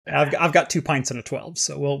I've got 2 pints and a 12,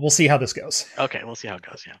 so we'll see how this goes. Okay, we'll see how it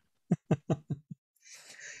goes. Yeah.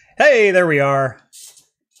 Hey, there we are.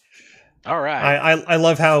 All right. I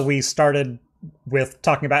love how we started with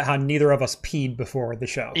talking about how neither of us peed before the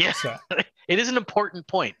show. Yeah. So. It is an important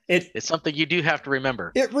point. It's something you do have to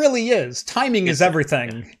remember. It really is. Timing is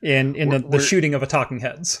everything in the shooting of a Talking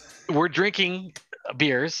Heads. We're drinking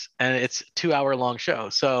beers, and it's 2-hour long show.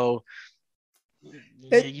 So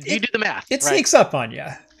you do the math. It sneaks up on you.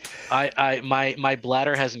 My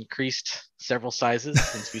bladder has increased several sizes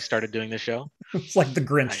since we started doing the show. It's like the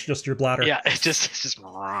Grinch, just your bladder. Yeah, it's just.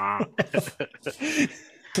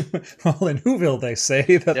 Well, in Whoville, they say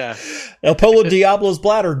that El Polo Diablo's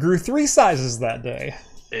bladder grew 3 sizes that day.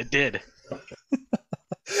 It did.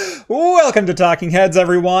 Welcome to Talking Heads,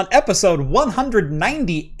 everyone. Episode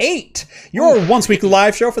 198. Your once-weekly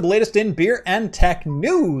live show for the latest in beer and tech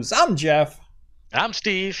news. I'm Jeff. I'm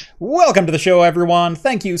Steve. Welcome to the show, everyone.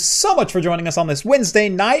 Thank you so much for joining us on this Wednesday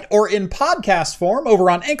night or in podcast form over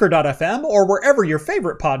on Anchor.fm or wherever your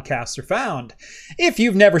favorite podcasts are found. If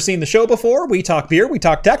you've never seen the show before, we talk beer, we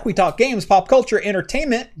talk tech, we talk games, pop culture,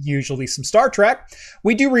 entertainment, usually some Star Trek.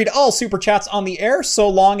 We do read all super chats on the air so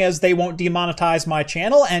long as they won't demonetize my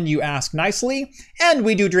channel and you ask nicely. And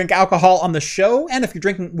we do drink alcohol on the show. And if you're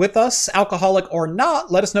drinking with us, alcoholic or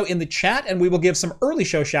not, let us know in the chat and we will give some early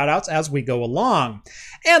show shoutouts as we go along.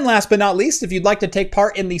 And last but not least, if you'd like to take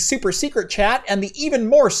part in the super secret chat and the even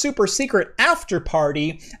more super secret after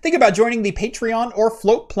party, think about joining the Patreon or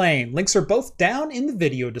Float Plane. Links are both down in the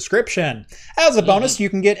video description. As a bonus, you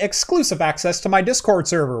can get exclusive access to my Discord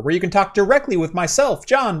server, where you can talk directly with myself,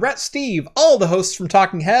 John, Rhett, Steve, all the hosts from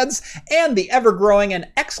Talking Heads, and the ever-growing and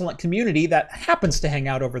excellent community that happens to hang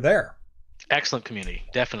out over there. Excellent community,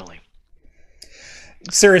 definitely.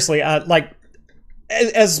 Seriously,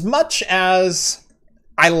 as much as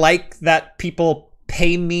I like that people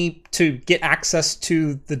pay me to get access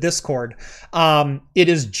to the Discord, it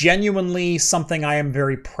is genuinely something I am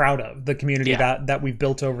very proud of, the community that we've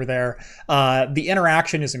built over there. The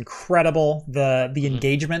interaction is incredible. The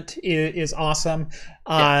engagement is awesome.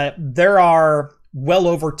 There are well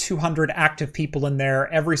over 200 active people in there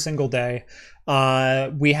every single day.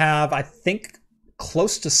 We have, I think,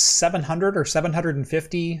 close to 700 or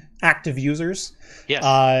 750 active users.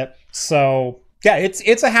 Yes. So yeah,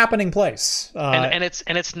 it's a happening place. And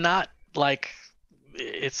it's not like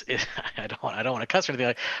I don't want to cuss or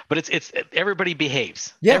anything, but it's everybody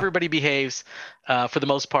behaves. Yeah. Everybody behaves for the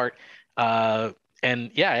most part. And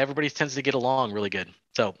yeah, everybody tends to get along really good.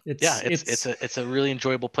 So it's a really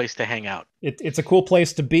enjoyable place to hang out. It's a cool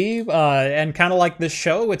place to be, and kind of like this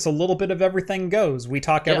show, it's a little bit of everything goes. We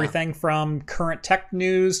talk everything from current tech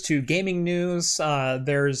news to gaming news.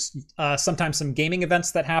 There's sometimes some gaming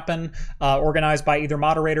events that happen, organized by either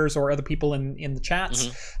moderators or other people in the chats.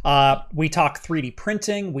 We talk 3D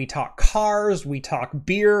printing, we talk cars, we talk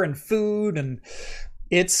beer and food, and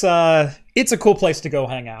it's a cool place to go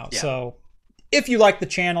hang out. So if you like the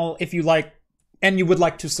channel, and you would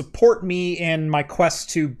like to support me in my quest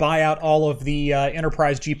to buy out all of the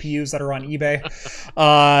enterprise GPUs that are on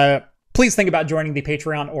eBay, please think about joining the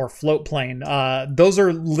Patreon or Float Plane. Those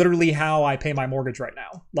are literally how I pay my mortgage right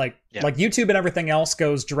now. Like YouTube and everything else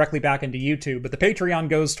goes directly back into YouTube, but the Patreon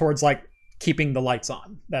goes towards keeping the lights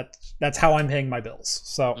on. That's how I'm paying my bills.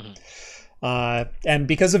 So, and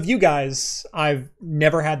because of you guys, I've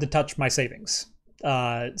never had to touch my savings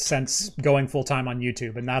since going full-time on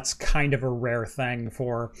YouTube, and that's kind of a rare thing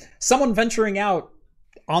for someone venturing out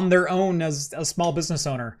on their own as a small business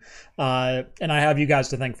owner, and I have you guys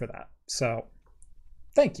to thank for that. So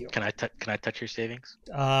thank you. Can I touch your savings?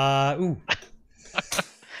 Ooh.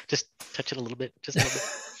 Just touch it a little bit, just a little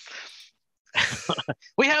bit.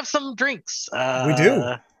 We have some drinks. We do.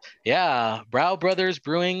 Yeah, Brow Brothers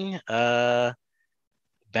Brewing, Van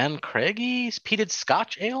Craiggie's Peated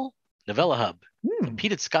Scotch Ale, Novella Hub.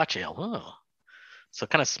 Peated Scotch Ale. Oh, so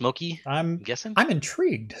kind of smoky. I'm guessing. I'm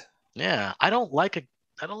intrigued. Yeah, I don't like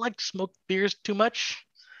smoked beers too much.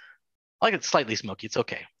 I like it slightly smoky. It's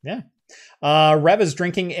okay. Yeah. Rev is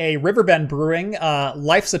drinking a Riverbend Brewing.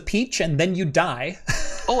 Life's a Peach and Then You Die.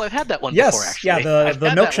 Oh, I've had that one before. Actually, yeah, the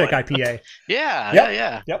milkshake IPA.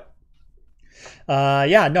 Yeah. Yep.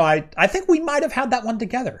 No, I think we might have had that one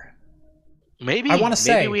together. Maybe. I want to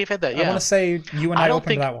say we've had that. Yeah. I want to say you and I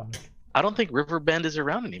opened that one. I don't think Riverbend is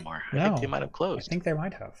around anymore. I think they might have closed. I think they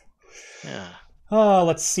might have. Yeah. Oh,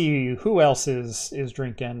 let's see. Who else is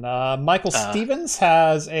drinking? Michael Stevens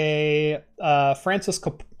has a Francis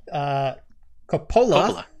Coppola.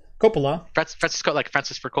 Francisco, like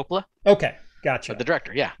Francis Ford Coppola? Okay, gotcha. The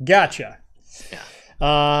director, yeah. Gotcha. Yeah.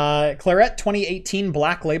 Claret 2018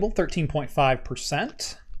 Black Label,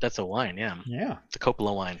 13.5%. that's a wine. Yeah. Yeah. It's a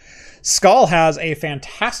Coppola wine. Skull has a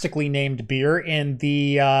fantastically named beer in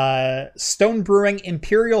the Stone Brewing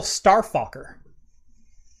Imperial Starfucker.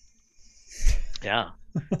 Yeah.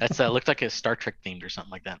 That's looked like a Star Trek themed or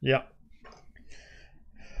something like that. Yeah.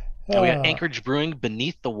 And we got Anchorage Brewing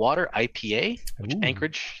Beneath the Water IPA, which Ooh.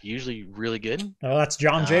 Anchorage usually really good. Oh, that's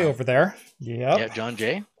John Jay over there. Yep. Yeah, John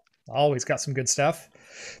Jay. Always got some good stuff.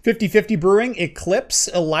 50/50 Brewing Eclipse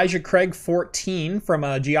Elijah Craig 14 from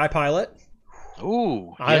a GI Pilot.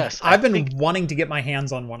 Ooh, yes. I've been wanting to get my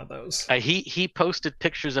hands on one of those. He posted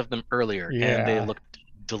pictures of them earlier, and they looked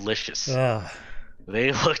delicious.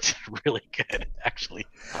 They looked really good, actually.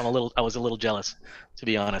 I was a little jealous, to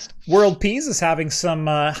be honest. World Peas is having some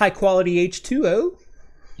high quality H2O.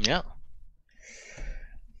 Yeah.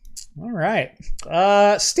 All right,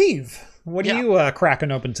 Steve, what are you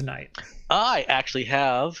cracking open tonight? I actually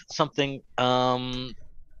have something.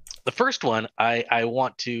 The first one I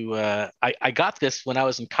want to. I got this when I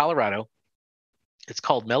was in Colorado. It's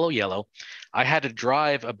called Mellow Yellow. I had to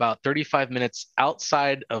drive about 35 minutes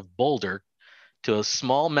outside of Boulder to a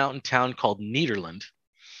small mountain town called Nederland.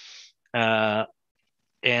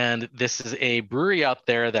 And this is a brewery out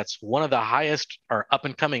there that's one of the highest or up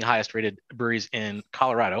and coming highest rated breweries in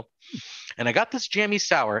Colorado. And I got this jammy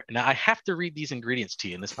sour. Now I have to read these ingredients to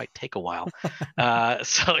you, and this might take a while.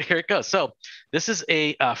 So here it goes. So this is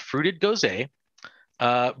a fruited gosé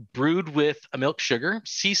brewed with a milk sugar,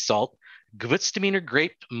 sea salt, Gewürztraminer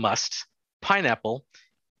grape must, pineapple,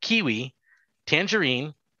 kiwi,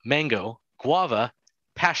 tangerine, mango, guava,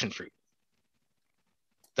 passion fruit.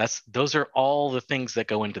 Those are all the things that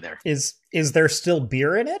go into there. Is there still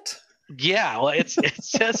beer in it? Yeah, well, it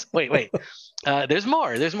says wait. There's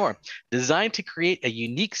more. Designed to create a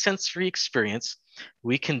unique sensory experience,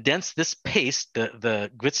 we condense this paste, the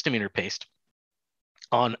Gewürztraminer paste,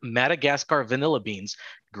 on Madagascar vanilla beans,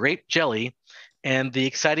 grape jelly, and the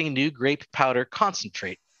exciting new grape powder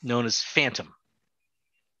concentrate known as Phantom.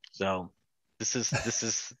 So this is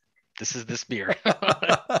this beer.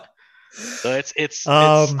 So it's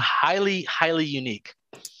highly unique.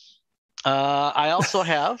 I also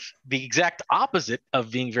have the exact opposite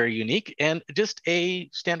of being very unique and just a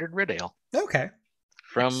standard red ale. Okay.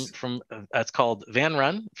 From it's called Van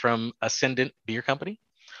Run from Ascendant Beer Company.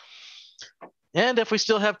 And if we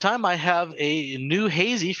still have time, I have a new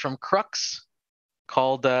hazy from Crux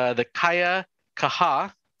called the Kaya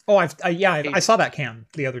Kaha. Oh, I saw that can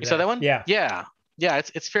the other day. You saw that one? Yeah.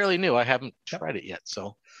 It's fairly new. I haven't tried it yet,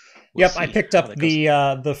 so. I picked up the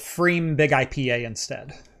Freem Big IPA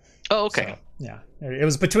instead. Oh, okay. So, yeah, it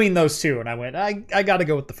was between those two, and I went, I got to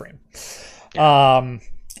go with the Freem. Yeah.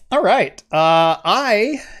 All right.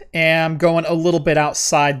 I am going a little bit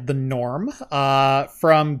outside the norm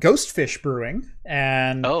from Ghostfish Brewing.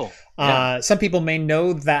 And some people may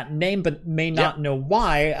know that name, but may not know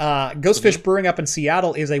why. Ghostfish Brewing up in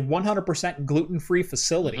Seattle is a 100% gluten-free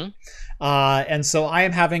facility. And so I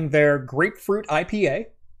am having their grapefruit IPA.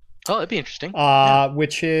 Oh, that'd be interesting.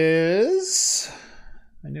 Which is,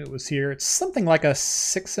 I knew it was here. It's something like a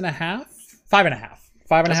 5.5%.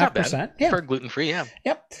 5.5%. Yeah. For gluten-free, yeah.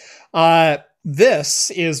 Yep.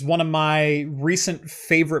 This is one of my recent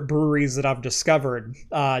favorite breweries that I've discovered.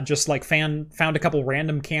 Just like found a couple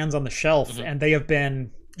random cans on the shelf, and they have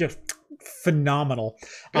been just phenomenal.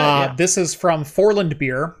 This is from Forland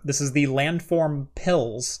Beer. This is the Landform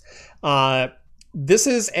Pils. This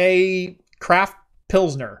is a craft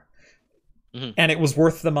Pilsner, and it was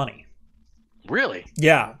worth the money. Really?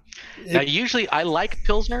 Yeah. Now, usually I like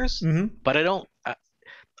Pilsners, but I don't.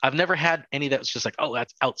 I've never had any that was just like, oh,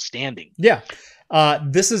 that's outstanding. Yeah.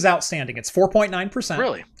 This is outstanding. It's 4.9%.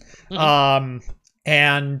 Really?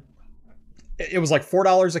 And it was like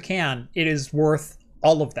 $4 a can. It is worth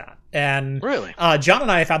all of that. And really, John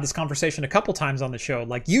and I have had this conversation a couple times on the show.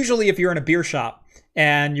 Like, usually if you're in a beer shop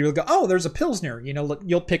and you'll go, oh, there's a Pilsner, look,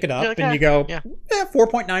 you'll pick it up and you go,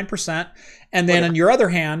 4.9%. And then on your other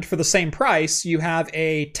hand, for the same price, you have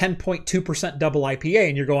a 10.2% double IPA,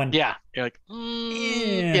 and you're going, you're like, I'm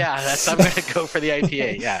going to go for the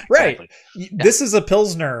IPA. Yeah, right. Exactly. This is a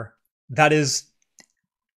Pilsner that is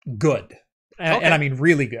good. And I mean,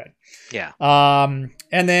 really good. Yeah.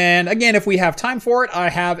 And then again, if we have time for it, I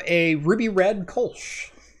have a Ruby Red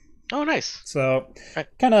Kolsch. Oh, nice. So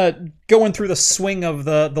kind of going through the swing of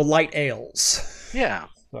the light ales. Yeah.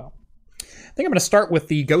 So I think I'm going to start with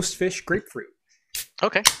the Ghostfish Grapefruit.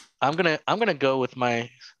 Okay. I'm gonna go with my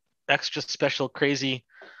extra special crazy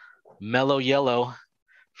Mellow Yellow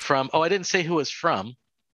from, I didn't say who it's from.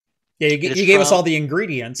 Yeah, you gave us all the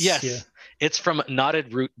ingredients. Yes. Yeah. It's from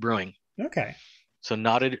Knotted Root Brewing. Okay. So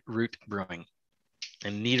Knotted Root Brewing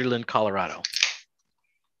in Nederland, Colorado.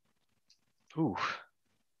 Ooh.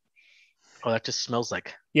 Oh, that just smells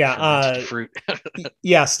like yeah, fruit.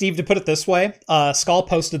 yeah, Steve, to put it this way, Skull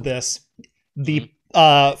posted this. The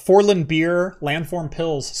Forlin Beer Landform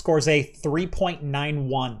Pils scores a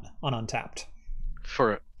 3.91 on Untapped.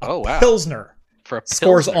 For wow. Pilsner. For a Pilsner.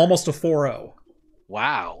 Scores almost a 4.0.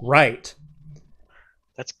 Wow. Right.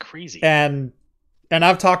 That's crazy. And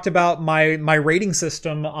I've talked about my rating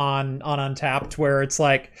system on Untapped, where it's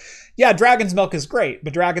like, yeah, Dragon's Milk is great,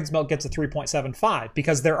 but Dragon's Milk gets a 3.75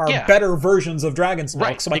 because there are better versions of Dragon's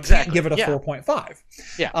Milk, so I can't give it a 4.5.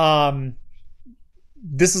 Yeah.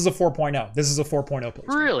 This is a 4.0. This is a 4.0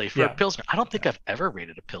 Pilsner. Really? For a Pilsner? I don't think I've ever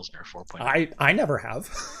rated a Pilsner a 4.0. I never have.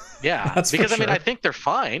 Yeah. Because, I mean, I think they're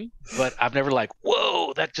fine, but I've never like,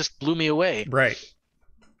 whoa, that just blew me away. Right.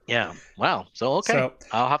 Yeah. Wow. So, okay. So,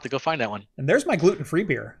 I'll have to go find that one. And there's my gluten-free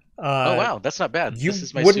beer. Oh, wow. That's not bad. You this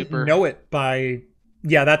is my wouldn't know it by...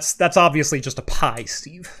 Yeah, that's obviously just a pie,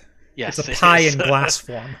 Steve. Yes. It's a pie in glass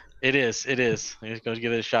form. It is. It is. I'm just going to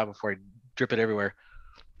give it a shot before I drip it everywhere.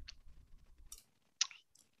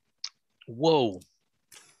 Whoa.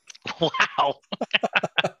 Wow.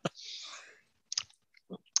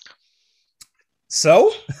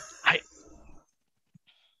 So?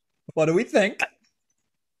 What do we think?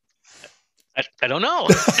 I don't know.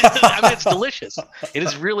 I mean, it's delicious. It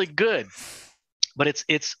is really good. But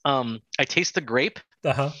it's I taste the grape.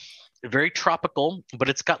 Uh-huh. Very tropical, but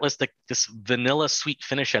it's got this vanilla sweet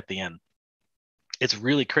finish at the end. It's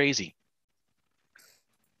really crazy.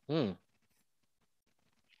 No,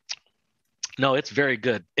 it's very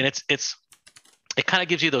good. And it kind of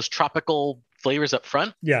gives you those tropical flavors up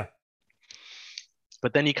front. Yeah.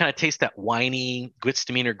 But then you kind of taste that winey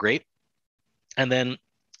Gewürztraminer grape. And then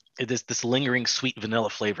it is this lingering sweet vanilla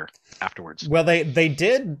flavor afterwards. Well, they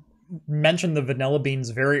did mention the vanilla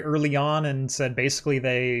beans very early on and said basically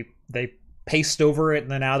they paste over it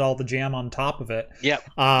and then add all the jam on top of it. Yep.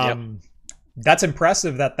 That's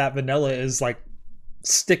impressive that vanilla is like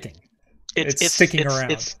sticking. It's sticking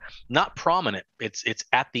around. It's not prominent. It's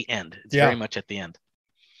at the end. It's very much at the end.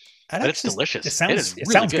 But it's delicious. It sounds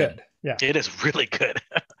good. Yeah. It is really good.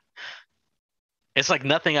 It's like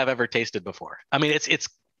nothing I've ever tasted before. I mean, it's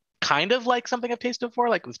kind of like something I've tasted before,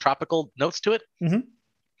 like with tropical notes to it. Mm-hmm.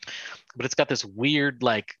 But it's got this weird,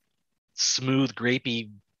 like smooth, grapey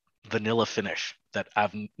vanilla finish that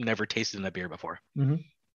I've never tasted in a beer before. Mm-hmm.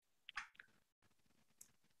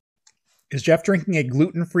 Is Jeff drinking a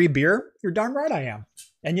gluten-free beer? You're darn right I am.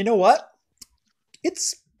 And you know what?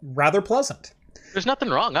 It's rather pleasant. There's nothing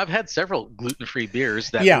wrong. I've had several gluten-free beers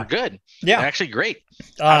that were good. Yeah. They're actually great.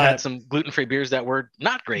 I've had some gluten-free beers that were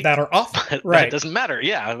not great. That are awful. But, right. But it doesn't matter.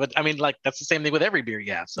 Yeah. But I mean, like, that's the same thing with every beer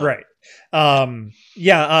you have. So. Right.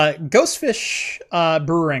 Ghostfish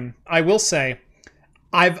Brewing, I will say,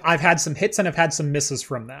 I've had some hits and I've had some misses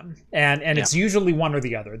from them. And it's usually one or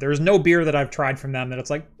the other. There's no beer that I've tried from them that it's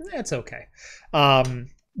like, it's okay.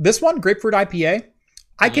 This one, Grapefruit IPA,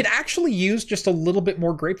 I could actually use just a little bit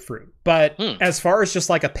more grapefruit. But as far as just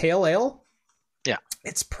like a pale ale,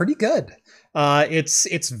 it's pretty good.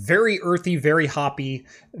 It's very earthy, very hoppy,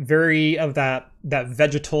 very of that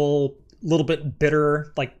vegetal, little bit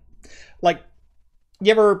bitter. Like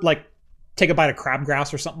you ever like take a bite of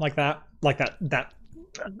crabgrass or something like that? Like that.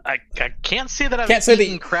 I can't say that I've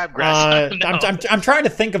eaten crabgrass. No. I'm trying to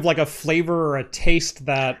think of like a flavor or a taste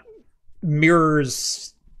that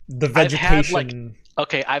mirrors the vegetation.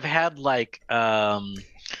 I've had like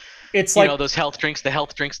it's you like know those health drinks,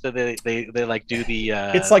 that they like do the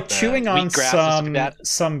it's like the chewing on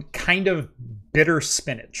some kind of bitter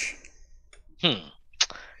spinach.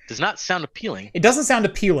 Does not sound appealing. It doesn't sound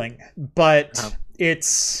appealing, but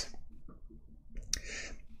it's,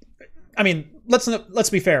 I mean, let's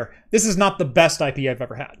be fair. This is not the best IPA I've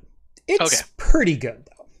ever had. It's pretty good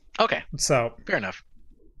though. Okay. So fair enough.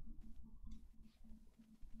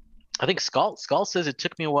 I think Skull says it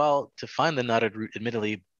took me a while to find the knotted root,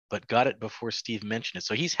 admittedly, but got it before Steve mentioned it.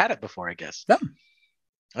 So he's had it before, I guess. Yeah.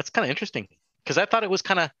 That's kind of interesting because I thought it was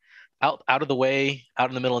kind of out of the way, out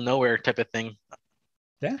in the middle of nowhere type of thing.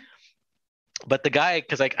 Yeah. But the guy,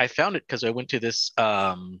 because I found it because I went to this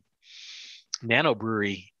nano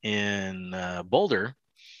brewery in Boulder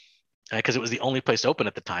because it was the only place open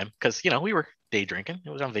at the time because, we were day drinking. It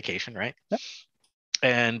was on vacation, right? Yeah.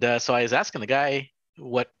 And so I was asking the guy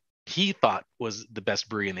what he thought was the best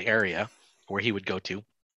brewery in the area where he would go to.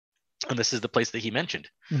 And this is the place that he mentioned.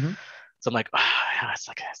 Mm-hmm. So I'm like,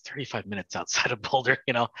 it's 35 minutes outside of Boulder.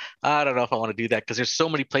 I don't know if I want to do that because there's so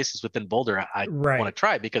many places within Boulder I want to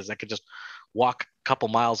try because I could just walk a couple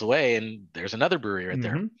miles away and there's another brewery right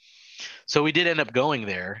there. So we did end up going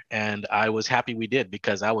there and I was happy we did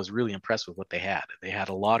because I was really impressed with what they had. They had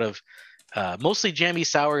a lot of Mostly jammy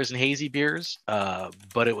sours and hazy beers,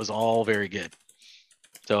 but it was all very good.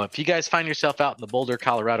 So if you guys find yourself out in the Boulder,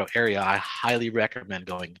 Colorado area, I highly recommend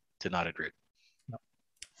going to Knotted Root.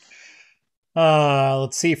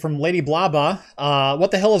 Let's see, from Lady Blaba.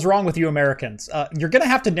 What the hell is wrong with you Americans? You're going to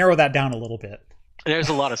have to narrow that down a little bit. There's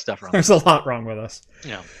a lot of stuff wrong. There's a lot wrong with us.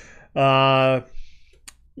 Yeah.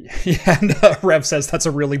 Yeah, and Rev says that's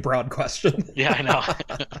a really broad question. Yeah, I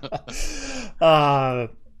know.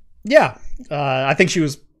 Yeah, I think she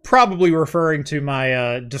was probably referring to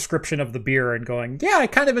my description of the beer and going, yeah, I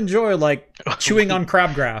kind of enjoy like chewing on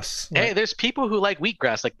crabgrass. Hey, there's people who like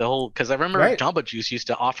wheatgrass, like the whole, because I remember Jamba Juice used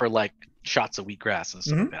to offer like shots of wheatgrass and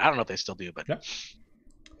stuff like that. I don't know if they still do, but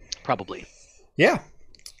probably. Yeah.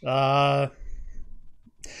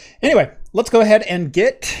 Anyway, let's go ahead and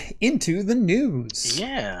get into the news.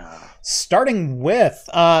 Yeah. Starting with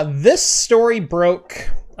this story broke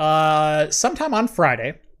sometime on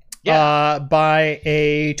Friday. By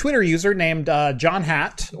a Twitter user named John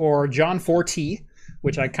Hat or John4T,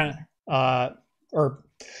 which I kind of or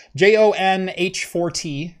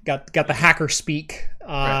JONH4T got the hacker speak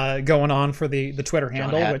going on for the Twitter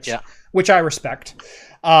handle, Hat, which I respect.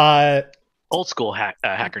 Old school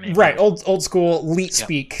hacker name, right? Old school leet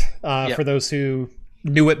speak for those who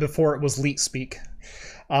knew it before it was leet speak.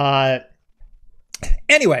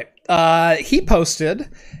 Anyway, he posted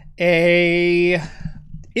a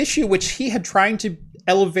issue which he had trying to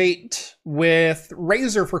elevate with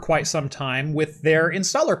Razer for quite some time with their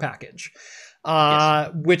installer package,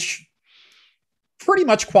 which pretty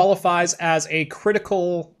much qualifies as a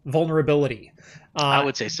critical vulnerability. I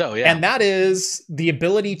would say so, yeah. And that is the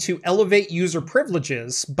ability to elevate user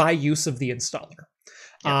privileges by use of the installer.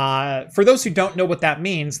 For those who don't know what that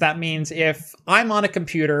means if I'm on a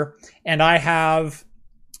computer and I have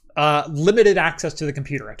limited access to the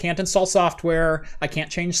computer. I can't install software. I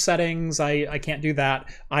can't change settings. I can't do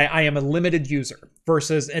that. I am a limited user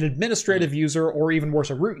versus an administrative user, or even worse,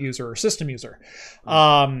 a root user or system user.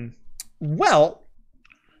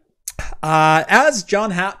 As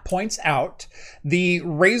John Hat points out, the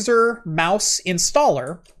Razer mouse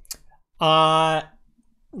installer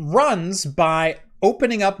runs by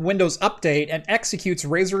opening up Windows Update and executes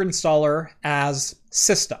Razer installer as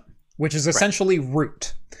system, which is essentially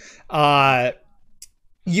root.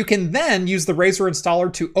 You can then use the Razer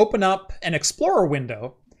installer to open up an Explorer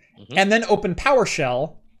window and then open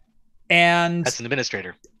PowerShell and... As an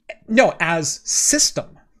administrator. No, as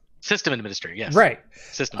system. System administrator, yes. Right.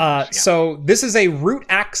 System So this is a root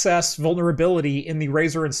access vulnerability in the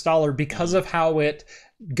Razer installer because of how it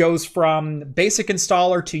goes from basic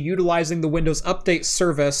installer to utilizing the Windows Update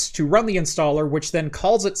service to run the installer, which then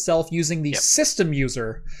calls itself using the system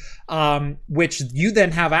user, which you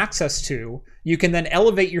then have access to. You can then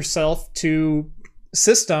elevate yourself to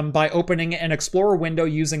system by opening an Explorer window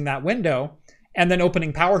using that window, and then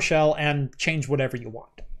opening PowerShell and change whatever you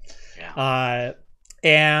want. Yeah.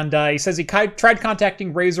 And he says he tried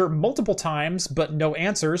contacting Razer multiple times, but no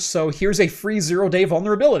answers. So here's a free 0-day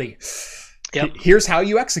vulnerability. Yep. Here's how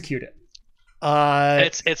you execute it.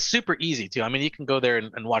 It's super easy too. I mean, you can go there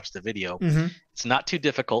and watch the video. It's not too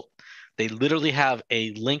difficult. They literally have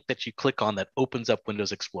a link that you click on that opens up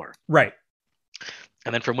Windows Explorer. Right.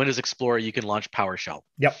 And then from Windows Explorer, you can launch PowerShell.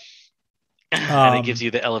 Yep. And it gives you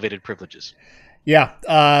the elevated privileges.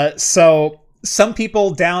 Yeah. So some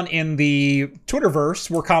people down in the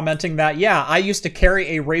Twitterverse were commenting that, yeah, I used to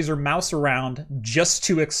carry a Razer mouse around just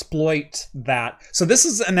to exploit that. So this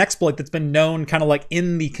is an exploit that's been known kind of like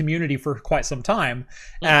in the community for quite some time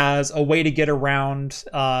as a way to get around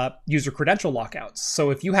user credential lockouts.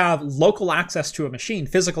 So if you have local access to a machine,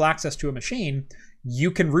 physical access to a machine,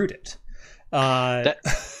 you can root it. That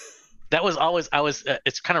was always,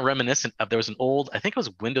 it's kind of reminiscent of, there was an old, I think it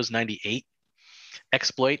was Windows 98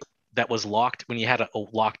 exploit that was locked when you had a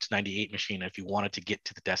locked 98 machine if you wanted to get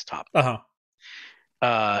to the desktop.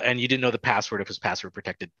 And you didn't know the password if it was password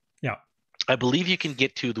protected. Yeah. I believe you can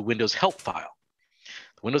get to the Windows help file.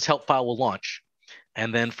 The Windows help file will launch.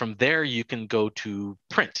 And then from there, you can go to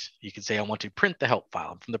print. You can say, I want to print the help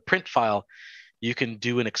file. From the print file, you can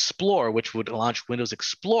do an Explorer, which would launch Windows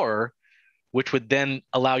Explorer, which would then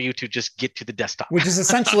allow you to just get to the desktop. Which is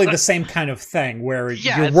essentially the same kind of thing where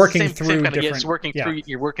you're working through different... it's working through,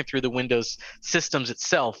 you're working through the Windows systems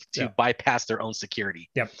itself to bypass their own security.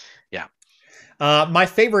 Yep. Yeah. My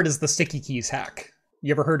favorite is the sticky keys hack.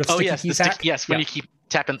 You ever heard of sticky keys hack? Yes, when you keep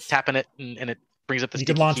tapping it and it brings up the sticky keys.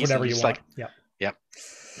 You can launch whatever you want. Yep.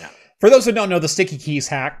 For those who don't know the sticky keys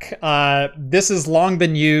hack, this has long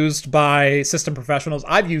been used by system professionals.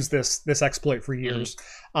 I've used this exploit for years.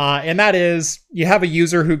 And that is, you have a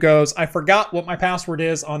user who goes, I forgot what my password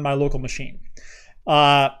is on my local machine.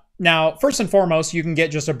 Now, first and foremost, you can get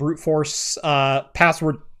just a brute force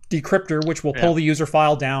password decryptor, which will pull the user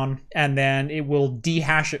file down, and then it will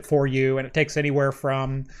dehash it for you, and it takes anywhere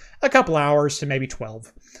from a couple hours to maybe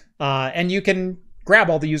 12. And you can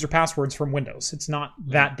grab all the user passwords from Windows. It's not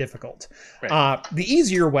that difficult. Right. The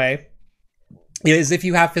easier way is if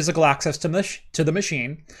you have physical access to the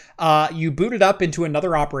machine, you boot it up into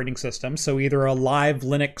another operating system, so either a live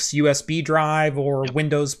Linux USB drive or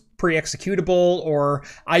Windows pre-executable, or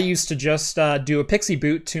I used to just do a PXE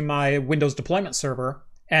boot to my Windows deployment server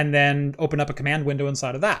and then open up a command window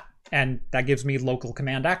inside of that, and that gives me local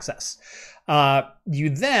command access. You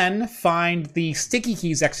then find the sticky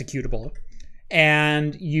keys executable,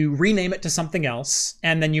 and you rename it to something else,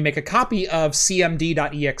 and then you make a copy of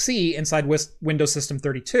cmd.exe inside Windows System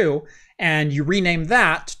 32, and you rename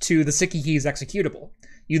that to the sticky keys executable.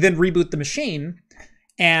 You then reboot the machine,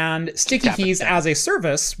 and sticky keys as a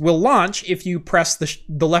service will launch if you press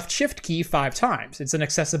the left shift key 5 times. It's an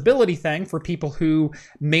accessibility thing for people who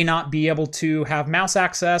may not be able to have mouse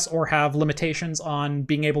access or have limitations on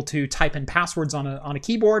being able to type in passwords on a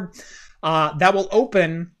keyboard. That will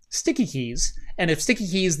open sticky keys, and if sticky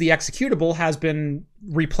keys, the executable, has been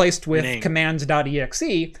replaced with command.exe,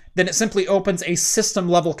 then it simply opens a system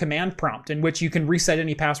level command prompt in which you can reset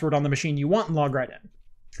any password on the machine you want and log right in.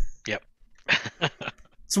 Yep.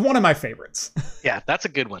 It's one of my favorites. Yeah, that's a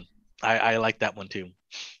good one. I like that one too.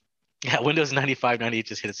 Yeah, Windows 95, 98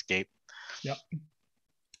 just hit escape. Yep.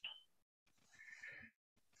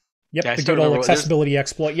 Yep, yeah, the good old accessibility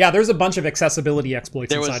exploit. Yeah, there's a bunch of accessibility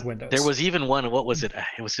exploits inside Windows. There was even one, what was it?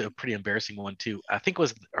 It was a pretty embarrassing one too. I think it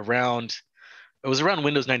was around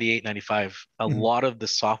Windows 98, 95. A lot of the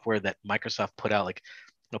software that Microsoft put out, like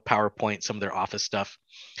PowerPoint, some of their Office stuff,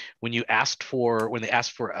 when they asked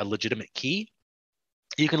for a legitimate key,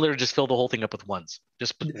 you can literally just fill the whole thing up with ones.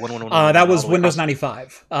 Just put one. That was Windows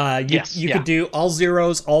 95. You could do all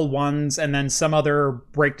zeros, all ones, and then some other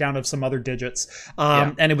breakdown of some other digits.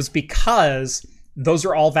 And it was because those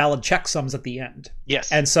are all valid checksums at the end.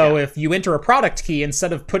 Yes. And so if you enter a product key,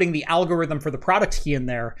 instead of putting the algorithm for the product key in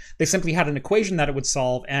there, they simply had an equation that it would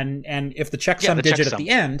solve. And if the checksum digit at the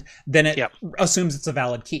end, then it assumes it's a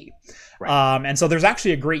valid key. Right. And so there's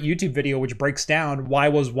actually a great YouTube video which breaks down why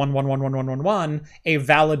was 111111 a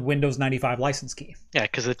valid Windows 95 license key. Yeah,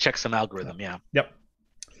 because the checksum algorithm. Yeah. Yep.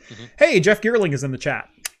 Mm-hmm. Hey, Jeff Geerling is in the chat.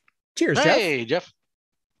 Cheers, Jeff. Hey, Jeff.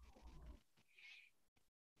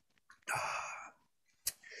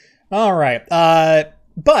 All right.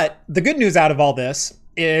 But the good news out of all this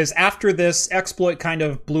is, after this exploit kind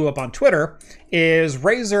of blew up on Twitter, is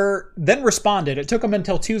Razer then responded. It took them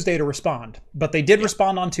until Tuesday to respond, but they did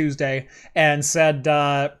respond on Tuesday and said,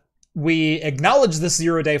 we acknowledge this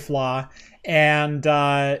 0-day flaw, and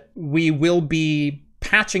we will be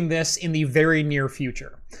patching this in the very near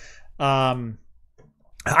future. I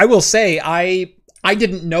will say, I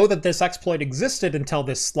didn't know that this exploit existed until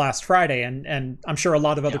this last Friday, and I'm sure a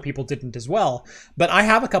lot of other people didn't as well. But I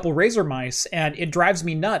have a couple Razer mice, and it drives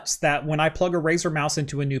me nuts that when I plug a Razer mouse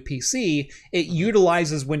into a new PC, it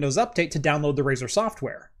utilizes Windows Update to download the Razer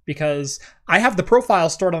software, because I have the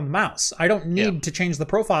profile stored on the mouse. I don't need to change the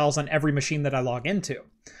profiles on every machine that I log into.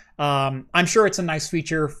 I'm sure it's a nice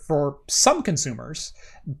feature for some consumers,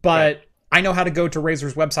 but I know how to go to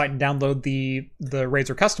Razer's website and download the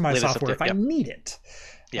Razer customized software if I need it.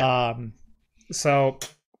 Yeah. So,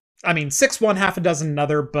 I mean, 6 one, half a dozen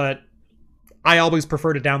another, but I always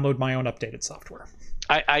prefer to download my own updated software.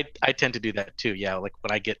 I tend to do that too. Yeah, like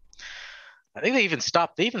when I think they even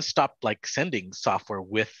stopped like sending software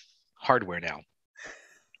with hardware now,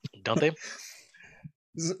 don't they?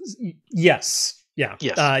 Yes. Yeah.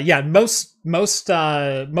 Yes. Most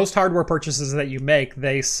hardware purchases that you make,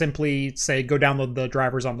 they simply say go download the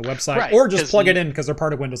drivers on the website, or just plug it in because they're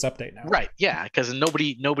part of Windows Update now. Right. Yeah, because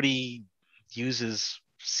nobody uses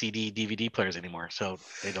CD DVD players anymore, so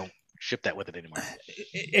they don't ship that with it anymore.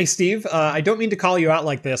 Hey Steve, I don't mean to call you out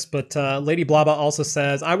like this, but Lady Blaba also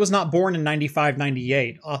says, I was not born in 95,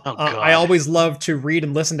 98. I always love to read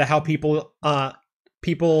and listen to how people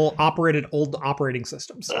operated old operating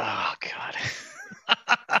systems. Oh God.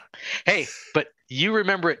 Hey, but you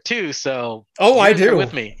remember it too, so I do.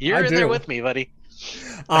 With me, you're in there with me, buddy.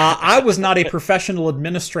 I was not a professional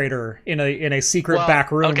administrator in a secret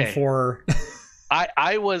back room for.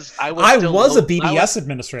 I was a BBS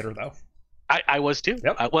administrator though. I was too.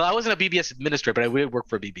 Yep. I wasn't a BBS administrator, but I did work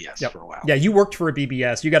for BBS for a while. Yeah, you worked for a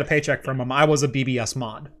BBS. You got a paycheck from them. I was a BBS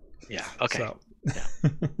mod. Yeah. Okay. So. Yeah.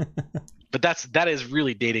 But that is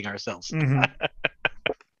really dating ourselves. Mm-hmm.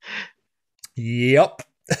 Yep.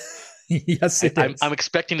 Yes, it is. I'm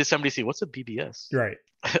expecting to somebody see what's a BBS. Right.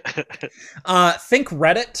 Think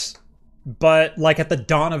Reddit, but like at the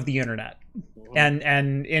dawn of the internet, and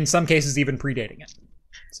in some cases even predating it.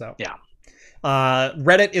 So yeah.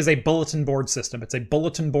 Reddit is a bulletin board system. It's a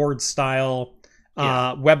bulletin board style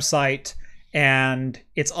website, and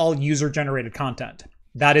it's all user generated content.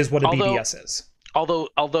 That is what a BBS is.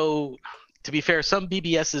 Although to be fair, some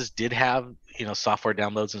BBSs did have software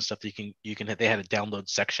downloads and stuff that you can they had a download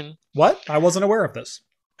section. What? I wasn't aware of this.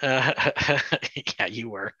 Yeah, you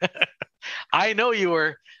were. I know you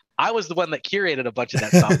were. I was the one that curated a bunch of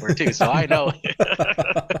that software too, so I know.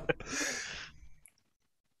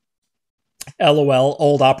 LOL,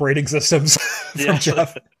 old operating systems from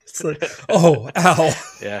Jeff. It's like, oh, ow.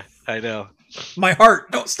 Yeah, I know. My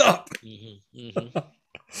heart, don't stop. Mm-hmm, mm-hmm.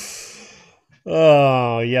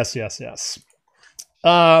 Oh, yes.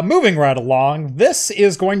 Moving right along, this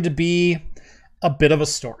is going to be a bit of a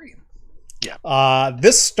story. Yeah.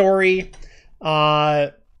 This story,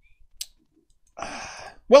 well,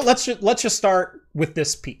 let's just start with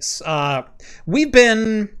this piece. We've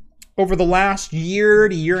been, over the last year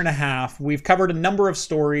to year and a half, we've covered a number of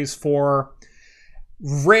stories for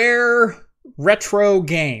rare retro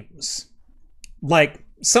games. Like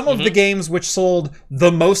some of the games which sold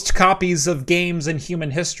the most copies of games in human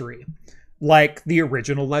history. Like the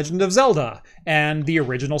original Legend of Zelda and the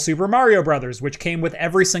original Super Mario Brothers, which came with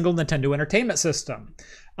every single Nintendo Entertainment System.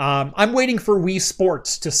 I'm waiting for Wii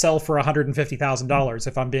Sports to sell for $150,000,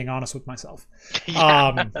 if I'm being honest with myself.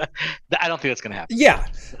 Yeah. I don't think that's going to happen. Yeah.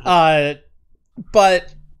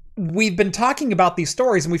 But we've been talking about these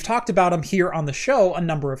stories, and we've talked about them here on the show a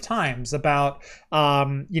number of times about,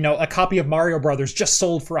 a copy of Mario Brothers just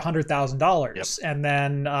sold for $100,000. Yep. And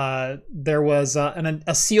then there was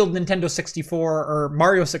a sealed Nintendo 64 or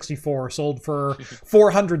Mario 64 sold for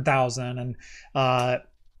 $400,000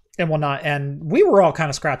 and whatnot. And we were all kind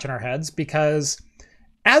of scratching our heads because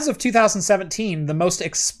as of 2017, the most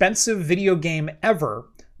expensive video game ever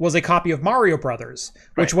was a copy of Mario Brothers,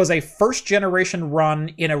 which was a first generation run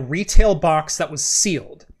in a retail box that was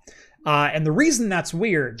sealed. And the reason that's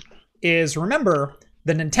weird is, remember,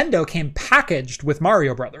 the Nintendo came packaged with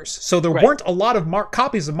Mario Brothers. So there weren't a lot of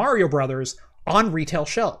copies of Mario Brothers on retail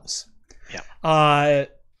shelves. Yeah.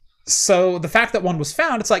 So the fact that one was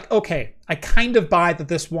found, it's like, okay, I kind of buy that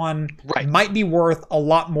this one might be worth a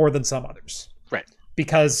lot more than some others. Right.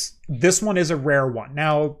 Because this one is a rare one.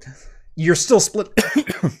 Now, you're still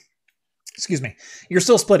excuse me. You're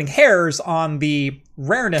still splitting hairs on the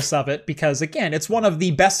rareness of it because, again, it's one of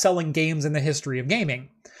the best-selling games in the history of gaming.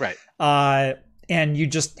 Right. And you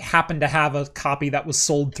just happen to have a copy that was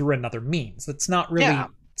sold through another means. It's not really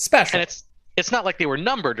special. And it's not like they were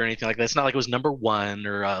numbered or anything like that. It's not like it was number 1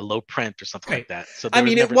 or low print or something like that. So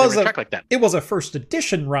it was a first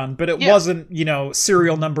edition run, but it wasn't,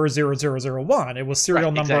 serial number 0001. It was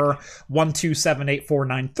serial number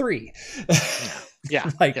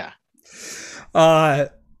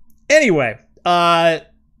 1278493. Anyway,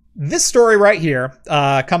 this story right here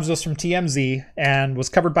comes to us from TMZ and was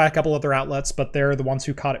covered by a couple other outlets, but they're the ones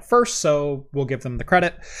who caught it first, so we'll give them the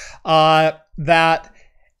credit. That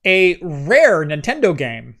a rare Nintendo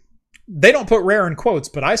game, they don't put rare in quotes,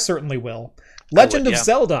 but I certainly will. Legend of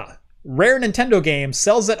Zelda, rare Nintendo game,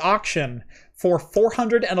 sells at auction for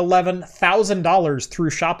 $411,000 through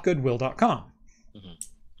shopgoodwill.com.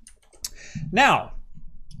 Now,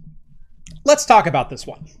 let's talk about this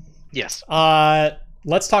one. Yes.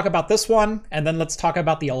 Let's talk about this one, and then let's talk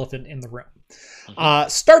about the elephant in the room.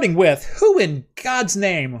 Starting with, who in God's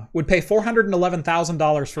name would pay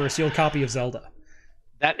 $411,000 for a sealed copy of Zelda?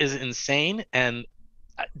 That is insane. And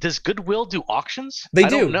does Goodwill do auctions? They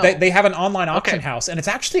do. They have an online auction house, and it's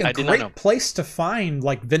actually a great place to find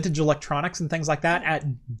like vintage electronics and things like that at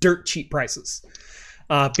dirt cheap prices.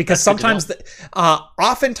 Because sometimes,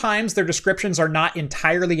 oftentimes their descriptions are not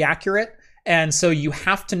entirely accurate. And so you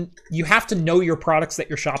have to know your products that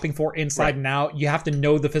you're shopping for inside and out. You have to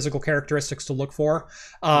know the physical characteristics to look for.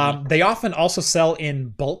 They often also sell in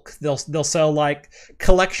bulk. They'll sell like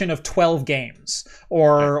collection of 12 games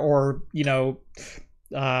or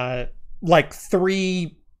like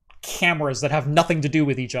 3 cameras that have nothing to do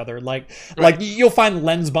with each other. Like you'll find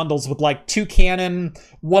lens bundles with like 2 Canon,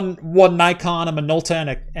 one Nikon, a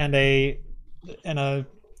Minolta, and a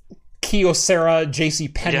Kyocera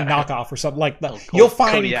JC Penney knockoff or something like that. You'll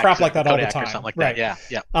find Kodak crap like that all the time. Or something like that.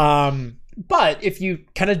 Yeah. But if you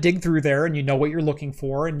kind of dig through there and you know what you're looking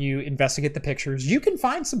for and you investigate the pictures, you can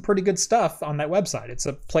find some pretty good stuff on that website. It's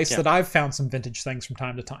a place that I've found some vintage things from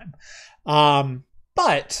time to time.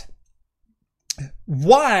 But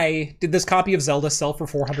why did this copy of Zelda sell for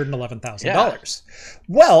 $411,000?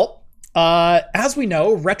 Well, as we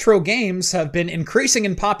know, retro games have been increasing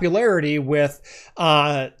in popularity with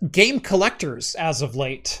game collectors as of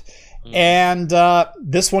late. And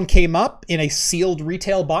this one came up in a sealed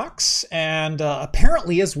retail box and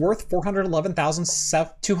apparently is worth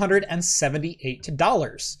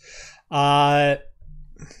 $411,278.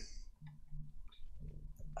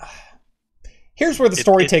 Here's where the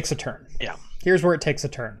story takes a turn. Yeah. Here's where it takes a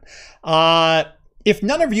turn. If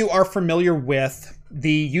none of you are familiar with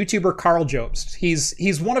the YouTuber Karl Jobst,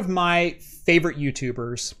 he's one of my favorite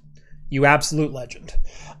YouTubers. You absolute legend.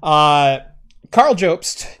 Karl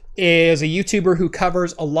Jobst is a YouTuber who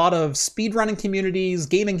covers a lot of speedrunning communities,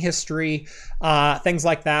 gaming history, things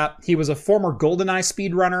like that. He was a former GoldenEye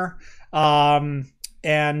speedrunner,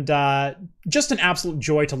 and just an absolute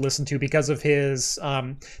joy to listen to because of his,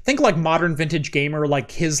 think like Modern Vintage Gamer,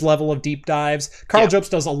 like his level of deep dives. Karl Jobst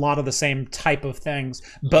does a lot of the same type of things,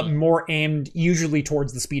 but more aimed usually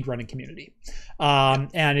towards the speedrunning community.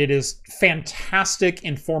 And it is fantastic,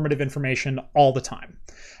 informative information all the time.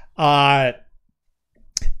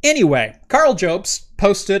 Anyway, Karl Jobst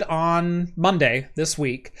posted on Monday this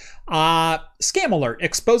week, scam alert,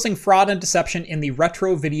 exposing fraud and deception in the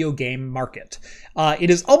retro video game market. It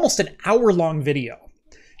is almost an hour-long video.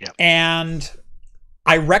 Yep. And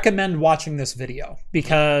I recommend watching this video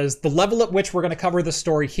because the level at which we're going to cover the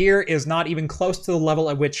story here is not even close to the level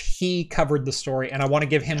at which he covered the story. And I want to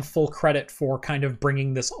give him full credit for kind of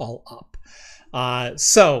bringing this all up.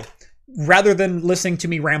 So rather than listening to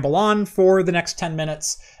me ramble on for the next 10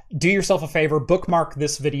 minutes, do yourself a favor, bookmark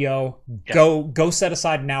this video, go set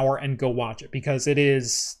aside an hour and go watch it because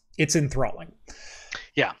it's enthralling.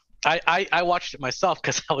 Yeah. I watched it myself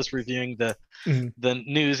because I was reviewing the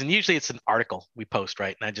news, and usually it's an article we post,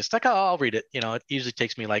 right? And I just I'll read it. It usually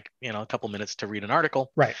takes me a couple minutes to read an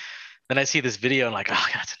article. Right. Then I see this video and oh God,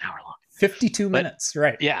 it's an hour long. 52 minutes,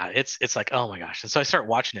 right? Yeah, it's like, oh my gosh. And so I start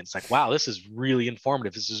watching it. It's like, wow, this is really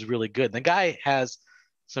informative. This is really good. And the guy has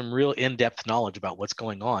some real in-depth knowledge about what's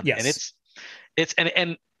going on. Yes. And it's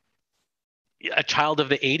a child of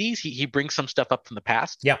the 80s. He brings some stuff up from the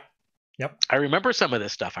past. Yeah. Yep. I remember some of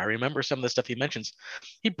this stuff. I remember some of the stuff he mentions.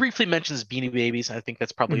 He briefly mentions Beanie Babies. I think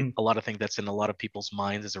that's probably a lot of things that's in a lot of people's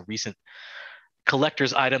minds as a recent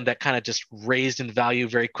collector's item that kind of just raised in value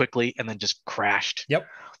very quickly and then just crashed. Yep.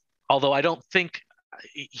 Although I don't think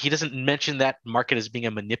he doesn't mention that market as being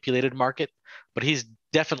a manipulated market, but he's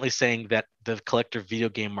definitely saying that the collector video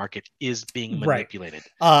game market is being manipulated,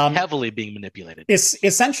 heavily being manipulated. It's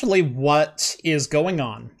essentially what is going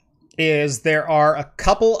on is there are a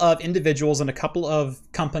couple of individuals and a couple of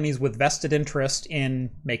companies with vested interest in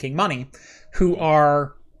making money who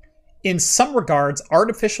are, in some regards,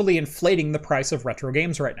 artificially inflating the price of retro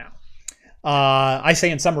games right now. I say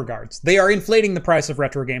in some regards. They are inflating the price of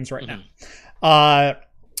retro games right now.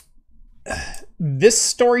 This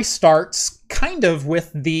story starts kind of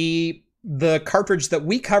with the cartridge that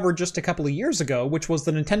we covered just a couple of years ago, which was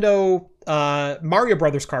the Nintendo Mario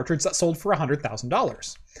Brothers cartridge that sold for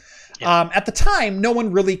 $100,000. At the time, no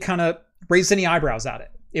one really kind of raised any eyebrows at it.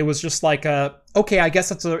 It was just like, okay, I guess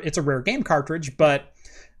it's a rare game cartridge, but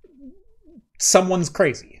someone's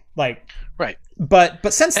crazy. Right.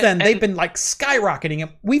 But since then, they've been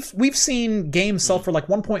skyrocketing. We've seen games sell for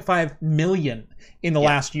 1.5 million in the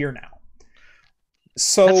last year now.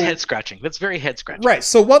 So that's head scratching. That's very head scratching. Right.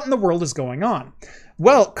 So what in the world is going on?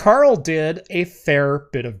 Well, Karl did a fair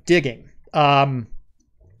bit of digging. The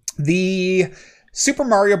Super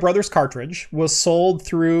Mario Brothers cartridge was sold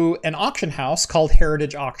through an auction house called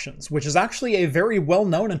Heritage Auctions, which is actually a very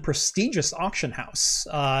well-known and prestigious auction house.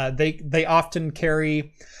 They often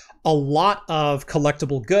carry a lot of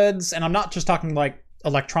collectible goods, and I'm not just talking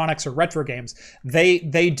electronics or retro games.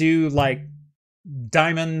 They do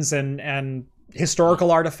diamonds and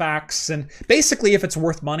historical artifacts, and basically if it's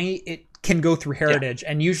worth money, it can go through Heritage,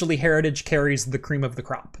 and usually Heritage carries the cream of the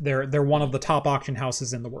crop. They're one of the top auction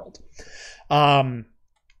houses in the world.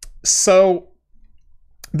 So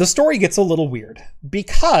the story gets a little weird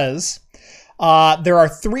because there are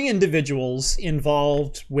three individuals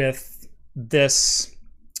involved with this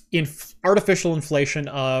artificial inflation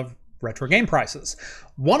of retro game prices.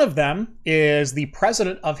 One of them is the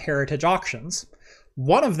president of Heritage Auctions.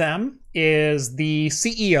 One of them is the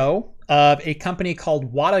CEO of a company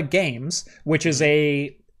called Wata Games, which is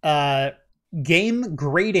a game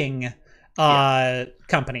grading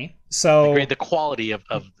company. So they grade the quality of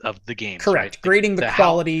the games. Correct. Right? Grading the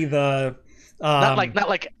quality, not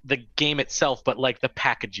like the game itself, but like the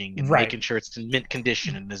packaging and right. making sure it's in mint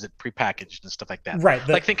condition and is it prepackaged and stuff like that. Right.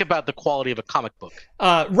 Like think about the quality of a comic book.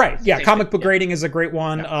 Right. Yeah. Comic book grading is a great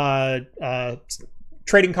one. Yeah.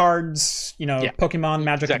 Trading cards, Pokemon,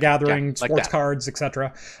 Magic the Gathering, sports cards,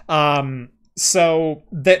 etc. So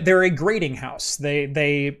they're a grading house.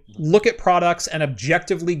 They look at products and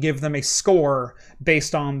objectively give them a score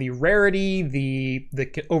based on the rarity, the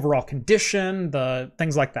overall condition, the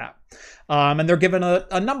things like that. And they're given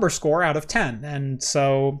a number score out of 10. And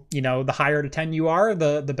so, the higher to 10 you are,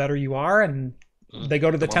 the better you are. And they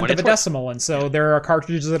go to the 10th of a decimal. And so there are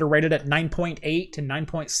cartridges that are rated at 9.8 and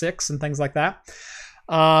 9.6 and things like that.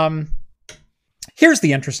 Here's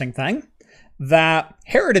the interesting thing, that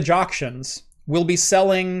Heritage Auctions will be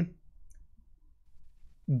selling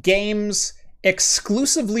games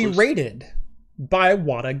exclusively rated by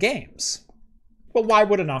Wata Games. Well, why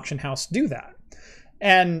would an auction house do that?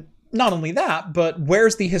 And not only that, but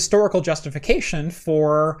where's the historical justification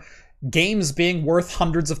for games being worth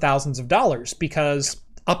hundreds of thousands of dollars? Because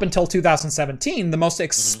up until 2017, the most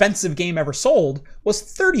expensive game ever sold was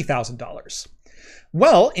 $30,000.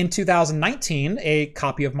 Well, in 2019, a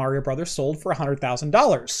copy of Mario Brothers sold for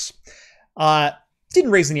 $100,000.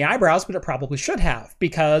 Didn't raise any eyebrows, but it probably should have,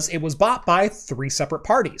 because it was bought by 3 separate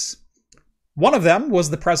parties. One of them was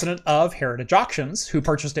the president of Heritage Auctions, who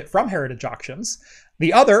purchased it from Heritage Auctions.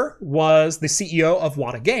 The other was the CEO of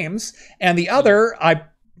Wata Games, and the other, I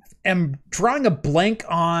am drawing a blank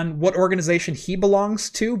on what organization he belongs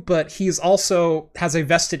to, but he's also has a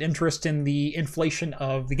vested interest in the inflation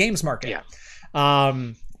of the games market. Yeah.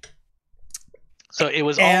 So it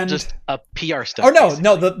was all just a PR stuff. Oh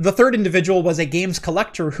no, the third individual was a games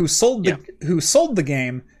collector who sold the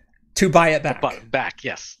game to buy it back.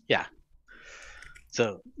 Yes, yeah.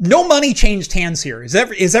 So no money changed hands here.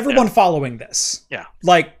 Is everyone following this? Yeah.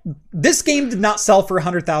 Like, this game did not sell for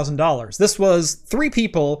 $100,000. This was 3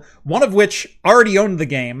 people, one of which already owned the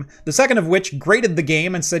game, the second of which graded the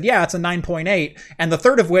game and said, yeah, it's a 9.8, and the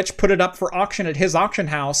third of which put it up for auction at his auction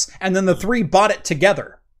house, and then the 3 bought it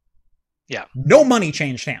together. Yeah. No money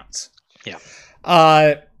changed hands. Yeah.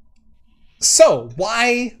 So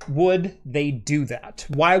why would they do that?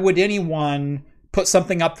 Why would anyone put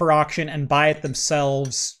something up for auction and buy it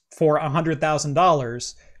themselves for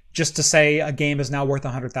 $100,000 just to say a game is now worth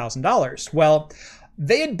 $100,000? Well,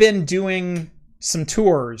 they had been doing some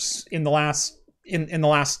tours in the last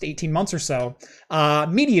 18 months or so,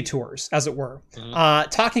 media tours, as it were,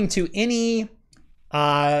 talking to any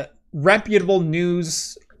reputable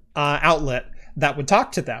news outlet that would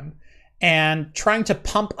talk to them, and trying to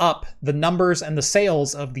pump up the numbers and the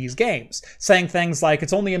sales of these games, saying things like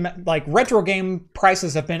it's only like retro game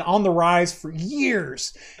prices have been on the rise for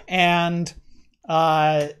years, and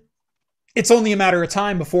it's only a matter of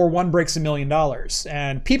time before one breaks $1 million,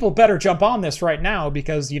 and people better jump on this right now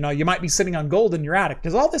because you might be sitting on gold in your attic.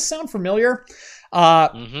 Does all this sound familiar?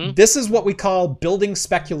 This is what we call building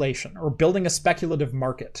speculation, or building a speculative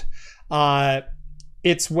market.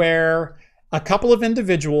 It's where a couple of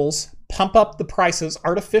individuals pump up the prices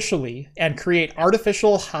artificially and create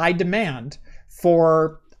artificial high demand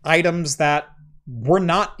for items that were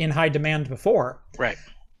not in high demand before. Right.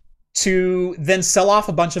 To then sell off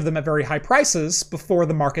a bunch of them at very high prices before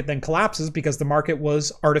the market then collapses because the market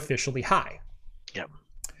was artificially high. Yep.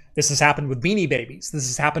 This has happened with Beanie Babies. This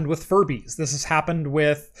has happened with Furbies. This has happened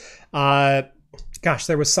with,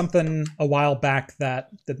 there was something a while back that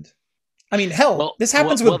this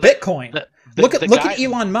happens with Bitcoin. Look at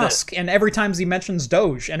Elon Musk, and every time he mentions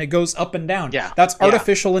Doge, and it goes up and down. Yeah, that's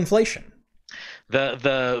artificial inflation.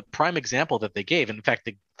 The prime example that they gave, in fact,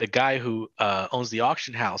 the guy who owns the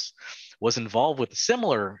auction house was involved with a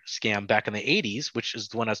similar scam back in the 80s, which is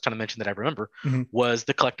the one I was trying to mention that I remember, was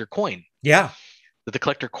the collector coin. Yeah. The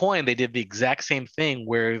collector coin, they did the exact same thing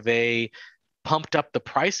where they pumped up the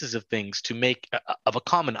prices of things to make of a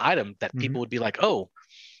common item that people would be like, oh,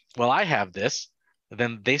 well, I have this.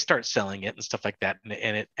 Then they start selling it and stuff like that,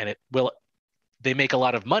 they make a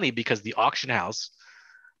lot of money because the auction house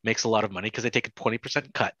makes a lot of money because they take a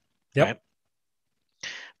 20% cut. Yep. Right?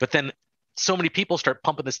 But then so many people start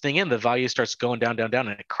pumping this thing in, the value starts going down, and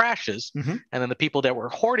it crashes. And then the people that were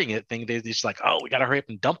hoarding it they're just like, oh, we got to hurry up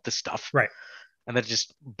and dump this stuff. Right. And that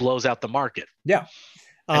just blows out the market. Yeah.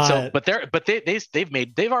 And so,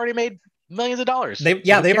 they've already made millions of dollars. They've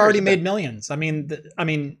already made millions. I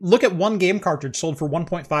mean, look at one game cartridge sold for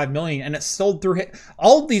 1.5 million, and it's sold through.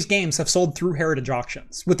 All of these games have sold through Heritage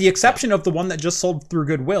Auctions, with the exception of the one that just sold through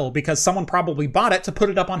Goodwill, because someone probably bought it to put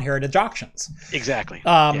it up on Heritage Auctions. Exactly.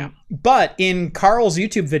 But in Carl's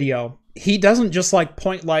YouTube video, he doesn't just like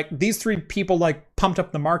point like these three people like pumped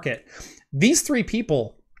up the market. These three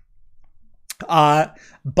people bought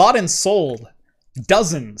and sold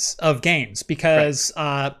dozens of games because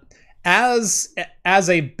as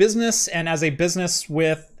a business and as a business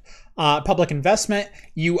with public investment,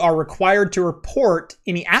 you are required to report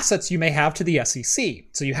any assets you may have to the SEC.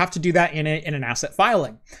 So you have to do that in an asset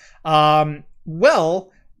filing.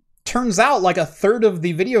 Well, turns out like a third of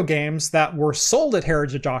the video games that were sold at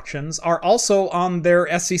Heritage Auctions are also on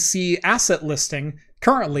their SEC asset listing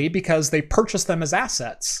currently because they purchased them as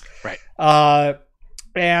assets. Right.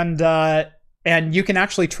 And you can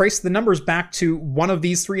actually trace the numbers back to one of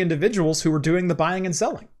these three individuals who were doing the buying and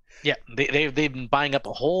selling. Yeah, they've been buying up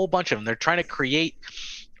a whole bunch of them. They're trying to create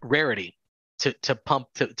rarity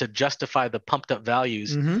to justify the pumped up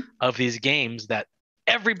values of these games that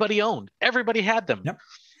everybody owned. Everybody had them. Yep.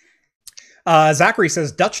 Zachary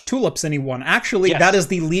says Dutch tulips, anyone? Actually, yes. That is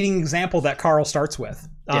the leading example that Carl starts with.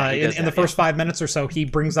 In the first 5 minutes or so, he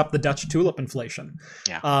brings up the Dutch tulip inflation.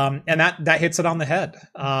 Yeah. And that hits it on the head.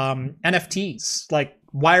 NFTs, like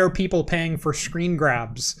why are people paying for screen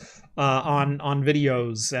grabs on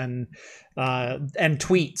videos and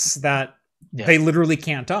tweets that they literally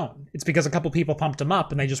can't own? It's because a couple people pumped them up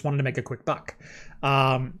and they just wanted to make a quick buck.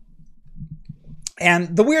 And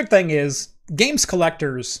the weird thing is, games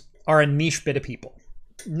collectors are a niche bit of people.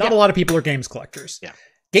 Not a lot of people are games collectors. Yeah.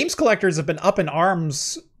 Games collectors have been up in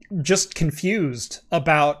arms, just confused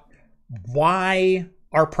about why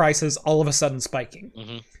are prices all of a sudden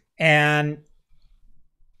spiking. And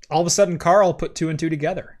all of a sudden Carl put two and two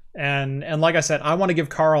together. And like I said, I want to give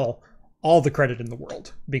Carl all the credit in the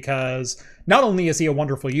world, because not only is he a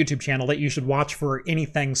wonderful YouTube channel that you should watch for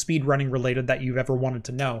anything speedrunning related that you've ever wanted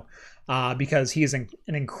to know, because he is an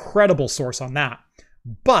incredible source on that.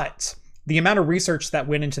 But the amount of research that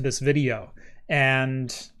went into this video and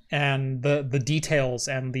the details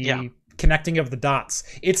and the connecting of the dots,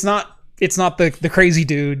 it's not the crazy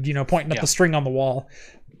dude, pointing at the string on the wall.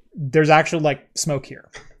 There's actually like smoke here.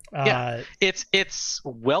 It's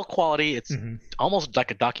well quality. It's almost like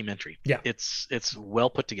a documentary. Yeah. It's well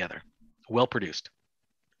put together, well produced.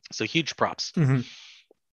 So huge props.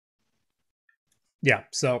 Yeah,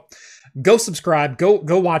 so go subscribe,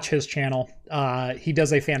 go watch his channel. He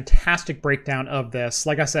does a fantastic breakdown of this.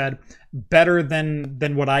 Like I said, better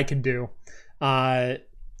than what I can do. And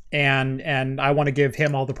I want to give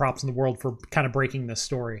him all the props in the world for kind of breaking this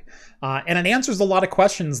story. And it answers a lot of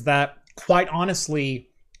questions that, quite honestly,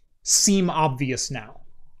 seem obvious now.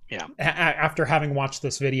 Yeah. After having watched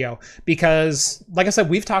this video, because like I said,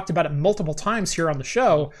 we've talked about it multiple times here on the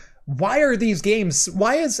show. Why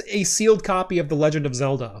is a sealed copy of The Legend of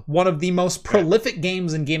Zelda, one of the most prolific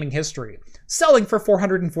games in gaming history, selling for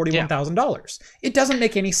 $441,000? It doesn't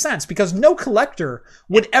make any sense, because no collector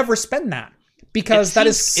would ever spend that, because that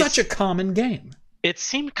is such a common game. It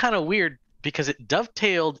seemed kind of weird because it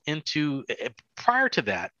dovetailed into, prior to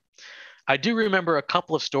that, I do remember a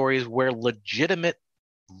couple of stories where legitimate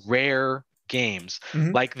rare games,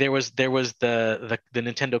 like there was the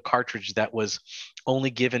Nintendo cartridge that was only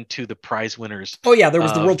given to the prize winners. Oh yeah, there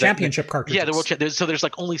was the World Championship cartridge. Yeah, the World so there's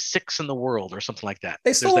like only 6 in the world or something like that.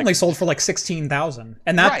 They still only sold for like 16,000,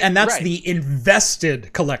 and that's the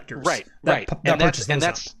invested collectors. Right.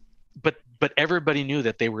 But everybody knew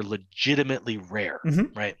that they were legitimately rare.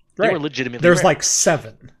 Right. They were legitimately. There's rare. Like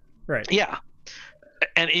 7. Right. Yeah.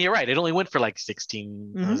 And you're right. It only went for like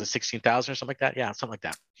 16,000 or something like that. Yeah, something like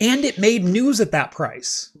that. And it made news at that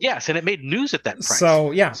price. Yes, and it made news at that price. So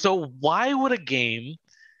yeah. So why would a game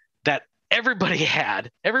that everybody who had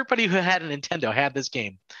a Nintendo had this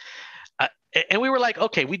game, and we were like,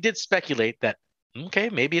 okay, we did speculate that. Okay,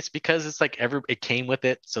 maybe it's because it's like it came with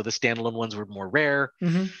it, so the standalone ones were more rare.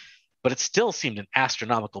 But it still seemed an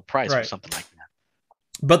astronomical price or something like that.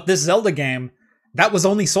 But this Zelda game, that was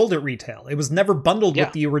only sold at retail. It was never bundled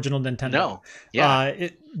with the original Nintendo. No. Yeah.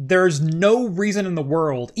 There's no reason in the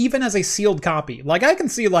world, even as a sealed copy. Like, I can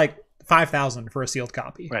see like 5,000 for a sealed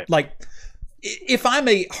copy. Right. Like, if I'm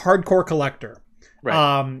a hardcore collector,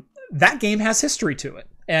 that game has history to it.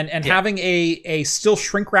 And having a still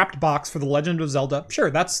shrink wrapped box for The Legend of Zelda, sure,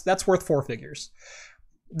 that's worth 4 figures.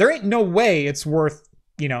 There ain't no way it's worth,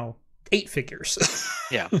 8 figures.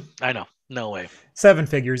 Yeah, I know. No way. 7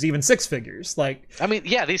 figures, even 6 figures. Like, I mean,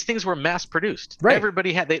 yeah, these things were mass produced. Right.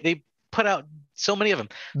 Everybody had, they put out So many of them.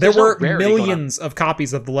 There were millions of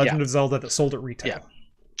copies of The Legend of Zelda that sold at retail.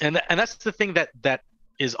 Yeah. And that's the thing that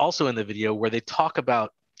is also in the video, where they talk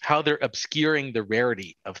about how they're obscuring the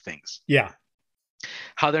rarity of things. Yeah.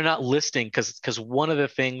 How they're not listing, because one of the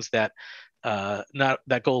things that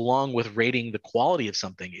that go along with rating the quality of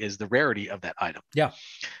something is the rarity of that item. Yeah.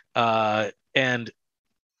 And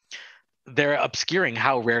they're obscuring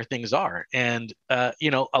how rare things are. And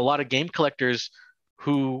you know, a lot of game collectors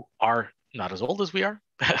who are not as old as we are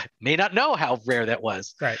may not know how rare that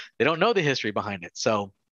was. Right. They don't know the history behind it.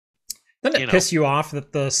 So doesn't it piss you off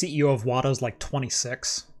that the CEO of WATA is like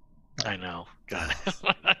 26? I know. God.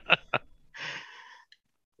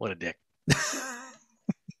 What a dick.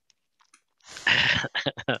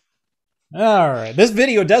 All right. This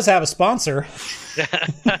video does have a sponsor.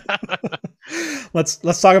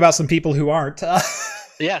 Let's talk about some people who aren't.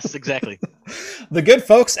 Yes, exactly. The good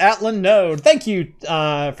folks at Linode. Thank you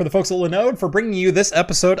for the folks at Linode for bringing you this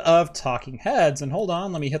episode of Talking Heads. And hold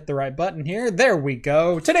on, let me hit the right button here. There we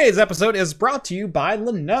go. Today's episode is brought to you by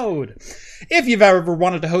Linode. If you've ever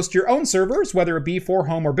wanted to host your own servers, whether it be for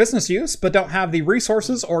home or business use, but don't have the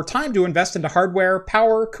resources or time to invest into hardware,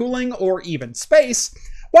 power, cooling, or even space,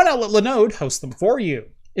 why not let Linode host them for you?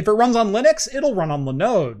 If it runs on Linux, it'll run on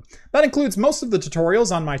Linode. That includes most of the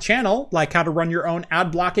tutorials on my channel, like how to run your own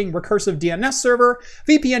ad-blocking recursive DNS server,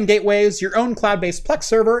 VPN gateways, your own cloud-based Plex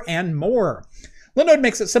server, and more. Linode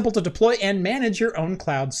makes it simple to deploy and manage your own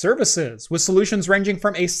cloud services, with solutions ranging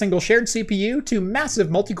from a single shared CPU to massive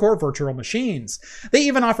multi-core virtual machines. They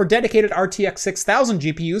even offer dedicated RTX 6000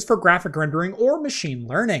 GPUs for graphic rendering or machine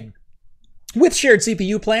learning. With shared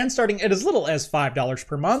CPU plans starting at as little as $5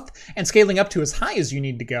 per month and scaling up to as high as you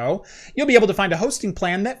need to go, you'll be able to find a hosting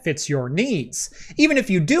plan that fits your needs. Even if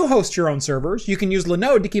you do host your own servers, you can use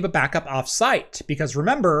Linode to keep a backup off-site, because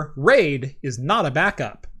remember, RAID is not a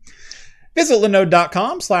backup. Visit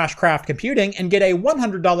linode.com/craftcomputing and get a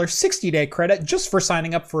 $100 60-day credit just for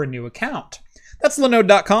signing up for a new account. That's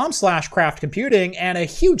linode.com/craftcomputing, and a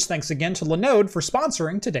huge thanks again to Linode for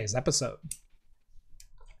sponsoring today's episode.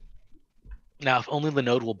 Now, if only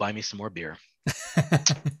Linode will buy me some more beer.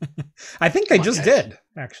 I think they just did,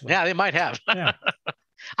 actually. Yeah, they might have. Yeah.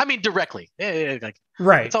 I mean, directly.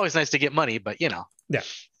 Right. It's always nice to get money, but you know. Yeah.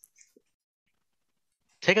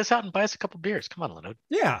 Take us out and buy us a couple beers. Come on, Linode.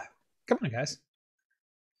 Yeah. Come on, guys.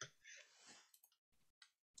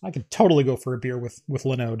 I could totally go for a beer with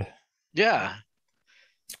Linode. Yeah.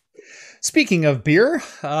 Speaking of beer,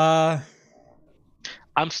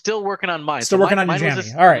 I'm still working on mine. Still working on your jammy.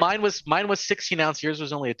 All right. Mine was 16 ounce. Yours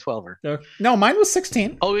was only a 12er. No, mine was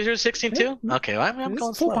 16. Oh, is yours 16 too? Yeah. Okay, well, I'm going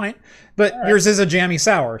full slow. pint. But yours is a jammy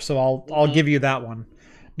sour, so I'll give you that one.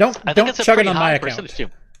 Don't chug it on my account. Too.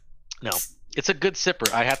 No, it's a good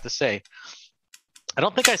sipper, I have to say. I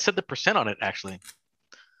don't think I said the percent on it actually.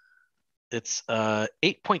 It's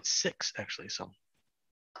 8.6 actually, so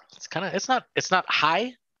it's not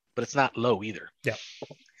high, but it's not low either. Yeah.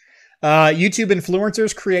 YouTube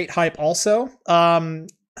influencers create hype also.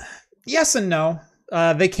 Yes and no.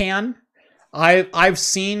 They can. I've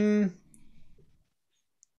seen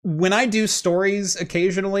when I do stories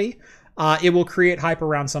occasionally, it will create hype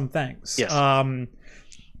around some things. Yes.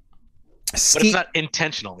 But it's not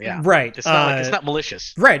intentional, yeah. Right. It's not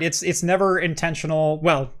malicious. Right. It's never intentional.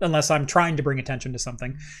 Well, unless I'm trying to bring attention to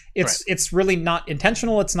something. It's really not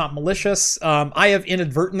intentional. It's not malicious. I have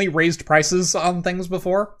inadvertently raised prices on things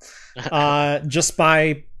before, just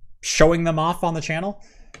by showing them off on the channel.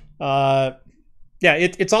 Yeah,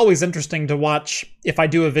 it's always interesting to watch if I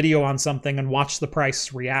do a video on something and watch the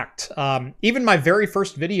price react. Even my very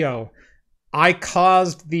first video, I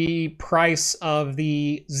caused the price of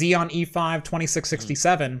the Xeon E5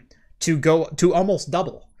 2667 to go to almost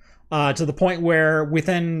double, to the point where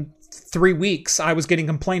within 3 weeks I was getting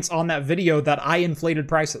complaints on that video that I inflated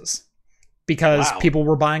prices because people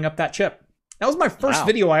were buying up that chip. That was my first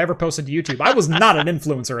video I ever posted to YouTube. I was not an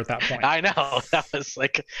influencer at that point. I know. That was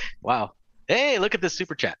like, wow. Hey, look at this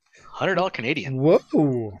super chat. $100 Canadian.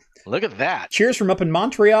 Whoa. Look at that. Cheers from up in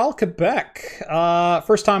Montreal, Quebec.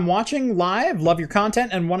 First time watching live. Love your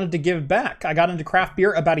content and wanted to give back. I got into craft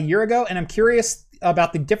beer about a year ago and I'm curious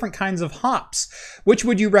about the different kinds of hops. Which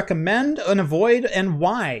would you recommend and avoid and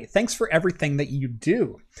why? Thanks for everything that you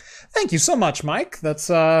do. Thank you so much, Mike. That's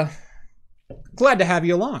glad to have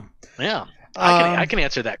you along. Yeah. I can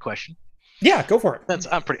answer that question. Yeah, go for it.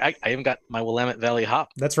 I even got my Willamette Valley hop.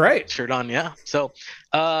 That's right. Shirt on, yeah. So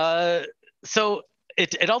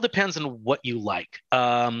it all depends on what you like.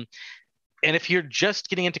 And if you're just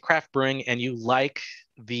getting into craft brewing and you like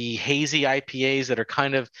the hazy IPAs that are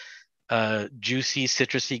kind of juicy,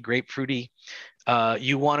 citrusy, grapefruity,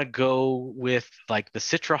 You want to go with like the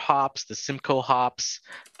Citra hops, the Simcoe hops,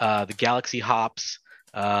 the Galaxy hops.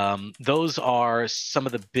 Those are some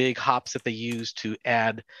of the big hops that they use to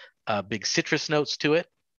add big citrus notes to it.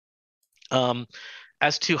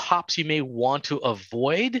 As to hops you may want to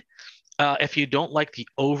avoid, if you don't like the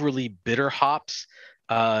overly bitter hops,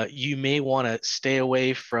 you may want to stay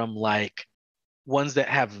away from like ones that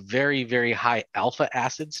have very, very high alpha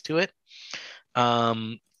acids to it.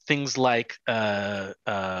 Things like Nugget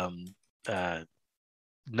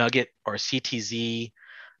or CTZ.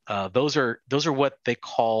 Those are what they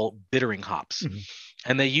call bittering hops,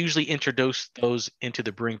 and they usually introduce those into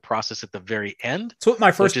the brewing process at the very end. It's what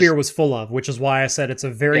my first beer was full of, which is why I said it's a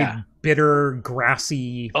very bitter,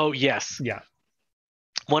 grassy. Oh yes, yeah.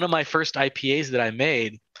 One of my first IPAs that I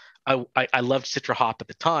made, I loved Citra hop at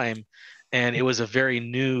the time, and it was a very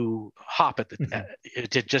new hop at the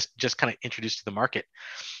it just kind of introduced to the market.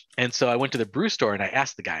 And so I went to the brew store and I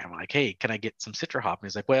asked the guy, I'm like, hey, can I get some Citra hop? And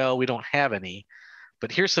he's like, well, we don't have any,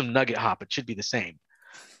 but here's some Nugget hop. It should be the same.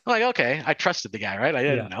 I'm like, okay. I trusted the guy, right? I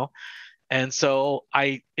didn't know. And so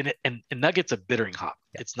and Nugget's a bittering hop.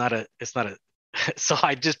 It's not a so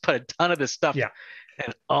I just put a ton of this stuff. Yeah.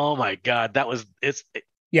 And oh my God, it was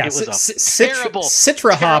terrible.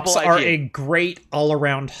 Citra hops are a great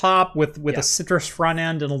all-around hop with a citrus front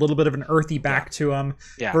end and a little bit of an earthy back to them.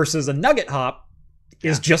 Yeah. Versus a Nugget hop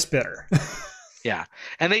is just bitter. Yeah,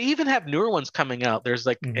 and they even have newer ones coming out. There's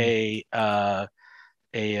like what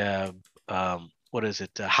is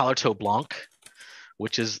it? Hallertau Blanc,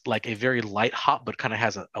 which is like a very light hop, but kind of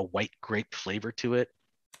has a white grape flavor to it.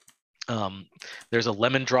 There's a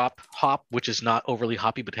lemon drop hop, which is not overly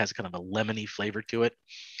hoppy, but has kind of a lemony flavor to it.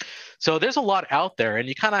 So there's a lot out there, and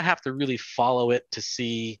you kind of have to really follow it to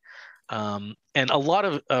see. And a lot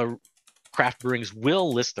of craft brewings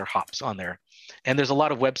will list their hops on there, and there's a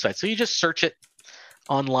lot of websites. So you just search it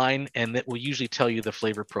online, and it will usually tell you the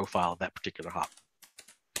flavor profile of that particular hop.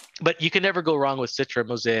 But you can never go wrong with Citra,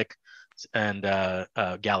 Mosaic, and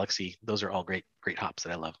Galaxy. Those are all great hops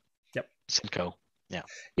that I love. Yep. Simcoe. Yeah.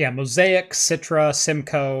 Yeah, Mosaic, Citra,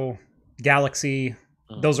 Simcoe, Galaxy.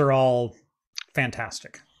 Those are all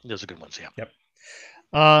fantastic. Those are good ones, yeah. Yep.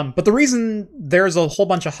 But the reason there's a whole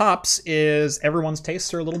bunch of hops is everyone's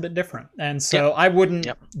tastes are a little bit different. And so I wouldn't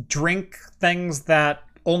drink things that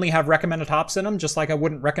only have recommended hops in them, just like I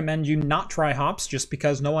wouldn't recommend you not try hops just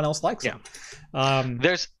because no one else likes them.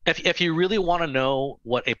 There's if you really want to know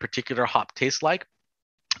what a particular hop tastes like,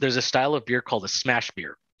 there's a style of beer called a smash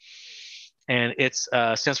beer. And it's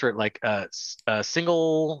stands for like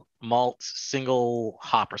single malt, single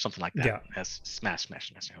hop or something like that. Yeah. As smash,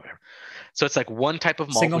 whatever. So it's like one type of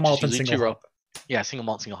malt, single malt and single hop. Yeah, single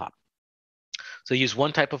malt, single hop. So you use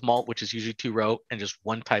one type of malt, which is usually 2-row, and just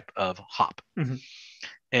one type of hop.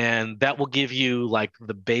 And that will give you like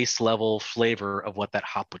the base level flavor of what that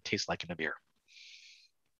hop would taste like in a beer.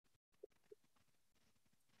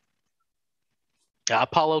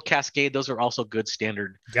 Apollo, Cascade, those are also good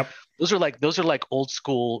standard. Yep. Those are like old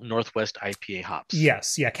school Northwest IPA hops.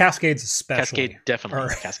 Yes, yeah, Cascades especially. Cascade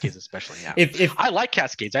definitely. Cascades especially. Yeah. If I like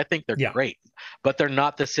Cascades, I think they're great, but they're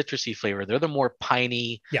not the citrusy flavor. They're the more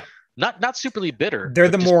piney. Yeah. Not superly bitter. They're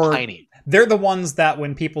the more piney. They're the ones that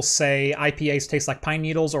when people say IPAs taste like pine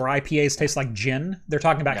needles or IPAs taste like gin, they're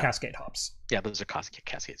talking about Cascade hops. Yeah, those are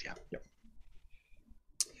Cascades. Yeah. Yep.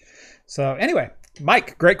 So anyway,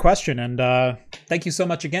 Mike, great question, and thank you so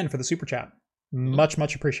much again for the super chat.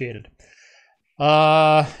 Much appreciated.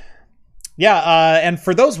 And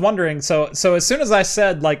for those wondering, so as soon as I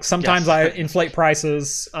said like sometimes I inflate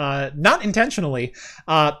prices, not intentionally,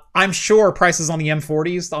 I'm sure prices on the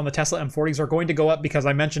M40s, on the Tesla M40s, are going to go up because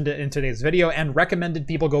I mentioned it in today's video and recommended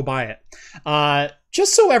people go buy it.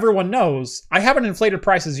 Just so everyone knows, I haven't inflated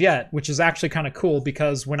prices yet, which is actually kind of cool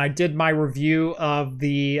because when I did my review of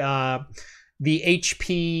the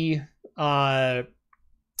HP,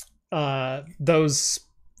 those,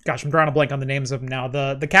 gosh, I'm drawing a blank on the names of them now.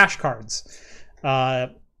 The cash cards,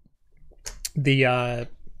 the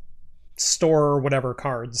store or whatever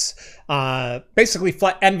cards, basically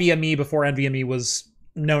NVMe before NVMe was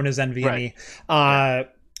known as NVMe. Right.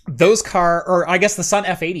 Those or I guess the Sun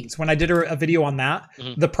F80s, when I did a video on that,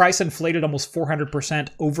 the price inflated almost 400%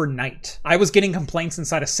 overnight. I was getting complaints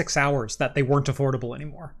inside of 6 hours that they weren't affordable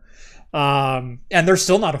anymore. And they're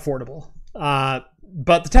still not affordable.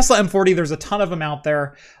 But the Tesla M40, there's a ton of them out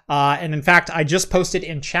there. And in fact, I just posted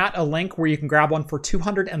in chat a link where you can grab one for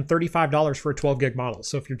 $235 for a 12 gig model.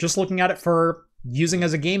 So if you're just looking at it for using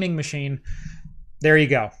as a gaming machine, there you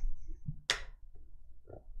go.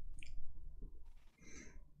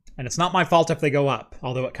 And it's not my fault if they go up,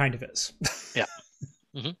 although it kind of is. Yeah.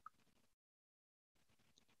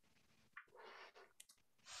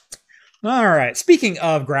 All right. Speaking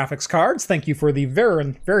of graphics cards, thank you for the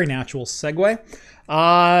very, very natural segue.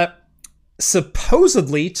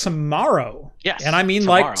 Supposedly tomorrow, yes, and I mean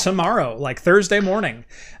like tomorrow, like Thursday morning,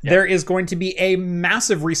 there is going to be a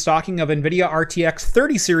massive restocking of NVIDIA RTX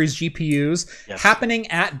 30 series GPUs happening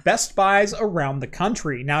at Best Buys around the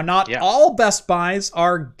country. Now, not all Best Buys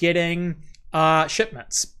are getting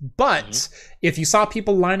shipments, but if you saw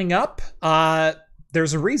people lining up,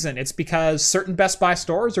 there's a reason. It's because certain Best Buy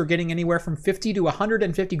stores are getting anywhere from 50 to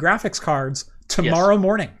 150 graphics cards tomorrow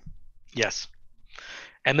morning. Yes.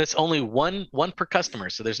 And that's only one per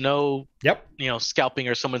customer. So there's no, scalping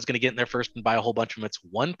or someone's going to get in there first and buy a whole bunch of them. It's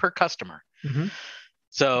one per customer.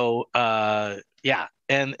 So, and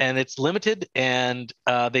it's limited. And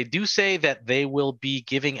they do say that they will be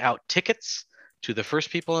giving out tickets to the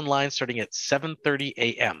first people in line starting at 7:30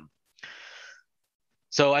 a.m.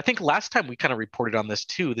 So I think last time we kind of reported on this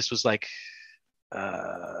too. This was like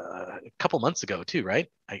a couple months ago too, right?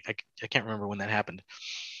 I can't remember when that happened.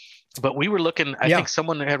 But we were looking, I think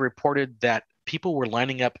someone had reported that people were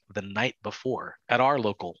lining up the night before at our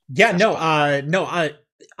local.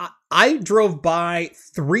 I drove by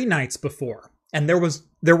 3 nights before, and there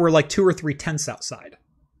were like 2 or 3 tents outside.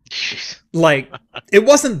 Jeez. Like, it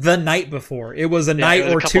wasn't the night before. It was a night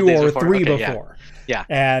or 2 or 3 before. Yeah.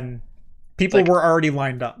 And people were already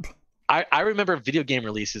lined up. I remember video game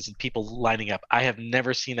releases and people lining up. I have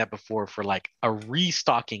never seen that before for like a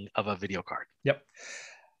restocking of a video card. Yep.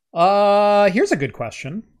 Here's a good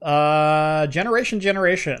question.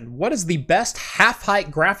 Generation. What is the best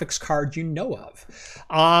half-height graphics card you know of?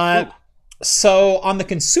 So on the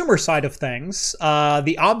consumer side of things,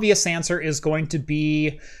 the obvious answer is going to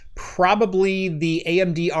be probably the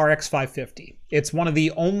AMD RX 550. It's one of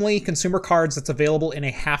the only consumer cards that's available in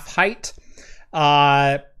a half-height.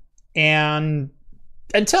 And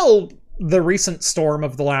until the recent storm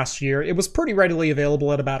of the last year, it was pretty readily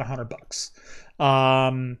available at about $100.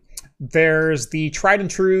 There's the tried and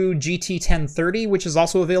true GT 1030, which is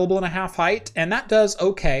also available in a half height, and that does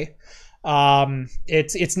okay.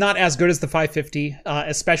 It's not as good as the 550,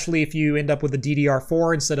 especially if you end up with a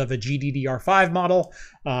DDR4 instead of a GDDR5 model.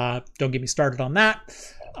 Don't get me started on that.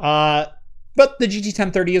 But the GT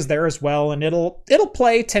 1030 is there as well, and it'll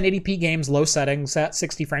play 1080p games, low settings at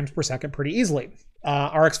 60 frames per second pretty easily.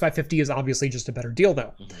 RX 550 is obviously just a better deal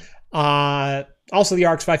though. Also, the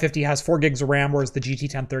RX 550 has 4 gigs of RAM, whereas the GT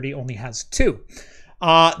 1030 only has 2.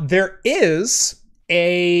 There is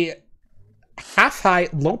a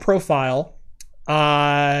half-height, low-profile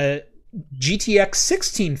GTX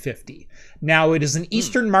 1650. Now, it is an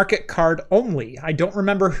Eastern market card only. I don't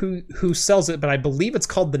remember who sells it, but I believe it's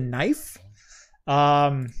called the Knife.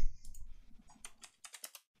 Let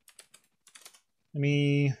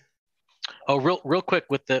me... Oh, real quick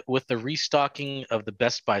with the restocking of the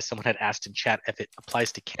Best Buy, someone had asked in chat if it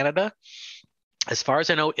applies to Canada. As far as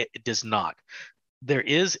I know, it does not. There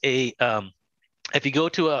is a if you go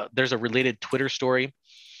to there's a related Twitter story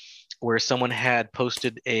where someone had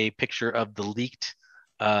posted a picture of the leaked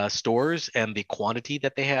stores and the quantity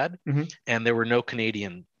that they had, and there were no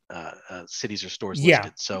Canadian cities or stores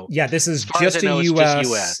listed. So this is just a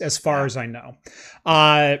US as far as I know.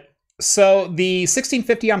 So the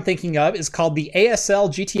 1650 I'm thinking of is called the ASL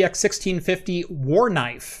GTX 1650 War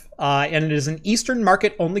Knife. And it is an Eastern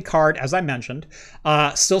market only card, as I mentioned.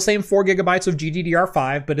 Still same 4 gigabytes of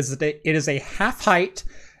GDDR5, but it is a half height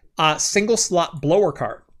single slot blower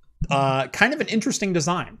card. Kind of an interesting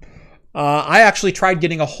design. I actually tried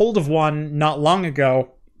getting a hold of one not long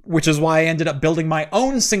ago, which is why I ended up building my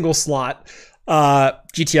own single slot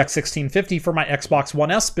GTX 1650 for my Xbox One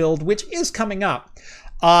S build, which is coming up.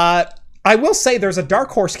 I will say there's a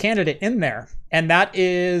dark horse candidate in there, and that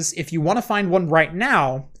is if you want to find one right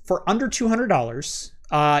now for under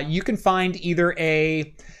 $200, you can find either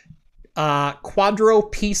a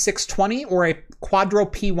Quadro P620 or a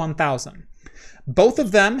Quadro P1000. Both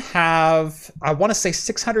of them have, I want to say,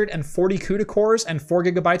 640 CUDA cores and 4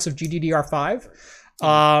 gigabytes of GDDR5.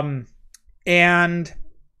 And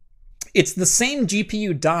it's the same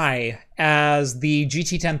GPU die as the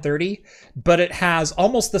GT 1030, but it has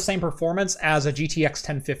almost the same performance as a GTX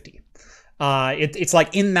 1050. It's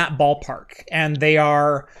like in that ballpark, and they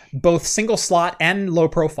are both single slot and low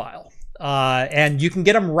profile. And you can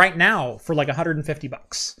get them right now for like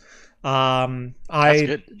 $150. That's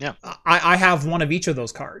good. Yeah. I have one of each of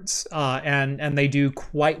those cards, and they do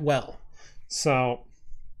quite well. So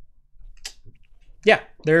yeah,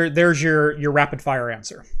 there's your rapid fire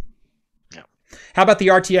answer. How about the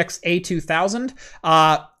RTX A2000?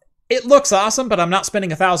 It looks awesome, but I'm not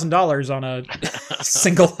spending $1,000 on a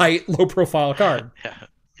single height, low profile card.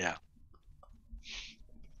 Yeah.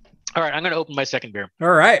 All right, I'm going to open my second beer. All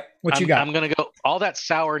right, what you got? I'm going to go all that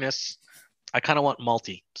sourness. I kind of want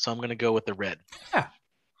malty, so I'm going to go with the red. Yeah.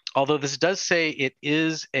 Although this does say it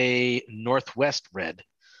is a Northwest red,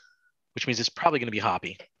 which means it's probably going to be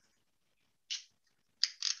hoppy.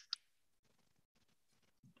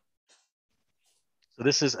 So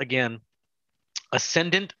this is, again,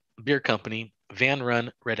 Ascendant Beer Company Van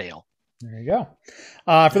Run Red Ale. There you go.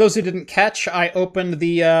 For those who didn't catch, I opened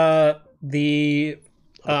the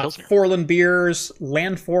Forlin Beers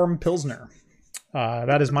Landform Pilsner.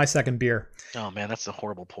 That is my second beer. Oh man, that's a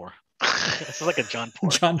horrible pour. This is like a John pour.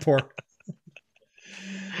 John pour.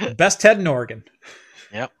 Best head in Oregon.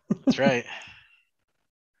 Yep, that's right.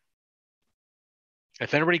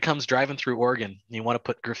 If anybody comes driving through Oregon and you want to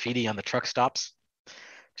put graffiti on the truck stops,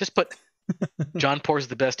 just put John pours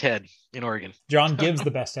the best head in Oregon. John gives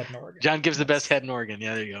the best head in Oregon. John gives the best head in Oregon.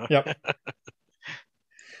 Yeah, there you go. Yep.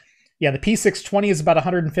 Yeah, the P620 is about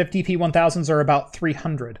 150. P1000s are about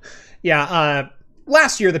 300. Yeah,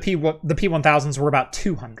 last year the P1000s were about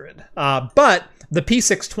 200. But the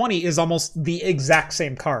P620 is almost the exact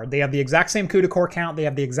same card. They have the exact same CUDA core count. They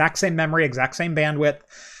have the exact same memory, exact same bandwidth.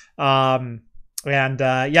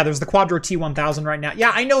 Yeah, there's the Quadro T1000 right now.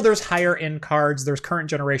 Yeah, I know there's higher end cards, there's current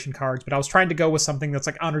generation cards, but I was trying to go with something that's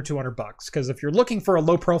like under $200 because if you're looking for a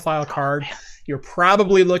low profile card, you're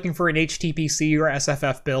probably looking for an HTPC or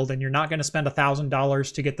SFF build, and you're not going to spend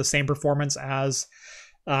 $1,000 to get the same performance as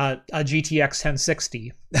a GTX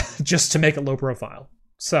 1060 just to make it low profile.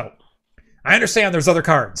 So I understand there's other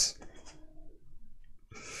cards.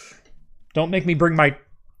 Don't make me bring my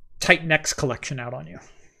Titan X collection out on you.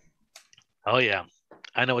 Oh yeah,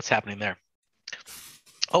 I know what's happening there.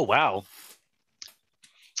 Oh wow.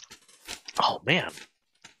 Oh man,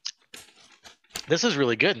 this is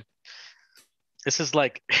really good. This is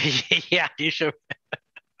like, yeah, you should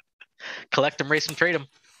collect them, race them, trade them.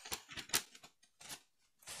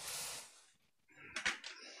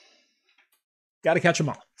 Got to catch them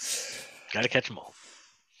all. Got to catch them all.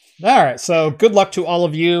 All right, so good luck to all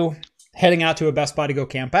of you heading out to a Best Buy to go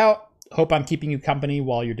camp out. Hope I'm keeping you company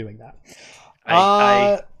while you're doing that.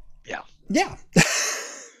 Yeah.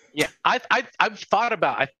 Yeah. I've thought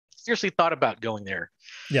about. I seriously thought about going there.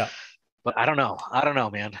 Yeah. But I don't know,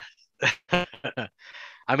 man.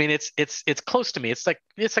 I mean, it's close to me. It's like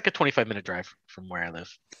a 25-minute drive from where I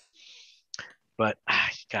live. But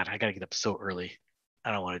God, I gotta get up so early.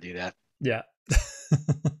 I don't want to do that. Yeah.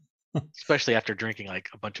 Especially after drinking like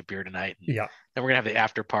a bunch of beer tonight. Yeah. Then we're gonna have the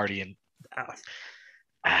after party, and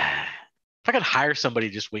if I could hire somebody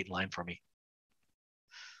to just wait in line for me.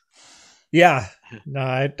 Yeah,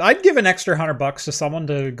 no, I'd give an extra $100 to someone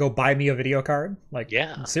to go buy me a video card. Like,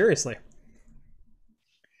 yeah, seriously.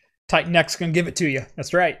 Titan X can give it to you.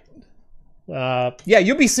 That's right. Yeah,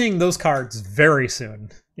 you'll be seeing those cards very soon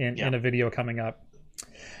in a video coming up.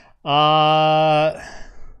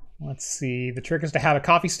 Let's see. The trick is to have a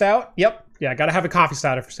coffee stout. Yep. Yeah, got to have a coffee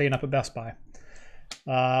stout if you're staying up at Best Buy.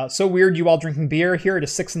 So weird you all drinking beer here at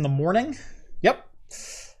 6 a.m. Yep.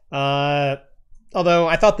 Although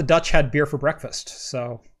I thought the Dutch had beer for breakfast,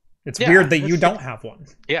 so it's weird that you don't have one.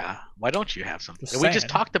 Yeah, why don't you have something? We just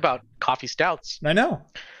talked about coffee stouts. I know.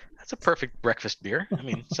 That's a perfect breakfast beer. I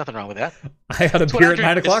mean, there's nothing wrong with that. I had a beer at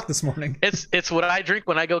 9 o'clock this morning. It's what I drink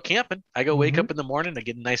when I go camping. I go wake up in the morning, I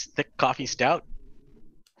get a nice thick coffee stout.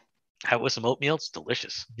 Have it with some oatmeal. It's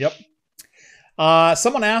delicious. Yep.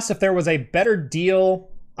 Someone asked if there was a better deal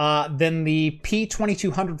than the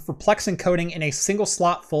P2200 for Plex encoding in a single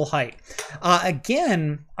slot full height.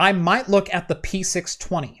 Again, I might look at the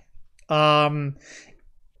P620.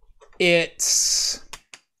 It's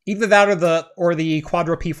either that or the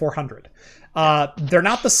Quadro P400. They're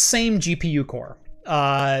not the same GPU core.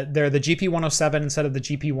 They're the GP107 instead of the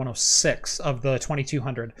GP106 of the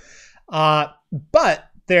 2200. But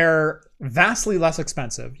they're vastly less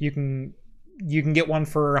expensive. You can get one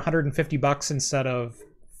for $150 instead of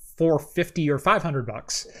 $450 or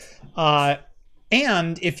 $500.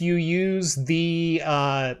 And if you use the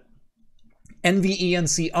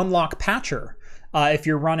NVENC unlock patcher, if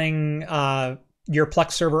you're running your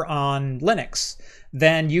Plex server on Linux,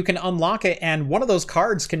 then you can unlock it, and one of those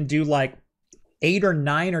cards can do like 8 or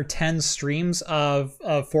 9 or 10 streams of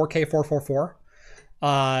 4K 444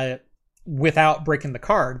 without breaking the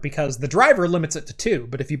card, because the driver limits it to 2.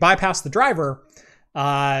 But if you bypass the driver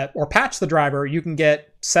or patch the driver, you can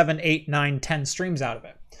get 7, 8, 9, 10 streams out of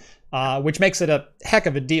it, which makes it a heck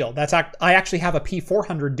of a deal. I actually have a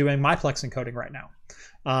P400 doing my Plex encoding right now.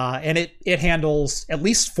 And it handles at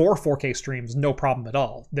least 4 4K streams, no problem at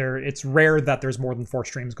all. It's rare that there's more than 4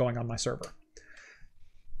 streams going on my server.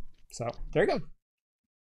 So there you go.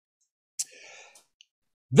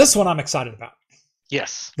 This one I'm excited about.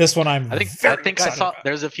 Yes. This one I think I saw about.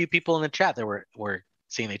 There's a few people in the chat that were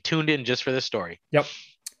seeing, they tuned in just for this story. Yep.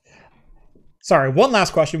 Sorry, one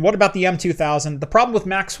last question. What about the M2000? The problem with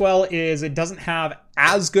Maxwell is it doesn't have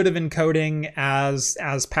as good of encoding as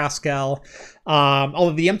Pascal.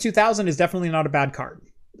 Although the M2000 is definitely not a bad card.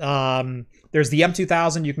 There's the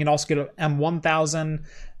M2000. You can also get an M1000.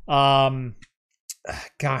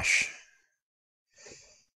 Gosh.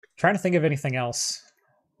 Trying to think of anything else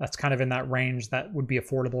that's kind of in that range that would be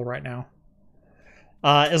affordable right now.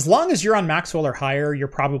 As long as you're on Maxwell or higher, you're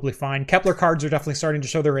probably fine. Kepler cards are definitely starting to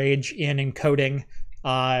show their age in encoding,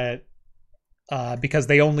 because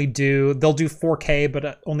they'll do 4K,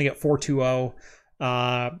 but only at 420.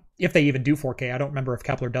 If they even do 4K, I don't remember if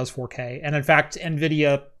Kepler does 4K. And in fact,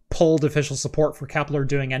 NVIDIA pulled official support for Kepler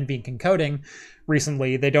doing NVENC encoding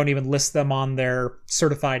recently. They don't even list them on their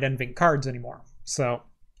certified NVENC cards anymore. So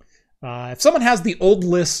if someone has the old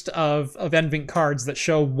list of NVENC cards that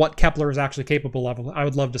show what Kepler is actually capable of, I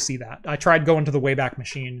would love to see that. I tried going to the Wayback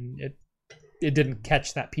Machine. It didn't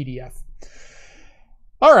catch that PDF.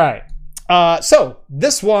 All right. So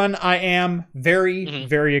this one I am very,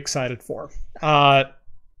 very excited for.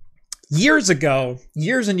 Years and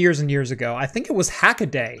years ago, I think it was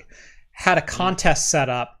Hackaday had a contest set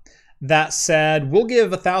up that said, we'll give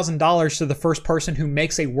 $1,000 to the first person who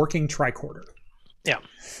makes a working tricorder. Yeah.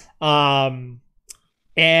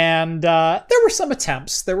 And there were some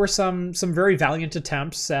attempts. There were some very valiant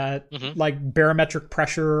attempts at like barometric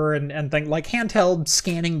pressure and things like handheld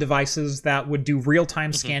scanning devices that would do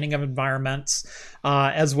real-time scanning of environments,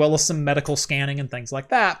 as well as some medical scanning and things like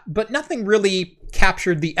that. But nothing really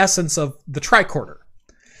captured the essence of the tricorder.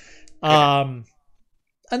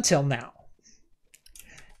 Until now.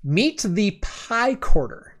 Meet the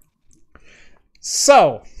Picorder.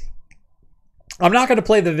 So, I'm not going to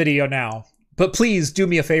play the video now, but please do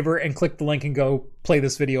me a favor and click the link and go play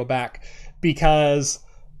this video back, because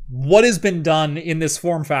what has been done in this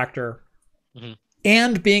form factor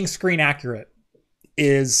and being screen accurate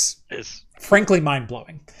is frankly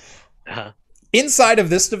mind-blowing. Inside of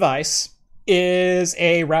this device is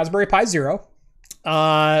a Raspberry Pi Zero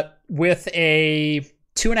with a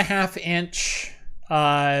 2.5-inch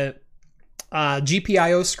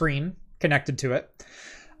GPIO screen connected to it.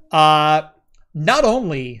 Not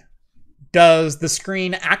only does the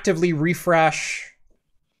screen actively refresh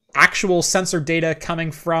actual sensor data coming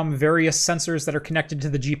from various sensors that are connected to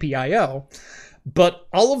the GPIO, but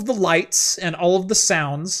all of the lights and all of the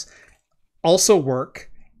sounds also work,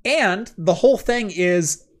 and the whole thing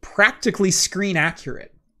is practically screen accurate.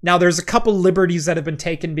 Now, there's a couple liberties that have been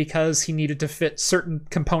taken because he needed to fit certain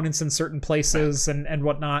components in certain places and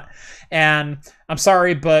whatnot. And I'm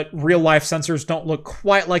sorry, but real-life sensors don't look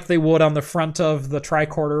quite like they would on the front of the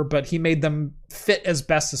tricorder, but he made them fit as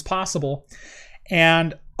best as possible.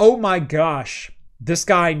 And oh my gosh, this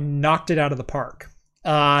guy knocked it out of the park.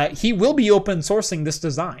 He will be open sourcing this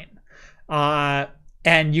design.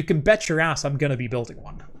 And you can bet your ass I'm going to be building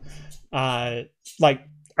one. Like,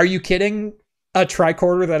 are you kidding? A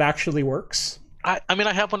tricorder that actually works. I mean,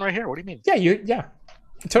 I have one right here. What do you mean? Yeah,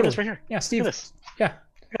 totally. It's right here. Yeah, Steve. Look at this. Yeah.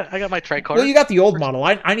 I got my tricorder. Well, you got the old model.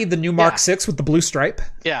 I need the new Mark 6 with the blue stripe.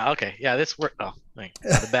 Yeah. Okay. Yeah. This works. Oh,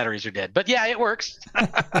 the batteries are dead. But yeah, it works.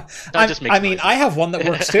 I have one that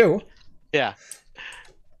works too. Yeah.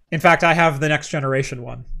 In fact, I have the next generation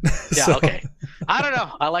one. Yeah. So. Okay. I don't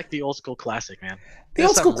know. I like the old school classic, man. The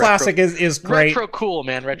old school classic is great. Retro cool,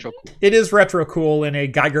 man. Retro cool. It is retro cool in a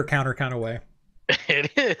Geiger counter kind of way.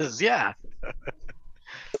 It is, yeah.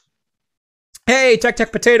 Hey,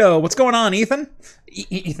 Tech Potato, what's going on, Ethan?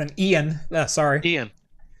 Ian. Sorry. Ian.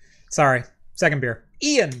 Sorry. Second beer.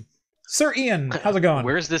 Ian. Sir Ian, how's it going?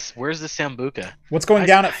 Where's the Sambuca? What's going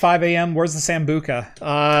down at 5 a.m.? Where's the Sambuca?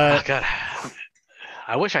 Oh, God.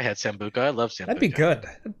 I wish I had Sambuca. I love Sambuca. That'd be good.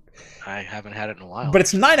 I haven't had it in a while. But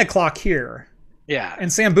it's 9 o'clock here. Yeah.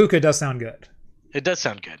 And Sambuca does sound good. It does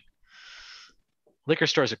sound good. Liquor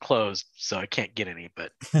stores are closed, so I can't get any,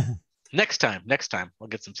 but next time, we'll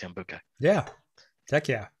get some Sambuca. Yeah. Heck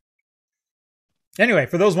yeah. Anyway,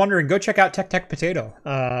 for those wondering, go check out Tech Potato.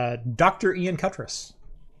 Dr. Ian Cutress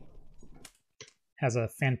has a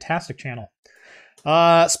fantastic channel.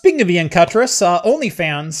 Speaking of Ian Cutress,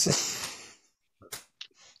 OnlyFans...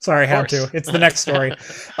 Sorry, I had to. It's the next story.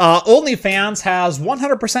 OnlyFans has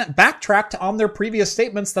 100% backtracked on their previous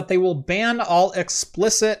statements that they will ban all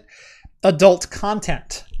explicit adult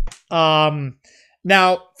content.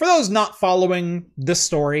 Now, for those not following this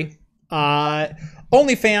story,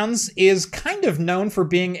 OnlyFans is kind of known for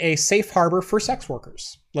being a safe harbor for sex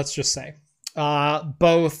workers, let's just say.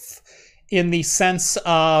 Both in the sense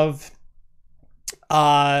of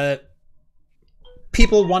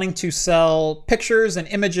people wanting to sell pictures and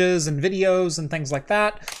images and videos and things like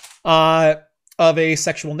that of a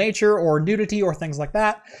sexual nature or nudity or things like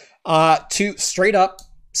that to straight up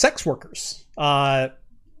sex workers.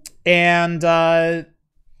 And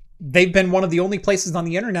they've been one of the only places on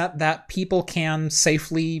the internet that people can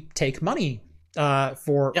safely take money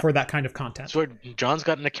for that kind of content. So John's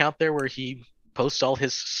got an account there where he posts all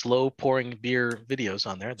his slow pouring beer videos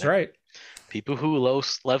on there. That's right. People who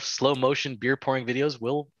love slow motion beer pouring videos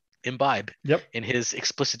will imbibe in his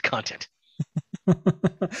explicit content.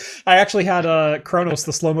 I actually had Kronos,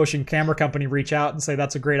 the slow motion camera company, reach out and say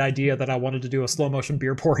that's a great idea, that I wanted to do a slow motion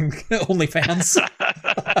beer pouring OnlyFans.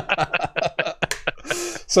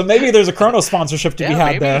 So maybe there's a Kronos sponsorship to be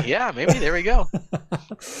had there. Yeah, maybe. There we go.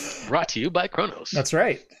 Brought to you by Kronos. That's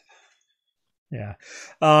right. Yeah.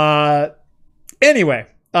 Anyway,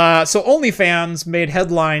 so OnlyFans made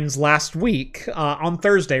headlines last week on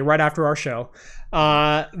Thursday, right after our show,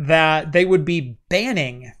 that they would be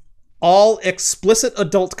banning all explicit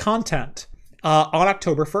adult content on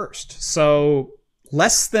October 1st. So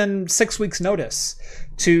less than 6 weeks notice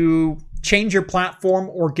to change your platform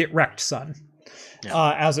or get wrecked, son.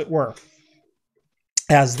 As it were,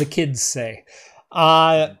 as the kids say.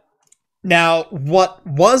 Now, what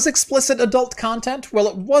was explicit adult content? Well,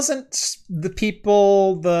 it wasn't the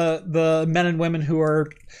people, the men and women who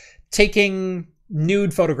are taking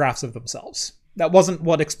nude photographs of themselves. That wasn't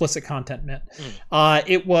what explicit content meant.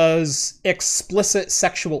 It was explicit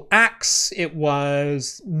sexual acts. It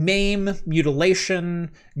was maim,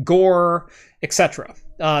 mutilation, gore, etc.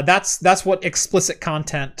 That's what explicit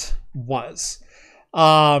content was.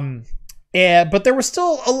 But there was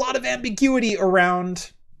still a lot of ambiguity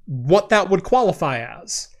around what that would qualify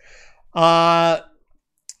as.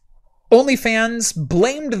 OnlyFans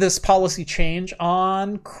blamed this policy change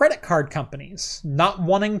on credit card companies not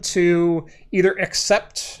wanting to either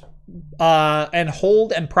accept and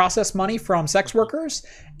hold and process money from sex workers,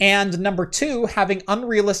 and number two, having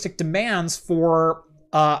unrealistic demands for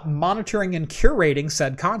monitoring and curating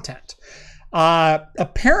said content.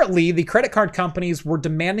 Apparently, the credit card companies were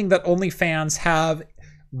demanding that OnlyFans have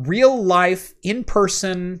real life,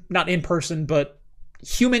 not in person, but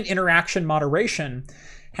human interaction moderation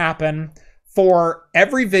happen for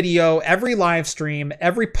every video, every live stream,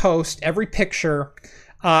 every post, every picture,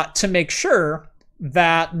 to make sure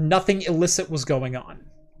that nothing illicit was going on.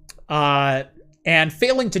 And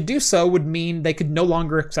failing to do so would mean they could no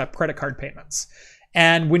longer accept credit card payments.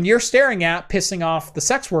 And when you're staring at pissing off the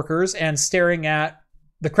sex workers and staring at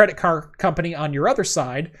the credit card company on your other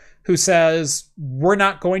side who says, we're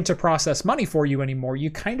not going to process money for you anymore, you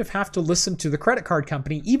kind of have to listen to the credit card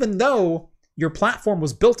company, even though your platform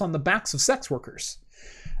was built on the backs of sex workers.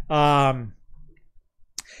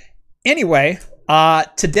 Anyway,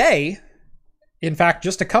 today, in fact,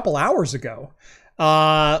 just a couple hours ago,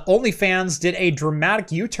 OnlyFans did a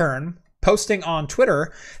dramatic U-turn, posting on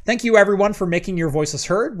Twitter, "Thank you everyone for making your voices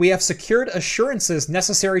heard. We have secured assurances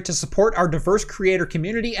necessary to support our diverse creator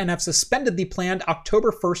community and have suspended the planned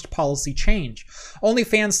October 1st policy change.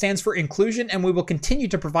 OnlyFans stands for inclusion and we will continue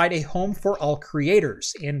to provide a home for all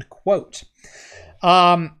creators." End quote.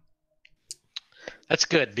 That's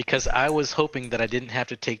good, because I was hoping that I didn't have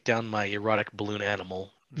to take down my erotic balloon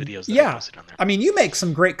animal videos that I posted on there. I mean, you make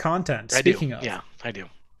some great content, speaking of. Yeah, I do.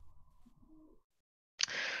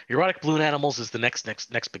 Erotic balloon animals is the next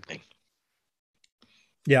big thing.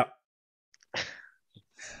 Yeah.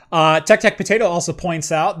 Tech Potato also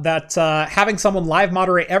points out that having someone live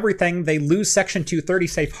moderate everything, they lose Section 230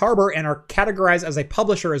 safe harbor and are categorized as a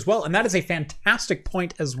publisher as well. And that is a fantastic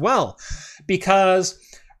point as well, because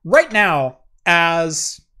right now,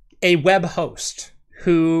 as a web host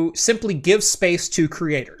who simply gives space to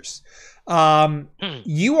creators,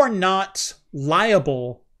 you are not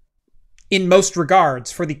liable in most regards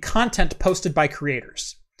for the content posted by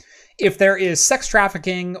creators. If there is sex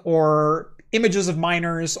trafficking or images of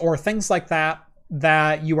minors or things like that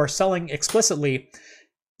that you are selling explicitly,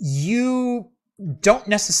 you don't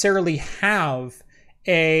necessarily have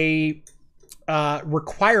a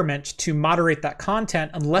requirement to moderate that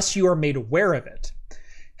content unless you are made aware of it.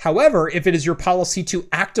 However, if it is your policy to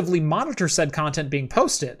actively monitor said content being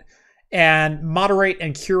posted and moderate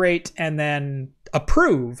and curate and then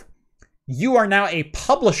approve, you are now a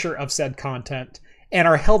publisher of said content and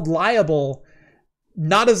are held liable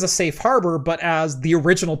not as a safe harbor, but as the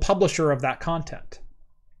original publisher of that content,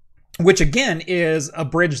 which again is a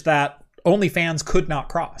bridge that OnlyFans could not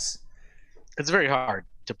cross. It's very hard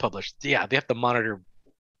to publish. Yeah, they have to monitor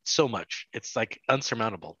so much. It's like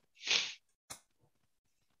unsurmountable.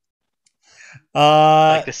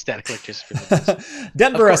 Like the static electricity.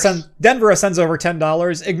 Denver sends over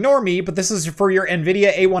 $10. Ignore me, but this is for your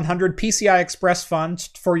NVIDIA A100 PCI Express fund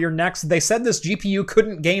for your next. They said this GPU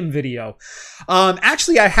couldn't game video.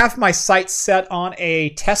 Actually, I have my sights set on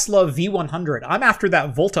a Tesla V100. I'm after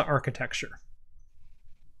that Volta architecture.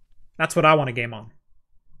 That's what I want to game on.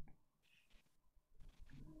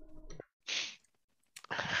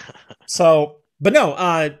 So, but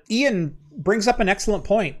no, Ian brings up an excellent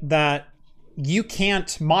point that you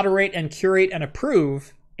can't moderate and curate and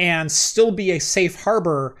approve and still be a safe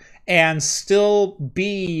harbor and still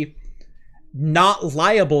be not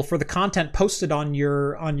liable for the content posted on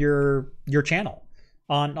your channel,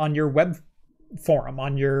 on your web forum,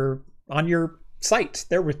 on your site,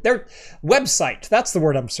 their website. That's the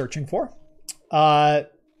word I'm searching for. Yeah,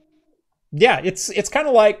 it's kind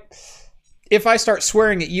of like, if I start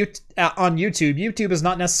swearing at you on YouTube, YouTube is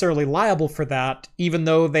not necessarily liable for that, even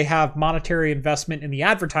though they have monetary investment in the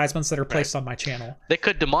advertisements that are placed on my channel. They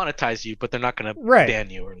could demonetize you, but they're not going to ban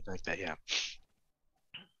you or anything like that. Yeah.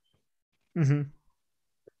 Mm-hmm.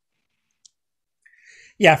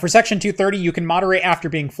 Yeah, for Section 230, you can moderate after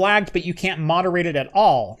being flagged, but you can't moderate it at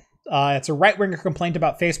all. It's a right-winger complaint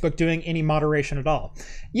about Facebook doing any moderation at all.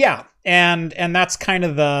 Yeah, and that's kind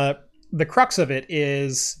of the crux of it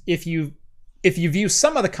is if you view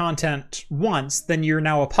some of the content once, then you're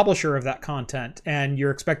now a publisher of that content and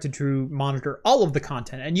you're expected to monitor all of the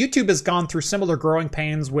content. And YouTube has gone through similar growing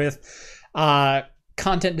pains with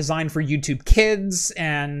content design for YouTube Kids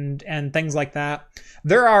and things like that.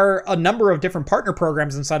 There are a number of different partner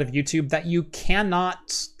programs inside of YouTube that you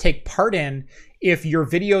cannot take part in if your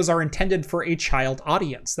videos are intended for a child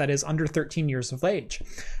audience that is under 13 years of age.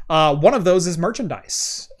 One of those is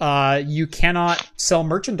merchandise. You cannot sell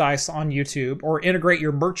merchandise on YouTube or integrate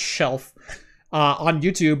your merch shelf on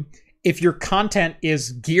YouTube if your content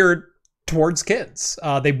is geared towards kids.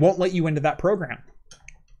 They won't let you into that program.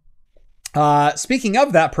 Speaking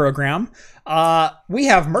of that program, we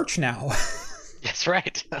have merch now. That's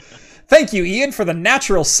right. Thank you, Ian, for the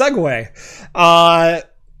natural segue.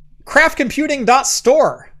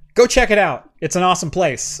 Craftcomputing.store. Go check it out. It's an awesome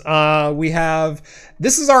place.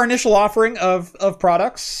 This is our initial offering of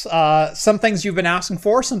products. Some things you've been asking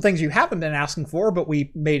for, some things you haven't been asking for, but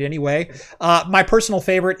we made anyway. My personal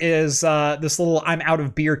favorite is this little "I'm out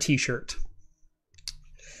of beer" t-shirt.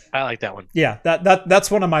 I like that one. Yeah, that's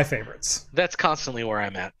one of my favorites. That's constantly where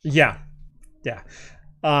I'm at. Yeah.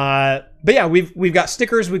 But yeah, we've got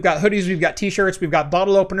stickers, we've got hoodies, we've got t-shirts, we've got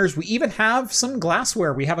bottle openers. We even have some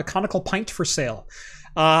glassware. We have a conical pint for sale.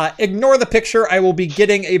 Ignore the picture. I will be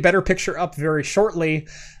getting a better picture up very shortly.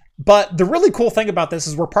 But the really cool thing about this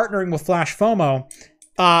is we're partnering with Flash FOMO,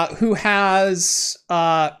 who has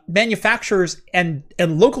manufacturers and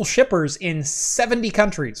local shippers in 70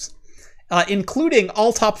 countries, including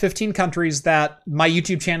all top 15 countries that my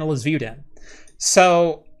YouTube channel is viewed in.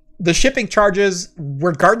 So the shipping charges,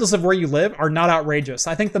 regardless of where you live, are not outrageous.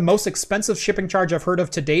 I think the most expensive shipping charge I've heard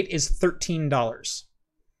of to date is $13.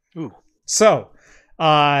 Ooh. So,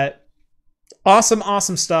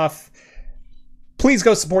 awesome stuff. Please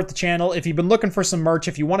go support the channel. If you've been looking for some merch,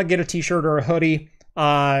 if you want to get a t-shirt or a hoodie,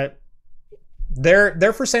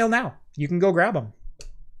 they're for sale now. You can go grab them.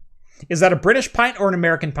 Is that a British pint or an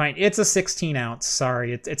American pint? It's a 16 ounce.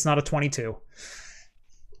 Sorry, it's not a 22.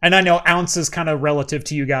 And I know ounce is kind of relative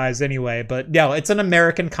to you guys anyway, but no, it's an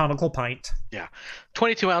American conical pint. Yeah.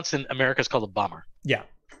 22 ounce in America is called a bomber. Yeah.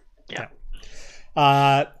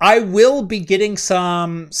 I will be getting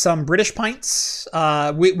some British pints.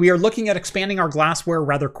 We are looking at expanding our glassware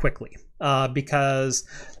rather quickly because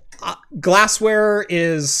glassware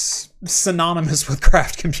is synonymous with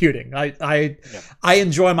craft computing. I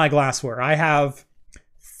enjoy my glassware. I have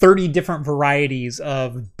 30 different varieties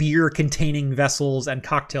of beer-containing vessels and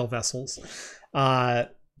cocktail vessels.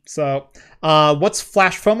 So what's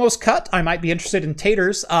Flash FOMO's cut? I might be interested in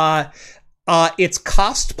taters. It's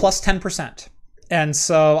cost plus 10%. And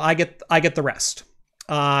so I get the rest.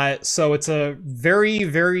 So it's a very,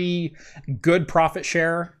 very good profit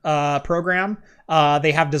share program.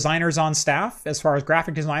 They have designers on staff as far as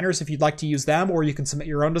graphic designers if you'd like to use them, or you can submit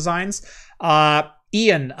your own designs.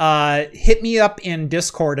 Ian, hit me up in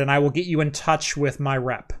Discord and I will get you in touch with my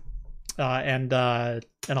rep. And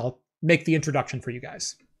I'll make the introduction for you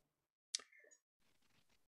guys.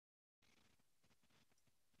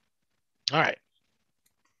 All right.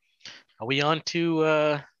 Are we on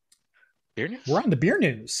to beer news? We're on to beer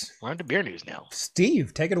news. We're on to beer news now.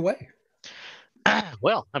 Steve, take it away.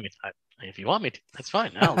 Well, I mean, if you want me to, that's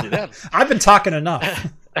fine. I'll do that. I've been talking enough.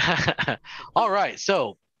 All right.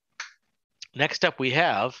 So next up we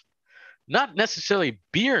have not necessarily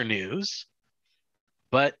beer news,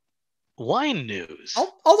 but wine news.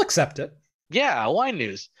 I'll accept it. Yeah, wine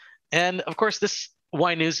news. And of course, this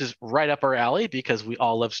wine news is right up our alley because we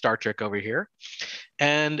all love Star Trek over here.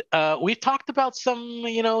 And we've talked about some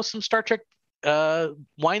Star Trek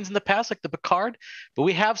wines in the past, like the Picard, but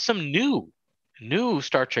we have some new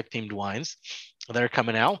Star Trek themed wines that are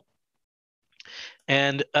coming out.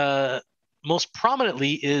 And most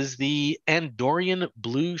prominently is the Andorian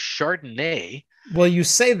Blue Chardonnay. Well, you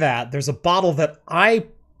say that. There's a bottle that I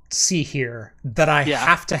see here that I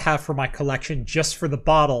have to have for my collection just for the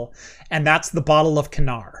bottle, and that's the bottle of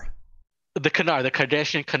Kanar. The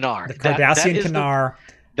Cardassian Kanar. The Cardassian Kanar.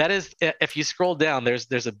 That is, if you scroll down,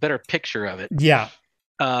 there's a better picture of it. Yeah.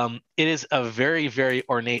 It is a very, very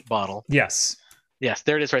ornate bottle. Yes. Yes,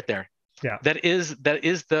 there it is right there. Yeah. That is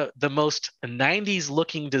the most 90s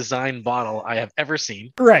looking design bottle I have ever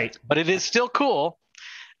seen. Right. But it is still cool.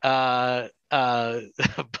 But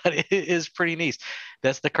it is pretty neat.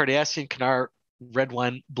 That's the Cardassian Kanar red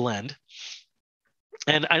wine blend.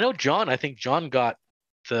 And I know I think John got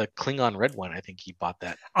the Klingon red wine. I think he bought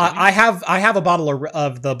that. I have a bottle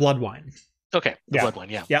of the blood wine. Okay, blood wine,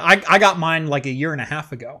 yeah. Yeah, I got mine like a year and a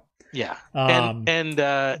half ago. Yeah.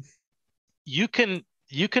 And you can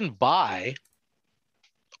buy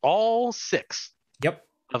all 6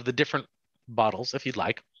 of the different bottles if you'd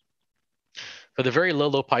like for the very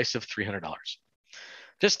low price of $300.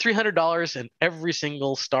 Just $300, and every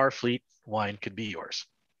single Starfleet wine could be yours.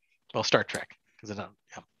 Well, Star Trek, because yeah.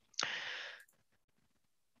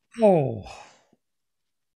 Oh.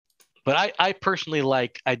 But I personally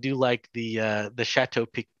like the Chateau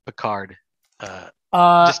Picard.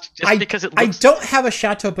 Just because it looks... I don't have a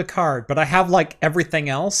Chateau Picard, but I have like everything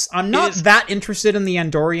else. I'm not that interested in the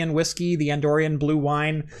Andorian whiskey, the Andorian blue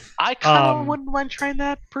wine. I kind of wouldn't mind trying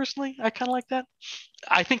that personally. I kind of like that.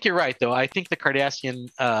 I think you're right, though. I think the Cardassian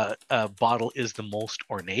bottle is the most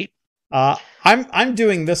ornate. I'm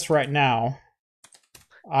doing this right now.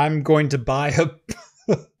 I'm going to buy a.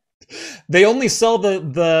 They only sell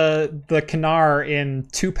the Kanar in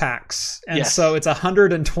 2-packs, and so it's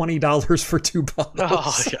 $120 for 2 bottles.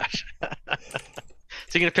 Oh gosh!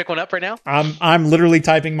 So you gonna pick one up right now? I'm literally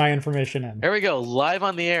typing my information in. There we go, live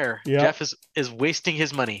on the air. Yep. Jeff is wasting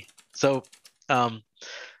his money. So,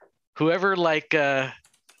 whoever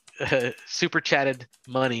super chatted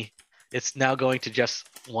money, it's now going to Jeff's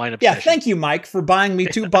wine obsession. Yeah, thank you, Mike, for buying me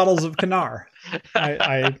 2 bottles of Kanar.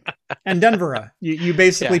 And Denvera, you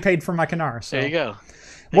basically paid for my Kanar. So there you go.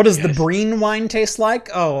 What does the Breen wine taste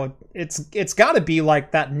like? Oh, it's got to be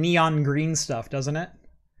like that neon green stuff, doesn't it?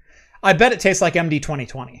 I bet it tastes like MD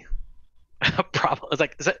 2020. Probably.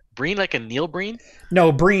 Is that Breen like a Neil Breen?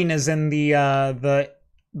 No, Breen is in the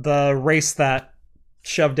race that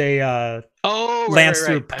shoved a lance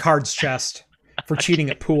through Picard's chest for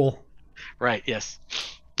cheating at pool. Right. Yes.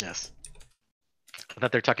 I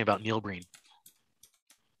thought they're talking about Neil Breen.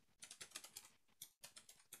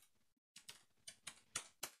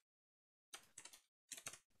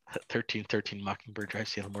 1313 Mockingbird Drive,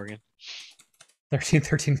 Salem, Oregon.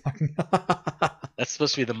 1313 Mockingbird. That's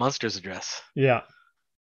supposed to be the Monsters address. Yeah.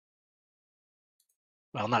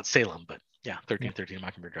 Well, not Salem, but yeah, 1313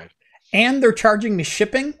 Mockingbird Drive. And they're charging me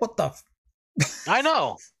shipping? What the? I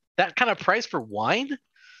know. That kind of price for wine?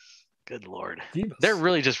 Good Lord. Jeebus. They're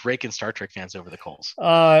really just raking Star Trek fans over the coals.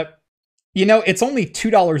 It's only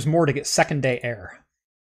 $2 more to get second day air.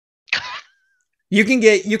 You can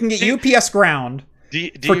get UPS ground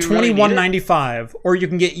for $21.95, or you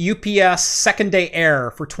can get UPS second day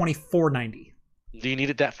air for $24.90. Do you need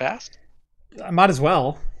it that fast? I might as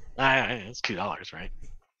well. It's $2, right?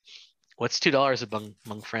 What's $2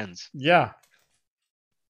 among friends? Yeah.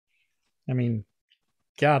 I mean,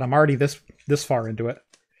 God, I'm already this far into it.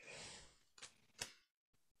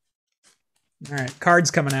 All right,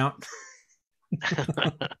 cards coming out.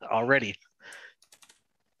 Already.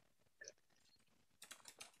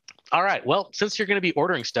 All right. Well, since you're going to be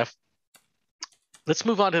ordering stuff, let's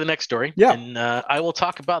move on to the next story. Yeah. And I will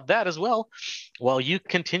talk about that as well while you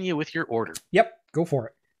continue with your order. Yep. Go for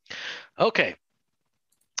it. Okay.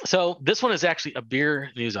 So this one is actually a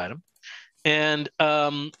beer news item. And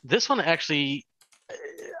this one actually,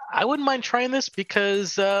 I wouldn't mind trying this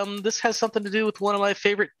because this has something to do with one of my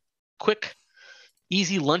favorite quick,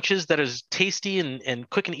 easy lunches that is tasty and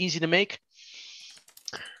quick and easy to make.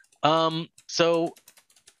 So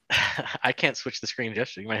I can't switch the screen, Jeff.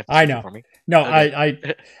 So you might have to switch it for me. No,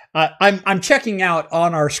 okay. I'm checking out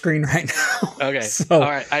on our screen right now. Okay. So all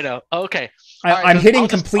right. I know. Okay. I'm hitting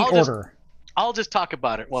complete order. I'll just talk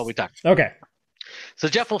about it while we talk. Okay. So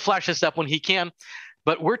Jeff will flash this up when he can,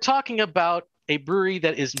 but we're talking about a brewery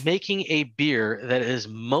that is making a beer that is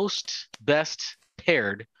most best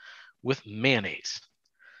paired with mayonnaise.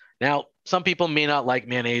 Now, some people may not like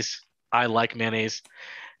mayonnaise. I like mayonnaise.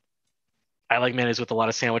 I like mayonnaise with a lot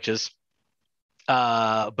of sandwiches.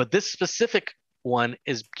 But this specific one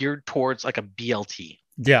is geared towards like a BLT.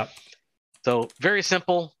 Yeah. So very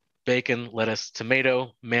simple: bacon, lettuce,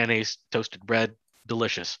 tomato, mayonnaise, toasted bread.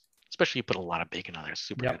 Delicious. Especially you put a lot of bacon on there.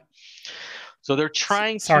 Super good. So they're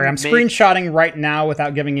trying to I'm screenshotting right now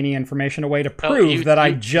without giving any information away to prove that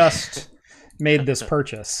I just made this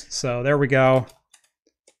purchase. So there we go.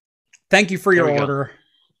 Thank you for your order.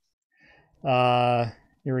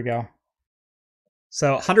 Here we go.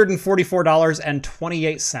 So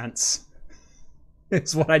 $144.28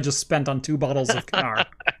 is what I just spent on 2 bottles of Kanar.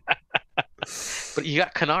 But you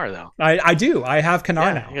got Kanar, though. I do. I have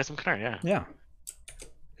Kanar now. You got some Kanar, yeah. Yeah.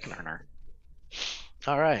 Kanar.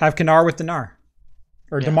 All right. Have Kanar with Dinar.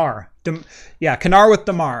 Or Damar. Kanar with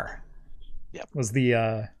Damar. Yep. Was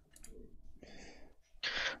the...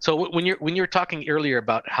 So when you're talking earlier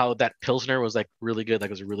about how that Pilsner was like really good, like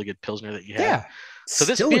it was a really good Pilsner that you had. Yeah. So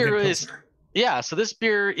this beer is... Yeah, so this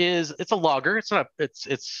beer it's a lager. It's not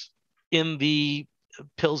it's in the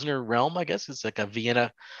Pilsner realm, I guess. It's like a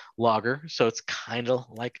Vienna lager, so it's kind of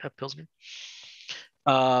like a Pilsner.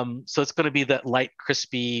 So it's going to be that light,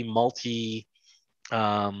 crispy, malty,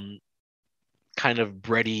 kind of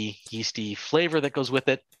bready, yeasty flavor that goes with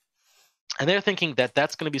it. And they're thinking that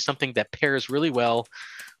that's going to be something that pairs really well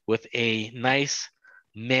with a nice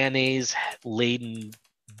mayonnaise-laden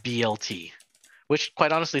BLT, which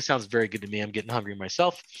quite honestly sounds very good to me. I'm getting hungry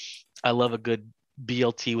myself. I love a good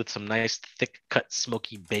BLT with some nice thick-cut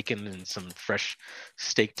smoky bacon and some fresh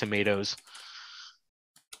steak tomatoes.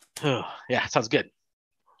 Oh, yeah, it sounds good.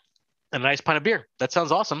 And a nice pint of beer. That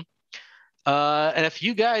sounds awesome. And if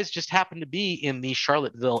you guys just happen to be in the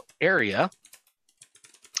Charlottesville area,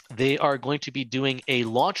 they are going to be doing a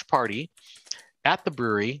launch party at the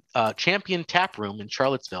brewery, Champion Tap Room in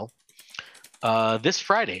Charlottesville, this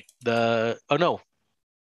Friday. It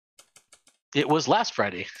was last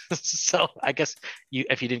Friday. So I guess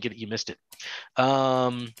if you didn't get it, you missed it.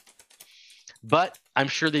 But I'm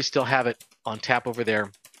sure they still have it on tap over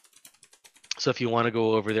there. So if you want to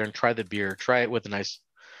go over there and try the beer, try it with a nice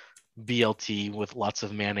BLT with lots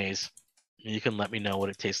of mayonnaise. You can let me know what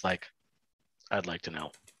it tastes like. I'd like to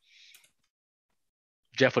know.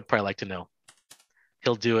 Jeff would probably like to know.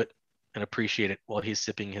 He'll do it and appreciate it while he's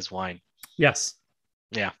sipping his wine. Yes.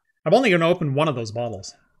 Yeah. I'm only going to open one of those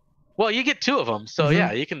bottles. Well, you get 2 of them. So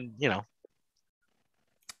yeah, you can,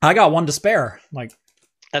 I got one to spare.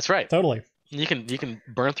 That's right. Totally. You can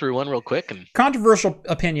burn through one real quick. And controversial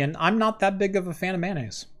opinion, I'm not that big of a fan of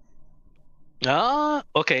mayonnaise.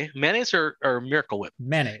 Okay. Mayonnaise or Miracle Whip?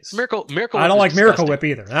 Mayonnaise. Miracle I don't like Miracle Whip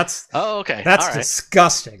either. That's okay. That's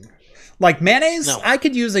disgusting. Like mayonnaise, No. I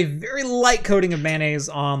could use a very light coating of mayonnaise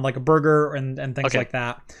on like a burger and things like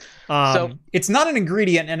that. So it's not an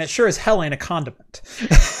ingredient, and it sure as hell ain't a condiment.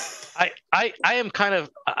 I'm kind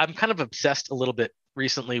of obsessed a little bit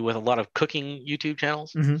recently with a lot of cooking YouTube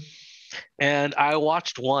channels. Mm-hmm. And I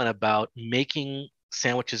watched one about making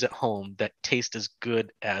sandwiches at home that taste as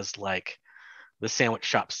good as like the sandwich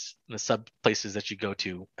shops and the sub places that you go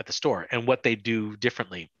to at the store, and what they do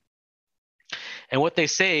differently. And what they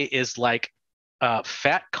say is like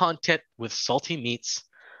fat content with salty meats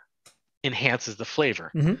enhances the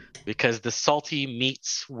flavor, because the salty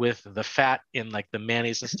meats with the fat in like the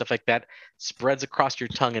mayonnaise and stuff like that spreads across your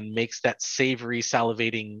tongue and makes that savory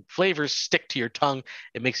salivating flavors stick to your tongue.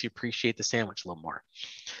 It makes you appreciate the sandwich a little more.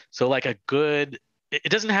 So like it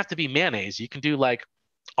doesn't have to be mayonnaise. You can do like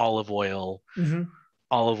olive oil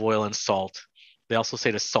and salt. They also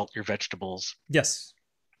say to salt your vegetables. Yes.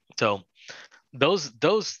 So those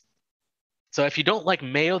so if you don't like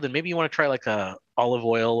mayo, then maybe you want to try like a olive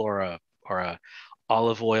oil or a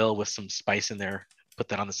olive oil with some spice in there. Put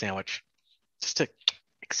that on the sandwich just to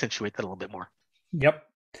accentuate that a little bit more. Yep.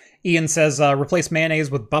 Ian says replace mayonnaise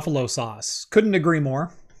with buffalo sauce. Couldn't agree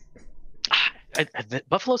more.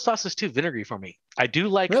 Buffalo sauce is too vinegary for me. I do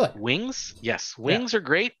like wings. Yes, wings are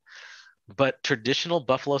great, but traditional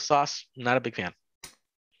buffalo sauce, not a big fan.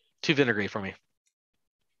 Too vinegary for me.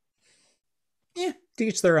 Yeah, to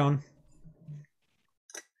each their own.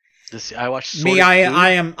 I watched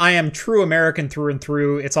I am true American through and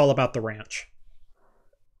through. It's all about the ranch.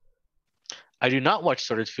 I do not watch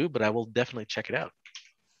Sorted Food, but I will definitely check it out.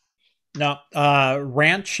 No,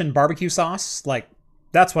 ranch and barbecue sauce, like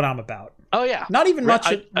that's what I'm about. Oh yeah, not even much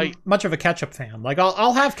of a ketchup fan. Like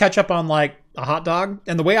I'll have ketchup on like a hot dog,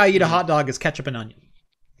 and the way I eat a hot dog is ketchup and onion.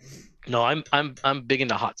 No, I'm big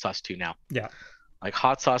into hot sauce too now. Yeah, like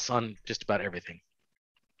hot sauce on just about everything.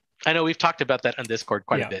 I know we've talked about that on Discord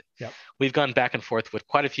quite a bit. Yep. We've gone back and forth with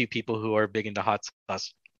quite a few people who are big into hot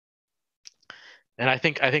sauce. And I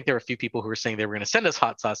think there were a few people who were saying they were going to send us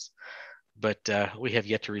hot sauce, but we have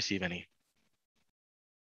yet to receive any.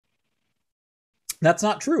 That's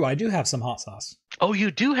not true. I do have some hot sauce. Oh,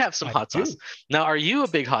 you do have some hot sauce. Now, are you a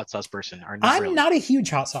big hot sauce person? Or not I'm really? not a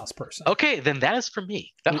huge hot sauce person. Okay, then that is for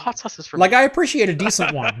me. That hot sauce is for me. Like, I appreciate a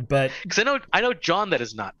decent one, but because I know John that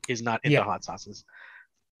is not into hot sauces.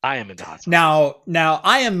 I am into hot sauces. Now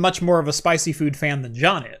I am much more of a spicy food fan than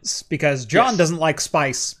John is, because John doesn't like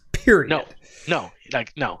spice. Period. No.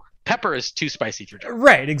 Pepper is too spicy for John.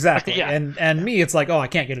 Right, exactly. Yeah. And me, it's like, I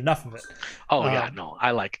can't get enough of it. Oh yeah, no,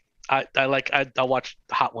 I'll watch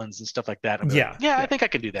Hot Ones and stuff like that. I think I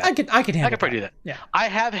could do that. I could handle I could probably do that. Yeah. I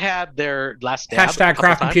have had their last dab #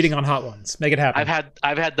 craft computing on Hot Ones. Make it happen.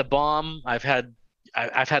 I've had the bomb. I've had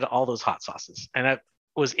all those hot sauces, and I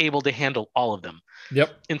was able to handle all of them.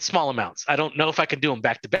 Yep. In small amounts. I don't know if I could do them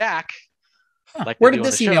back to back. Like where did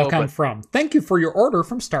this email come from? Thank you for your order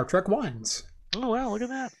from Star Trek Wines. Oh wow, look at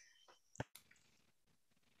that.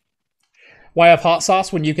 Why have hot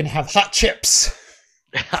sauce when you can have hot chips?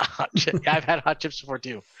 I've had hot chips before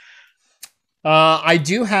too. I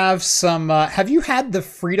do have some. Have you had the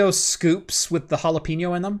Frito scoops with the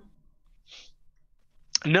jalapeno in them?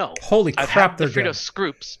 No. Holy crap, they're good. I've had the Frito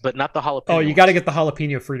scoops, but not the jalapeno. Oh, you got to get the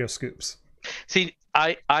jalapeno Frito scoops. See,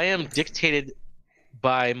 I am dictated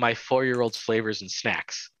by my 4-year-old's flavors and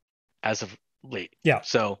snacks as of late. Yeah.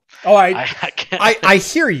 So. Oh, I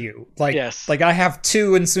hear you. Like, yes. Like I have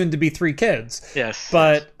 2 and soon to be 3 kids. Yes.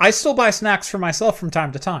 But I still buy snacks for myself from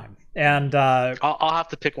time to time, and I'll have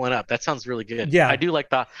to pick one up. That sounds really good. Yeah. I do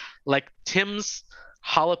like Tim's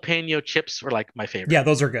jalapeno chips are like my favorite. Yeah,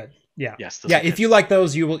 those are good. Yeah. Yes. Yeah. If you like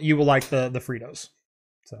those, you will like the Fritos.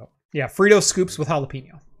 So yeah, Frito scoops with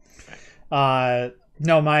jalapeno. Right.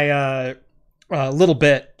 No, my little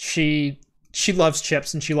bit. She loves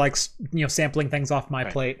chips and she likes sampling things off my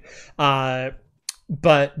plate.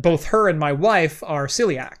 But both her and my wife are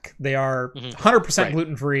celiac. They are 100%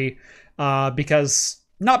 gluten free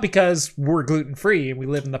not because we're gluten free and we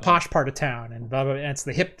live in the posh part of town and blah, blah, and it's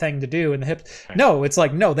the hip thing to do and the hip. Right. No, it's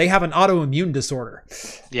like, no, they have an autoimmune disorder.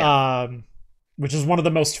 Yeah. Which is one of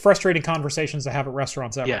the most frustrating conversations I have at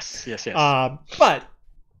restaurants ever. Yes. But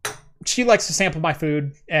she likes to sample my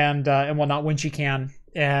food and whatnot when she can.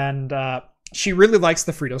 And she really likes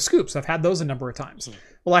the Frito scoops. I've had those a number of times.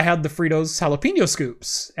 Well, I had the Fritos jalapeno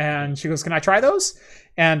scoops, and she goes, "Can I try those?"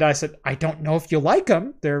 And I said, "I don't know if you like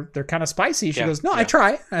them. They're kind of spicy." She goes, "No, I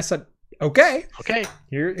try." And I said, "Okay.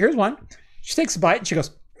 Here's one." She takes a bite and she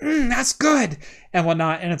goes, "That's good," and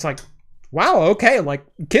whatnot. And it's like, wow, okay, like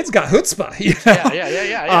kids got chutzpah.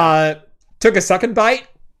 Yeah. Took a second bite.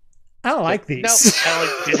 I don't like these. No, I don't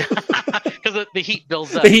like these because the heat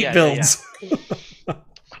builds up. The heat builds. Yeah.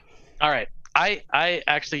 All right. I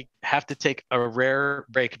actually have to take a rare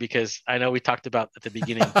break because I know we talked about at the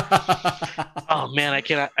beginning. Oh man, I'm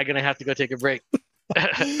gonna have to go take a break.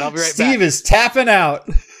 I'll be right back. Steve is tapping out.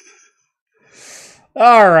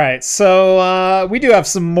 All right, so we do have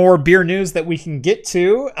some more beer news that we can get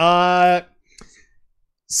to.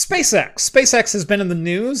 SpaceX has been in the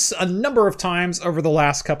news a number of times over the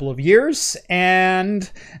last couple of years, and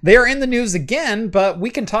they are in the news again, but we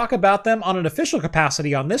can talk about them on an official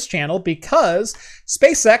capacity on this channel because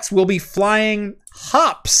SpaceX will be flying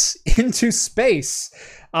hops into space.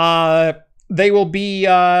 They will be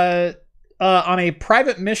on a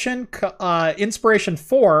private mission, Inspiration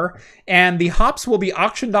 4, and the hops will be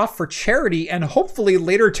auctioned off for charity and hopefully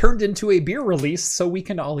later turned into a beer release so we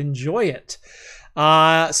can all enjoy it.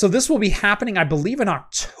 So this will be happening, I believe, in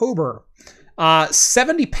October.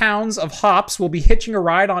 70 pounds of hops will be hitching a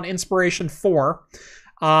ride on Inspiration 4.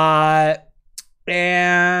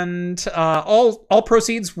 And all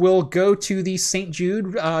proceeds will go to the St.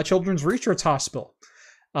 Jude Children's Research Hospital.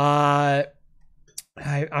 I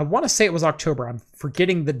want to say it was October. I'm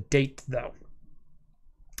forgetting the date, though.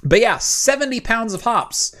 But yeah, 70 pounds of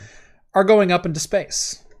hops are going up into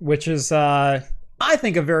space, which is, I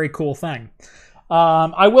think, a very cool thing.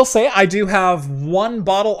 I will say I do have one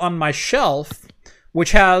bottle on my shelf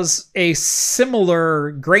which has a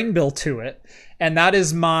similar grain bill to it, and that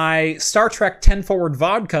is my Star Trek 10 Forward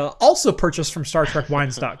vodka, also purchased from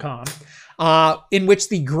StarTrekWines.com, in which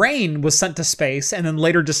the grain was sent to space and then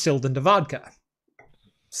later distilled into vodka.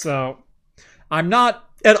 So I'm not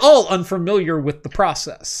at all unfamiliar with the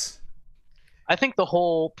process. I think the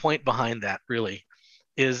whole point behind that really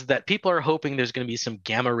is that people are hoping there's going to be some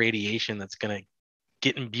gamma radiation that's going to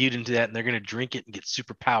get imbued into that and they're going to drink it and get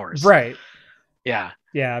superpowers. Right. Yeah.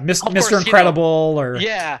 Yeah. Mr. Incredible or...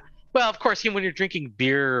 Yeah. Well, of course, when you're drinking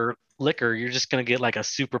beer or liquor, you're just going to get like a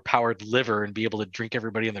super powered liver and be able to drink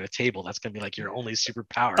everybody under the table. That's going to be like your only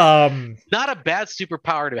superpower. Not a bad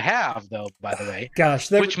superpower to have, though, by the way. Gosh.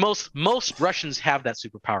 Which most Russians have that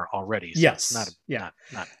superpower already. So yes.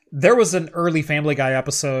 Not. There was an early Family Guy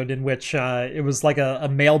episode in which it was like a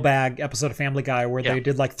mailbag episode of Family Guy where they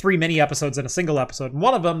did like 3 mini episodes in a single episode. And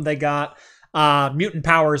one of them, they got mutant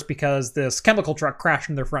powers because this chemical truck crashed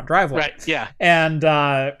in their front driveway. Right, yeah. And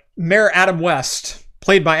Mayor Adam West,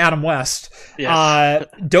 played by Adam West,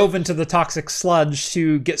 dove into the toxic sludge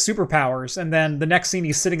to get superpowers. And then the next scene,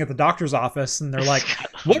 he's sitting at the doctor's office, and they're like,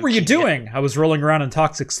 "What were you doing?" "I was rolling around in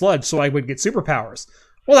toxic sludge so I would get superpowers."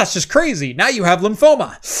 "Well, that's just crazy. Now you have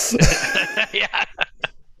lymphoma." Yeah.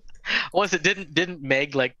 Was it didn't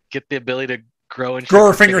Meg like get the ability to grow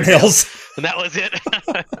her fingernails? And that was it.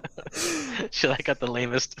 She like got the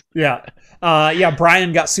lamest. Yeah.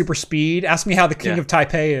 Brian got super speed. Ask me how the King of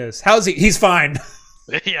Taipei is. How's he? He's fine.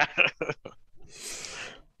 Yeah.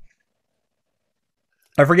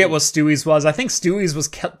 I forget what Stewie's was. I think Stewie's was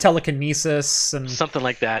telekinesis and something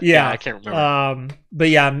like that. Yeah, I can't remember. But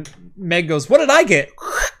yeah, Meg goes, "What did I get?"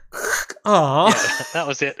 Aw. Yeah, that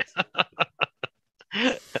was it.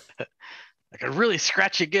 I could really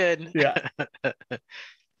scratch you good. Yeah.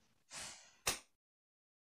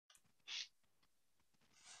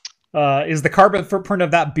 Is the carbon footprint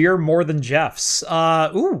of that beer more than Jeff's?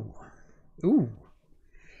 Ooh.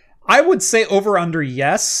 I would say over under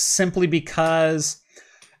yes, simply because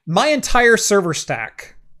my entire server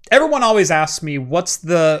stack, everyone always asks me, what's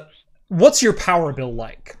your power bill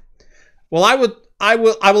like? Well, I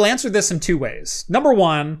will answer this in 2 ways. Number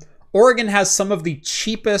 1, Oregon has some of the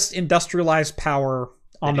cheapest industrialized power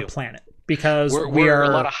on the planet because we're a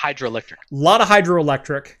lot of hydroelectric. A lot of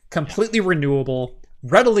hydroelectric, completely renewable,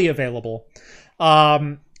 readily available.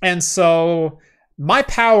 And so my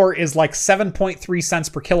power is like 7.3 cents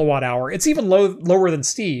per kilowatt hour. It's even lower than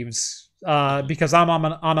Steve's because I'm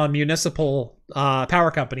on a municipal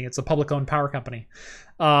power company. It's a public-owned power company.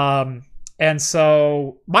 And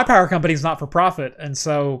so my power company is not for profit. And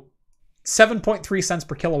so 7.3 cents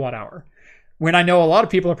per kilowatt hour, when I know a lot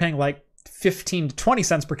of people are paying like 15 to 20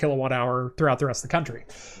 cents per kilowatt hour throughout the rest of the country.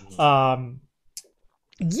 But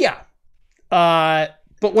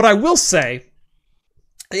what I will say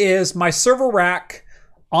is my server rack,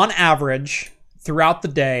 on average, throughout the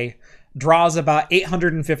day, draws about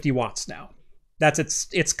 850 watts now. That's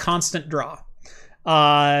its constant draw.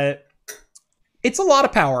 It's a lot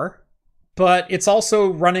of power, but it's also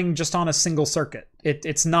running just on a single circuit.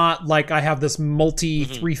 It's not like I have this multi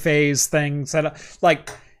 3-phase thing set up.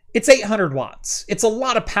 Like, it's 800 watts. It's a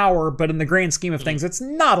lot of power, but in the grand scheme of things, it's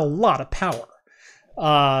not a lot of power.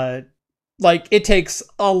 Like, it takes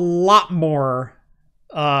a lot more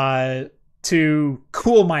to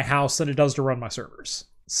cool my house than it does to run my servers.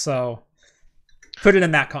 So, put it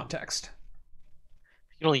in that context.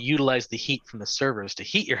 You can only utilize the heat from the servers to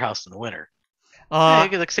heat your house in the winter. You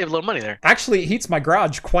could like save a little money there. Actually, it heats my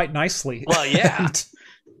garage quite nicely. Well, yeah.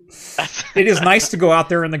 It is nice to go out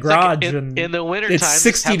there in the garage. Like and in the winter it's time,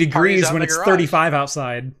 60 degrees when it's 35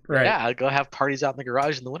 outside. Right. Yeah, go have parties out in the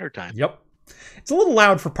garage in the wintertime. Yep. It's a little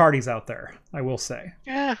loud for parties out there, I will say.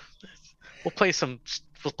 Yeah. We'll play some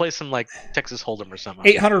like Texas Hold'em or something.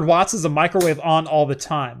 800 watts is a microwave on all the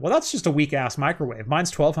time. Well, that's just a weak ass microwave.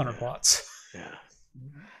 Mine's 1200 watts. Yeah.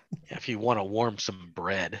 If you want to warm some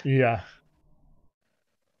bread. Yeah.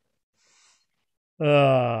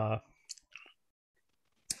 Can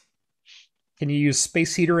you use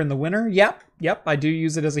space heater in the winter? Yep, I do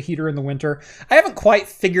use it as a heater in the winter. I haven't quite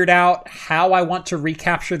figured out how I want to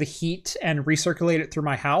recapture the heat and recirculate it through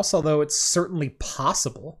my house, although it's certainly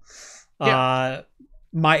possible. Yeah.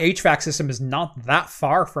 My HVAC system is not that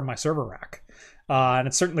far from my server rack, and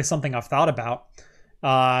it's certainly something I've thought about.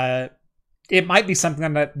 It might be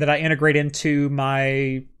something that I integrate into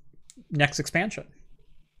my next expansion.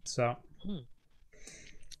 So,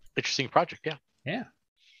 interesting project, yeah. Yeah,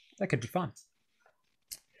 that could be fun.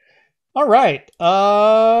 All right,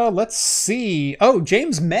 let's see. Oh,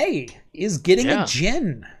 James May is getting a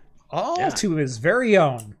gin, to his very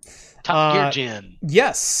own. Top Gear gin.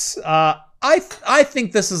 Yes. I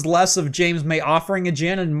think this is less of James May offering a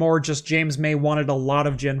gin and more just James May wanted a lot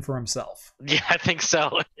of gin for himself. Yeah, I think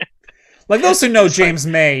so. Like those who know James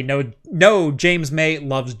May know James May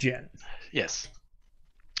loves gin. Yes.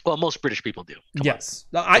 Well, most British people do. Yes.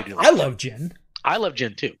 I love gin. I love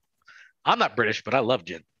gin too. I'm not British, but I love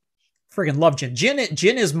gin. Friggin' love gin.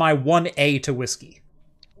 Gin is my 1A to whiskey.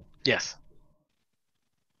 Yes.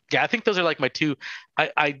 Yeah, I think those are like my two.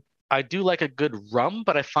 I do like a good rum,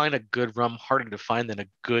 but I find a good rum harder to find than a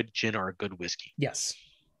good gin or a good whiskey. Yes.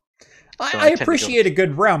 So I appreciate a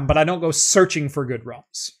good realm, but I don't go searching for good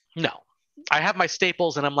realms. No. I have my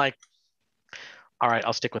staples, and I'm like, all right,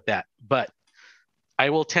 I'll stick with that. But I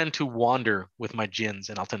will tend to wander with my gins,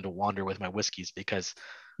 and I'll tend to wander with my whiskeys because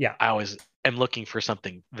I always am looking for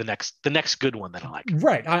something, the next good one that I like.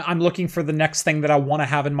 Right. I'm looking for the next thing that I want to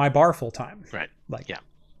have in my bar full time. Right.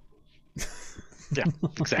 Yeah,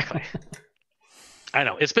 exactly. I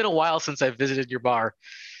know. It's been a while since I've visited your bar,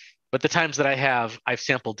 but the times that I have, I've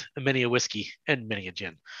sampled many a whiskey and many a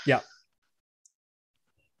gin. Yeah.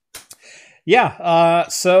 Yeah.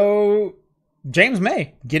 So James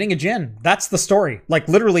May getting a gin. That's the story. Like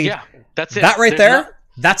literally. Yeah. That's it. That right there.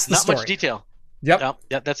 That's the story. Not much detail. Yep.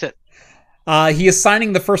 Yeah. That's it. He is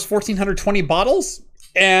signing the first 1,420 bottles,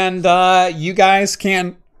 and you guys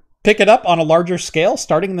can pick it up on a larger scale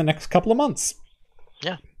starting in the next couple of months.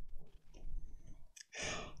 Yeah.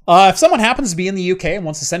 If someone happens to be in the UK and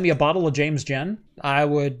wants to send me a bottle of James Gin, I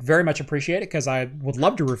would very much appreciate it because I would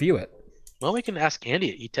love to review it. Well, we can ask Andy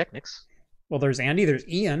at eTechnics. Well, there's Andy, there's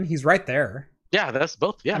Ian. He's right there. Yeah, that's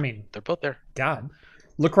both. Yeah, I mean, they're both there. God,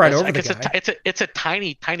 look right over the guy. It's a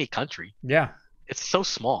tiny country. Yeah. It's so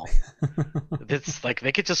small. It's like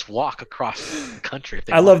they could just walk across the country if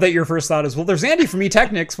they want. Love that your first thought is, well, there's Andy from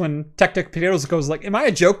eTechnics when Tech Potatoes goes like, am I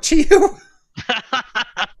a joke to you?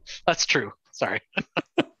 That's true. Sorry.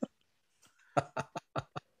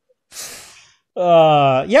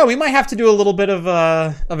 Yeah, we might have to do a little bit of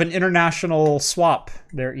an international swap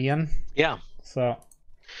there, Ian. Yeah. So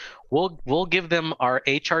we'll give them our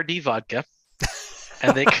HRD vodka.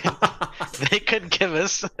 And they could give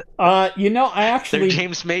us I actually their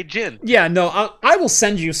James May gin. Yeah, no, I will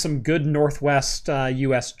send you some good Northwest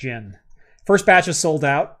US gin. First batch is sold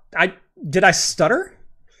out. Did I stutter?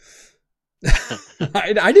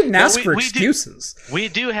 I didn't ask for excuses. We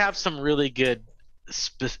do have some really good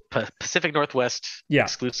Pacific Northwest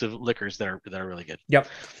exclusive liquors that are really good. Yep.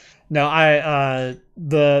 No,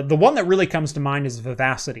 the one that really comes to mind is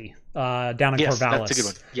Vivacity down in Corvallis. That's a good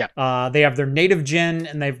one. Yeah. They have their native gin,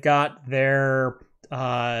 and they've got their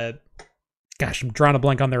gosh, I'm drawing a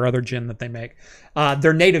blank on their other gin that they make.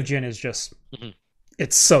 Their native gin is just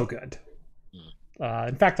it's so good.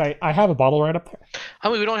 In fact, I have a bottle right up there. I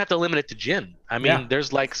mean, we don't have to limit it to gin. I mean,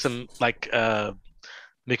 there's like some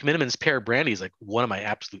McMiniman's Pear Brandy is like one of my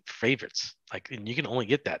absolute favorites. Like, and you can only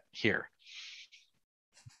get that here.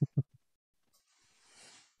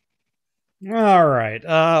 All right.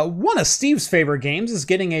 One of Steve's favorite games is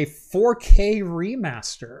getting a 4K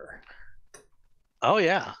remaster. Oh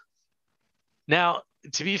yeah. Now,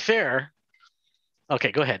 to be fair,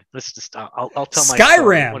 okay, go ahead. Let's just I'll tell my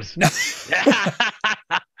Skyrim.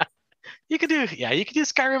 You could do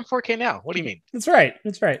Skyrim 4K now. What do you mean? That's right.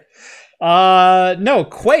 No,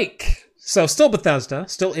 Quake. So still Bethesda,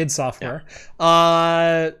 still id Software.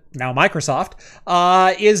 Now Microsoft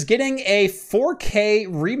is getting a 4K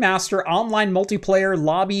remaster, online multiplayer,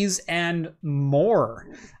 lobbies, and more.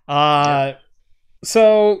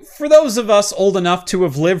 So for those of us old enough to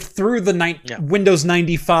have lived through the Windows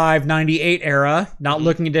 95, 98 era, not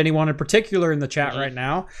looking at anyone in particular in the chat right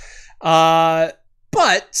now,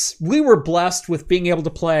 but we were blessed with being able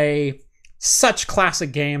to play such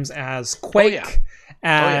classic games as Quake,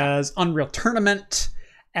 as Unreal Tournament,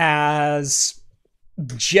 as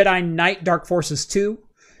Jedi Knight Dark Forces 2.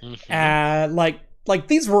 Like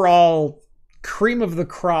these were all cream of the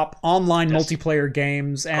crop online multiplayer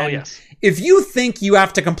games. And if you think you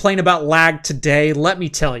have to complain about lag today, let me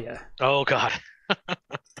tell you. Oh, God.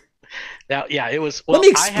 Now, it was. Well, let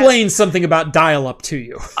me explain something about dial-up to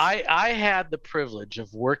you. I had the privilege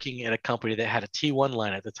of working at a company that had a T1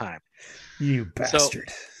 line at the time. You bastard.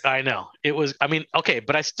 So, I know. It was, I mean, okay,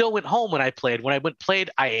 but I still went home when I played. When I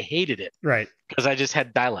played, I hated it. Right. Because I just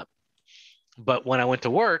had dial-up. But when I went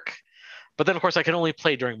to work, but then of course I could only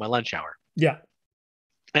play during my lunch hour. Yeah.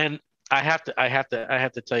 And I have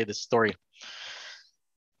to tell you this story.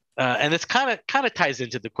 And this kind of ties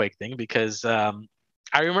into the Quake thing because I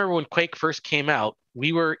remember when Quake first came out,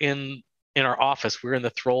 we were in our office. We were in the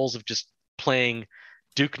throes of just playing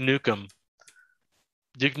Duke Nukem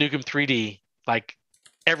 3D like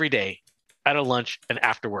every day out of lunch and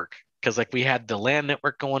after work because like we had the LAN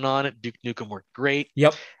network going on. Duke Nukem worked great.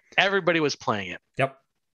 Yep. Everybody was playing it. Yep.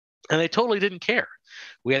 And they totally didn't care.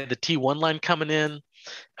 We had the T1 line coming in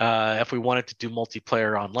if we wanted to do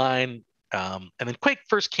multiplayer online. And then Quake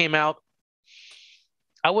first came out.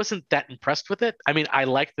 I wasn't that impressed with it. I mean, I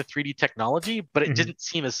liked the 3D technology, but it didn't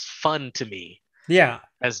seem as fun to me. Yeah.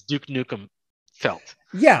 As Duke Nukem felt.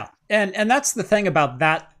 Yeah. And that's the thing about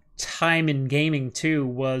that time in gaming too,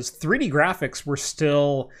 was 3D graphics were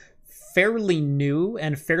still fairly new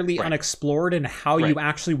and fairly unexplored in how you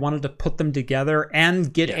actually wanted to put them together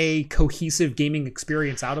and get a cohesive gaming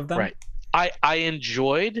experience out of them. Right. I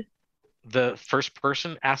enjoyed the first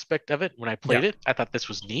person aspect of it when I played it. I thought this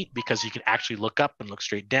was neat because you could actually look up and look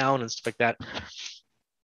straight down and stuff like that.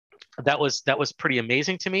 That was pretty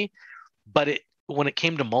amazing to me. But when it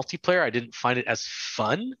came to multiplayer, I didn't find it as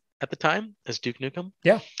fun at the time as Duke Nukem.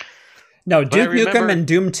 Yeah. No, Duke Nukem and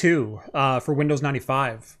Doom 2 for Windows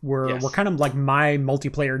 95 were kind of like my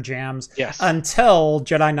multiplayer jams until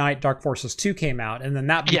Jedi Knight Dark Forces 2 came out, and then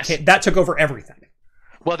that took over everything.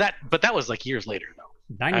 Well, but that was like years later though.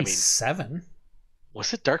 97.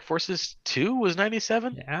 Was it Dark Forces 2 was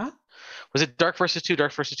 97? Yeah. Was it Dark Forces 2,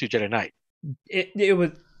 Jedi Knight? It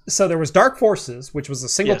was. So there was Dark Forces, which was a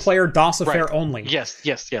single player DOS affair only. Yes.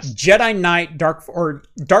 Jedi Knight Dark Force.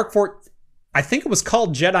 I think it was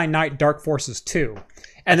called Jedi Knight Dark Forces 2.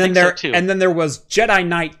 And then there was Jedi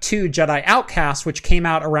Knight 2 Jedi Outcast, which came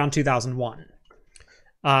out around 2001.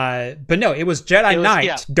 But no, it was Jedi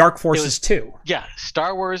Knight Dark Forces 2. Yeah,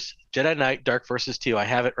 Star Wars Jedi Knight Dark Forces 2. I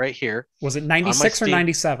have it right here. Was it 96 or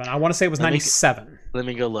 97? I want to say it was 97. Let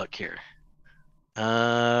me go look here.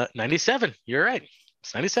 97. You're right.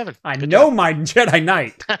 It's 97. I know my Jedi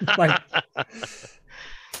Knight. Like,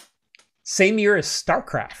 same year as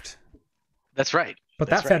StarCraft. That's right. Put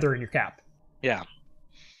that feather in your cap. Yeah.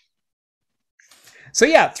 So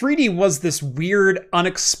yeah, 3D was this weird,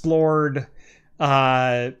 unexplored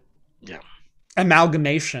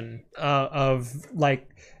amalgamation of like,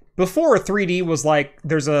 before 3D was like,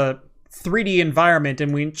 there's a 3D environment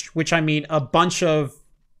in which I mean a bunch of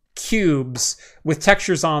cubes with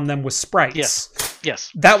textures on them with sprites.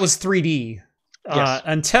 Yes. That was 3D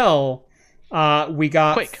until we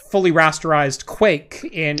got Quake. Fully rasterized Quake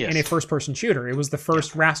in a first-person shooter. It was the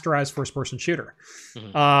first rasterized first-person shooter.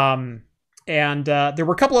 Mm-hmm. And there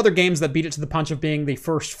were a couple other games that beat it to the punch of being the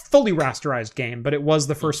first fully rasterized game, but it was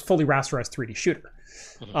the first fully rasterized 3D shooter.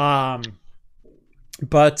 Mm-hmm.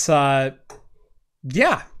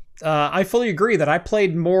 I fully agree that I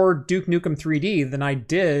played more Duke Nukem 3D than I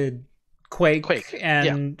did Quake.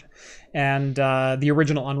 and the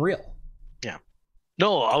original Unreal. Yeah.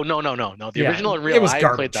 No. The original Unreal, it was I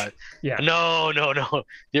garbage. played that. Yeah. No.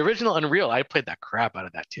 The original Unreal, I played that crap out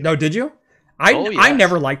of that too. No, did you? I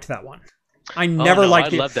never liked that one. I never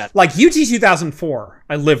liked it. I love that. Like UT 2004,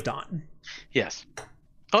 I lived on. Yes.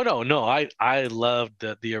 Oh no. I loved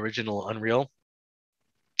the original Unreal.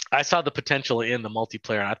 I saw the potential in the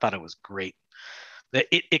multiplayer, and I thought it was great.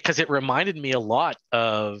 Because it reminded me a lot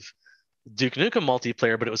of Duke Nukem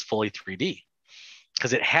multiplayer, but it was fully 3D.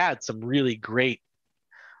 Because it had some really great.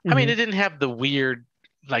 I mean, it didn't have the weird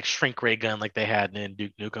like shrink ray gun like they had in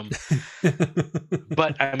Duke Nukem,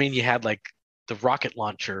 but I mean, you had like the rocket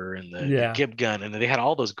launcher and the Gib gun, and they had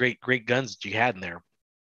all those great guns that you had in there.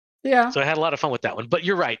 Yeah. So I had a lot of fun with that one. But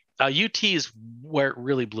you're right. UT is where it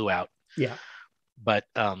really blew out. Yeah. But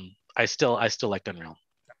I still liked Unreal.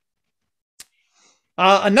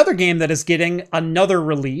 Another game that is getting another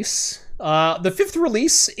release, the 5th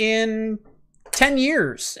release in 10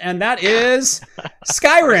 years, and that is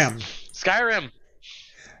Skyrim. Skyrim.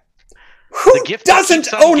 Who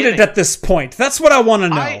doesn't own it at this point? That's what I want to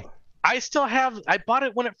know. I still have. I bought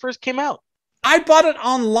it when it first came out. I bought it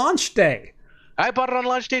on launch day. I bought it on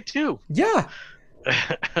launch day too. Yeah.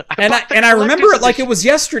 I remember it like it was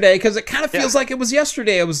yesterday, because it kind of feels like it was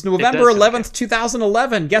yesterday. It was November 11th,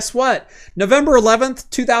 2011. Guess what? November 11th,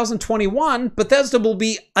 2021, Bethesda will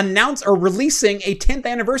be releasing a 10th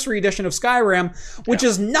anniversary edition of Skyrim, which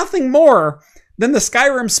is nothing more than the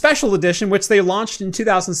Skyrim Special Edition, which they launched in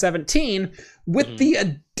 2017 with the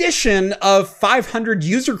addition of 500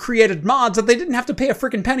 user-created mods that they didn't have to pay a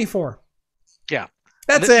freaking penny for. Yeah.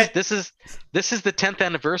 That's This is the 10th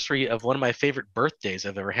anniversary of one of my favorite birthdays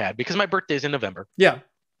I've ever had, because my birthday's in November. Yeah.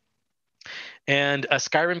 And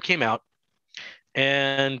Skyrim came out.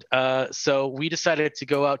 And so we decided to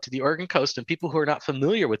go out to the Oregon coast. And people who are not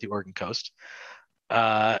familiar with the Oregon coast,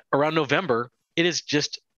 around November, it is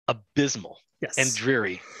just abysmal and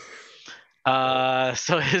dreary.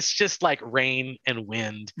 So it's just like rain and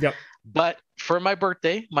wind. Yep. But for my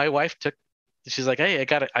birthday, my wife she's like, hey,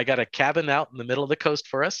 I got a cabin out in the middle of the coast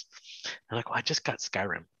for us. I'm like, well, I just got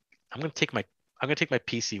Skyrim. I'm gonna take my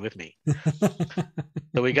PC with me.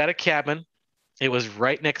 So we got a cabin. It was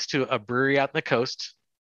right next to a brewery out in the coast,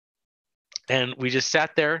 and we just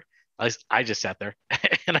sat there. At least I just sat there,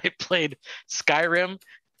 and I played Skyrim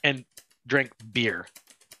and drank beer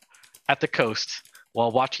at the coast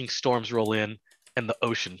while watching storms roll in and the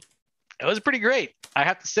ocean. It was pretty great. I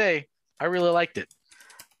have to say, I really liked it.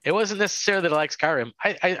 It wasn't necessarily that I like Skyrim.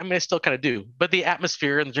 I mean, I still kind of do. But the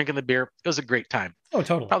atmosphere and drinking the beer, it was a great time. Oh,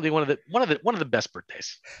 totally. Probably one of the best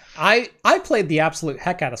birthdays. I played the absolute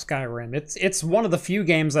heck out of Skyrim. It's one of the few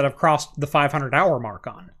games that have crossed the 500-hour mark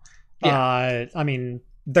on. Yeah. I mean,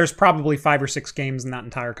 there's probably 5 or 6 games in that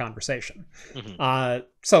entire conversation.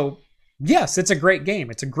 So yes, it's a great game.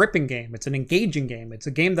 It's a gripping game. It's an engaging game. It's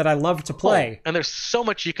a game that I love to play. And there's so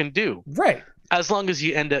much you can do. Right. As long as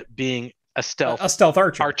you end up being a stealth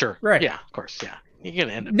archer. Right. Yeah, of course. Yeah. You're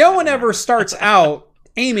gonna end up. No one ever starts out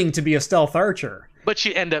aiming to be a stealth archer. But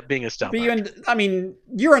you end up being a stealth archer. I mean,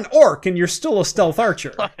 you're an orc and you're still a stealth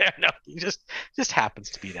archer. No, it just happens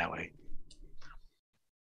to be that way.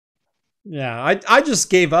 Yeah, I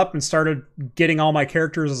just gave up and started getting all my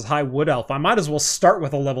characters as high wood elf. I might as well start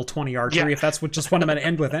with a level 20 archery if that's just what I'm going to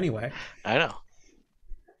end with anyway. I know.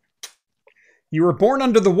 You were born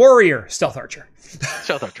under the warrior, stealth archer.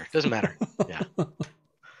 Stealth archer, doesn't matter. Yeah.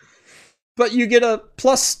 But you get a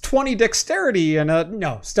plus 20 dexterity and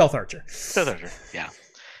stealth archer. Stealth archer, yeah.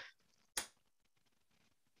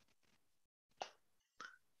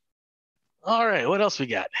 All right, what else we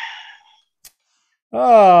got?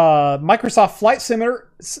 Microsoft Flight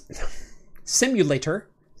Simulator.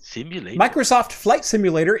 Microsoft Flight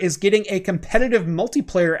Simulator is getting a competitive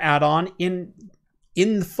multiplayer add-on in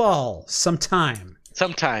the fall sometime.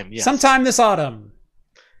 Yes. Sometime this autumn.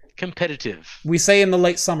 Competitive. We say in the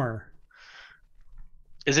late summer.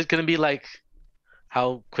 Is it going to be like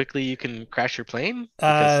how quickly you can crash your plane?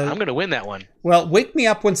 Because I'm going to win that one. Well, wake me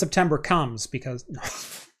up when September comes because...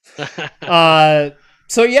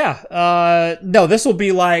 So yeah, no, this will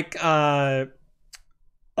be like think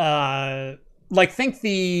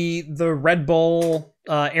the Red Bull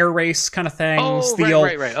air race kind of things. Oh,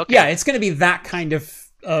 right. Okay. Yeah, it's going to be that kind of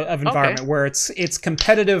environment where it's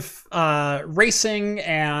competitive racing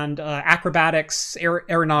and acrobatics,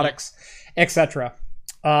 aeronautics, etc.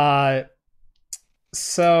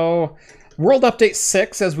 So World Update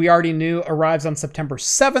 6, as we already knew, arrives on September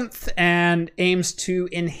 7th and aims to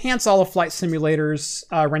enhance all of Flight Simulator's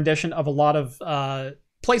rendition of a lot of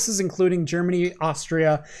places, including Germany,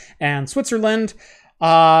 Austria, and Switzerland.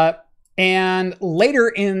 And later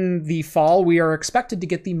in the fall, we are expected to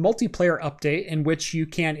get the multiplayer update in which you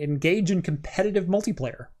can engage in competitive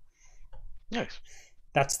multiplayer. Nice.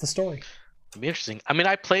 That's the story. It'll be interesting. I mean,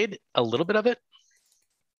 I played a little bit of it,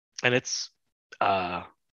 and it's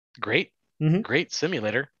great. Mm-hmm. Great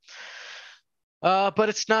simulator. But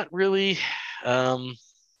it's not really something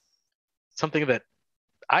that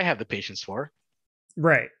I have the patience for.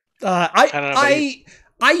 Right. I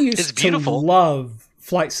used to love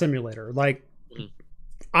Flight Simulator. Like,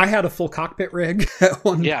 I had a full cockpit rig at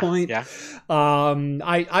one point. Yeah.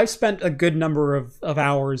 I spent a good number of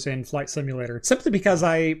hours in Flight Simulator simply because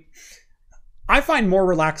I find more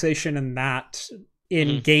relaxation in that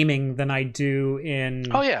in gaming than I do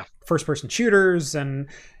in first-person shooters, and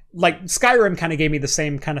like Skyrim kind of gave me the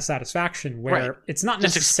same kind of satisfaction where it's not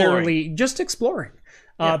necessarily just exploring.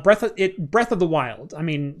 Breath of the Wild. I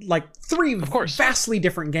mean, like 3 vastly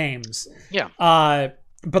different games. Yeah.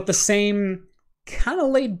 But the same kind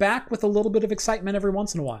of laid back with a little bit of excitement every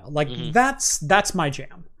once in a while. Like that's my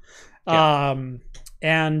jam. Yeah.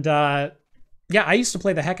 I used to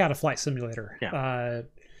play the heck out of Flight Simulator. Yeah.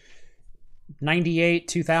 98,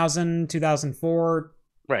 2000, 2004,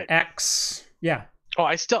 X. Yeah. Oh,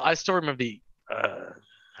 I still remember the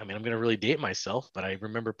I mean, I'm going to really date myself, but I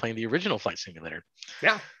remember playing the original Flight Simulator.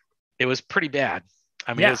 Yeah. It was pretty bad.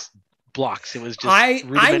 I mean, it was blocks. It was just I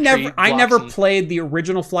never played the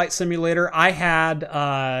original Flight Simulator. I had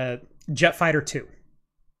Jet Fighter 2.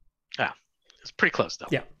 Yeah. It's pretty close though.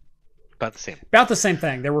 Yeah. About the same. About the same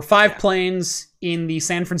thing. There were 5 planes in the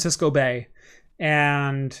San Francisco Bay,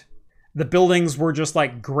 and the buildings were just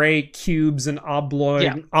like gray cubes and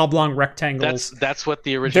oblong rectangles. That's what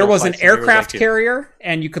the original. There was an aircraft carrier,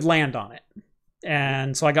 and you could land on it.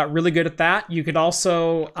 And so I got really good at that. You could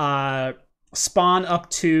also spawn up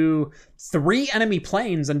to 3 enemy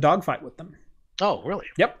planes and dogfight with them. Oh, really?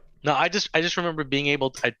 Yep. No, I just remember being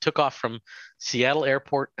able to, I took off from Seattle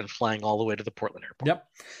Airport and flying all the way to the Portland Airport. Yep.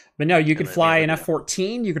 But no, you could fly an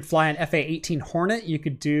F-14, you could fly an FA-18 Hornet, you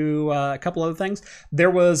could do a couple other things.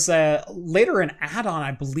 There was later an add-on,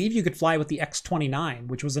 I believe you could fly with the X-29,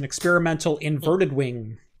 which was an experimental inverted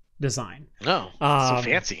wing design. Oh, so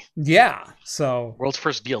fancy. Yeah. So world's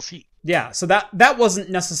first DLC. Yeah, so that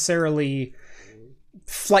wasn't necessarily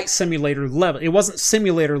Flight Simulator level. It wasn't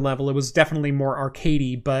simulator level. It was definitely more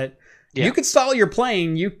arcadey, but you could style your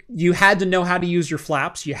plane. You had to know how to use your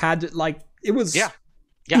flaps. You had to it was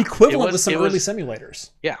equivalent to some early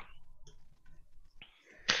simulators. Yeah.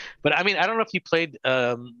 But I mean, I don't know if you played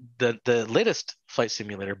the latest flight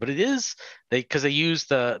simulator, but it is because they use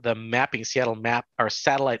the mapping Seattle map or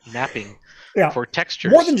satellite mapping for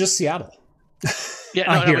textures. More than just Seattle.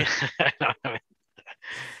 Yeah, I mean,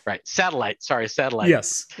 right. Satellite.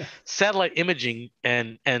 Yes. Satellite imaging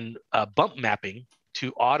and bump mapping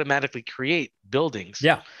to automatically create buildings.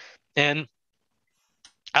 Yeah. And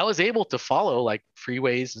I was able to follow like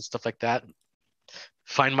freeways and stuff like that,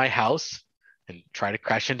 find my house and try to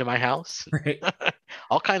crash into my house. Right.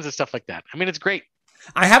 All kinds of stuff like that. I mean, it's great.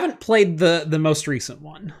 I haven't played the most recent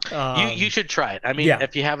one. You should try it. I mean,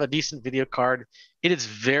 if you have a decent video card, it is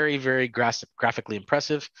very, very graphically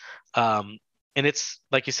impressive. And it's,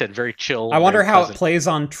 like you said, very chill. I wonder how it plays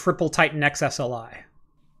on Triple Titan X SLI.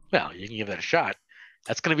 Well, you can give that a shot.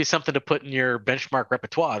 That's going to be something to put in your benchmark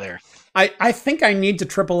repertoire there. I think I need to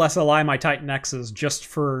triple SLI my Titan X's just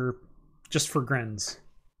for grins.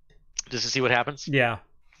 Just to see what happens? Yeah.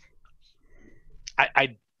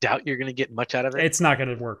 I doubt you're going to get much out of it. It's not going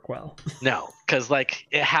to work well. No, because like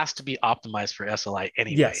it has to be optimized for SLI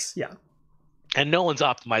anyway. Yes, yeah. And no one's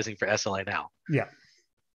optimizing for SLI now. Yeah.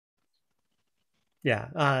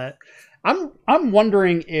 Yeah. I'm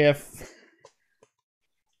wondering if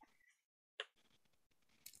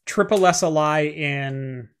triple SLI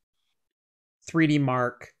in 3D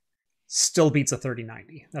Mark still beats a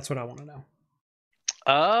 3090. That's what I want to know.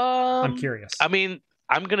 I'm curious. I mean,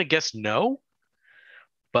 I'm gonna guess no,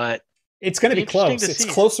 but it's gonna be close. It's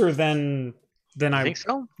closer than I think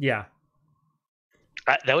so. Yeah.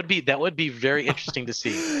 That would be very interesting to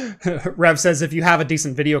see. Rev says, if you have a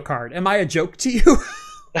decent video card, am I a joke to you?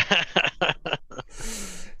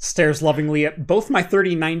 Stares lovingly at both my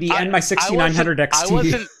 3090 and my 6900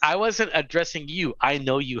 XT. I wasn't addressing you. I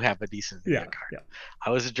know you have a decent video card. Yeah. I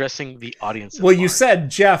was addressing the audience. Well, you said,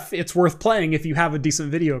 Jeff, it's worth playing if you have a decent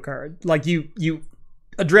video card. Like you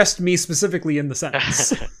addressed me specifically in the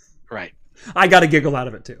sentence. Right. I got a giggle out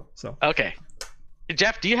of it too. So okay.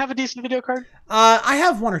 Jeff, do you have a decent video card? I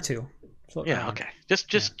have one or two. So, yeah. Okay. Just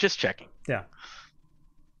checking. Yeah.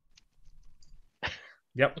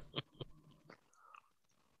 Yep.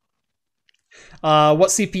 What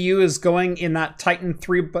CPU is going in that Titan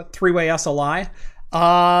three-way SLI?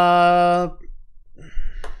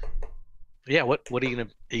 Yeah. What are you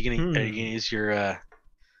gonna use your?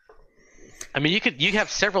 I mean, you have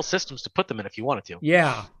several systems to put them in if you wanted to.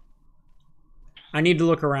 Yeah. I need to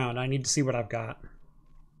look around. I need to see what I've got.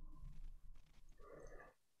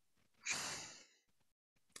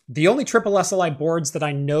 The only triple SLI boards that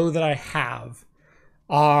I know that I have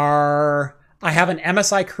are... I have an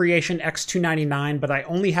MSI Creation X299, but I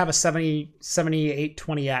only have a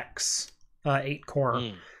 7820X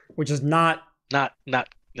 8-core, which is not good.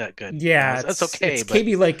 Yeah, that's okay. It's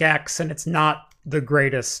Kaby Lake X, and it's not the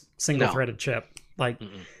greatest single-threaded chip. Like,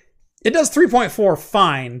 it does 3.4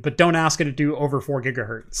 fine, but don't ask it to do over 4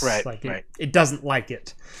 gigahertz. Right, like right. It doesn't like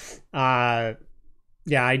it. Yeah,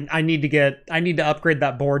 I need to upgrade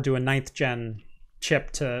that board to a 9th gen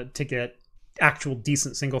chip to get actual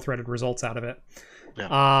decent single-threaded results out of it.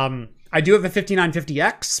 Yeah. I do have a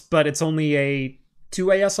 5950X, but it's only a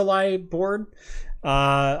 2A SLI board.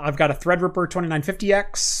 I've got a Threadripper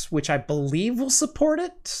 2950X, which I believe will support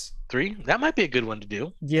it. 3? That might be a good one to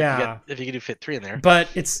do. Yeah. If you could do fit 3 in there. But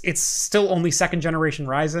it's still only 2nd generation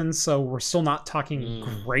Ryzen, so we're still not talking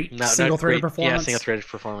great single-threaded performance. Yeah, single-threaded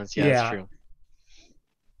performance. Yeah, that's true.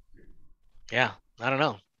 Yeah, I don't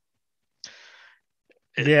know.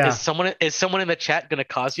 Yeah. Is someone in the chat going to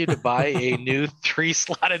cause you to buy a new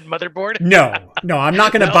 3-slotted motherboard? No, I'm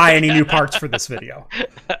not going to buy any new parts for this video.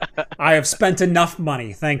 I have spent enough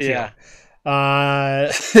money. Thank you. Yeah.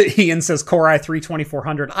 Ian says Core i3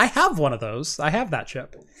 2400. I have one of those. I have that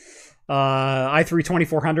chip. i3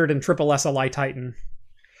 2400 and triple SLI Titan.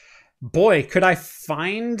 Boy, could I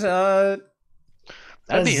find a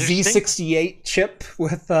Z68 chip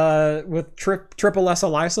with triple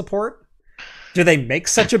SLI support? Do they make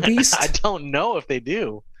such a beast? I don't know if they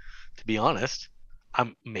do, to be honest.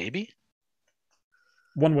 Maybe.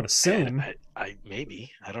 One would assume.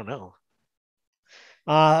 Maybe. I don't know.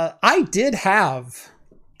 I did have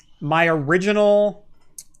my original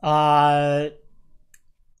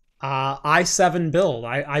i7 build.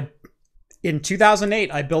 I in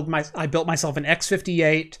 2008 I built myself an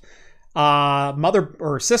X58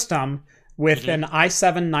 system with an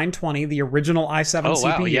i7 920, the original i7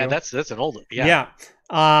 CPU. Wow, yeah, that's an old one. Yeah.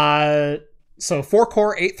 So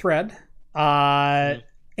 4-core, 8-thread,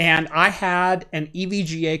 and I had an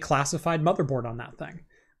EVGA classified motherboard on that thing,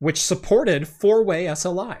 which supported 4-way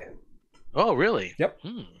SLI. Oh, really? Yep.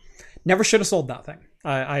 Never should have sold that thing.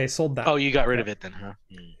 I sold that. Oh, you got rid of it then, huh?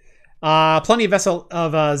 Plenty of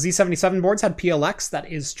Z77 boards had PLX.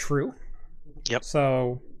 That is true. Yep.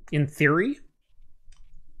 So, in theory,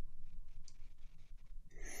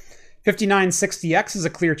 5960X is a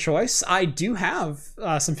clear choice. I do have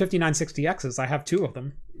some 5960Xs. I have 2 of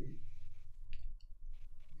them.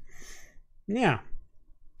 Yeah.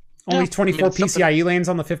 Only 24 PCIe lanes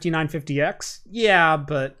on the 5950X? Yeah,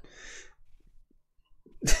 but...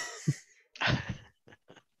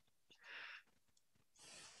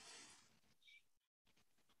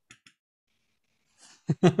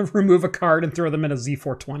 Remove a card and throw them in a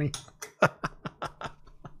Z420.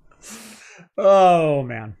 Oh,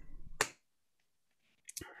 man.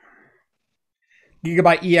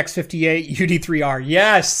 Gigabyte EX58 UD3R.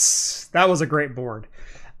 Yes! That was a great board.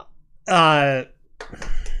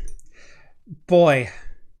 Boy.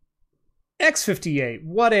 X58.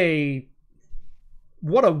 What a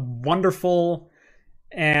wonderful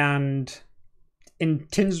and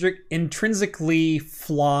intrinsically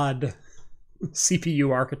flawed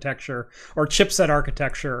CPU architecture or chipset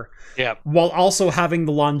architecture. Yeah. While also having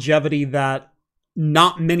the longevity that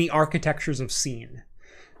not many architectures have seen.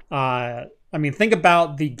 I mean, think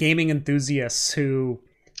about the gaming enthusiasts who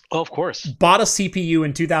of course, bought a CPU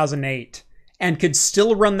in 2008 and could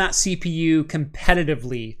still run that CPU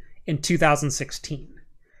competitively in 2016.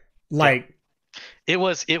 Like, it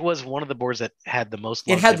was one of the boards that had the most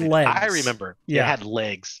longevity. It had legs. I remember. Yeah. It had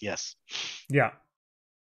legs. Yes. Yeah.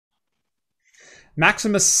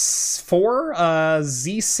 Maximus 4,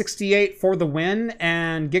 Z68 for the win,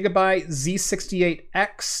 and Gigabyte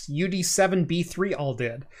Z68X UD7B3 all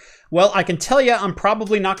did. Well, I can tell you I'm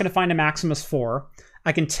probably not going to find a Maximus 4.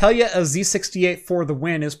 I can tell you a Z68 for the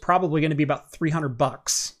win is probably going to be about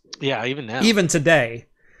 $300. Yeah, even now. Even today.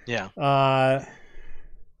 Yeah.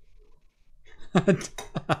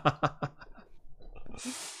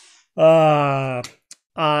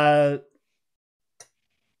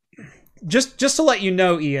 Just to let you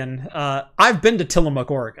know, Ian, I've been to Tillamook,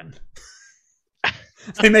 Oregon.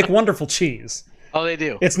 They make wonderful cheese. Oh, they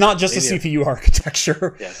do. It's not just a CPU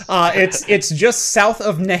architecture. Yes. It's just south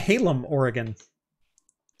of Nehalem, Oregon.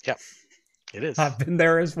 Yep, it is. I've been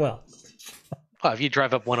there as well. Well, if you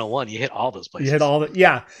drive up 101, you hit all those places. You hit all the,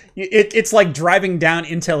 yeah. It's like driving down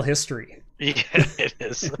Intel history. Yeah, it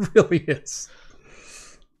is. It really is.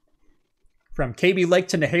 From KB Lake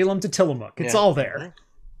to Nehalem to Tillamook. It's all there.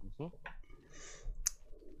 Mm-hmm.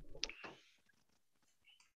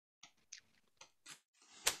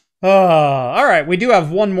 All right, we do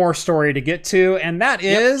have one more story to get to, and that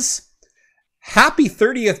is happy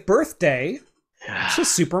 30th birthday to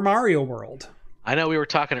Super Mario World. I know we were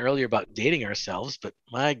talking earlier about dating ourselves, but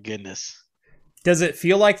my goodness. Does it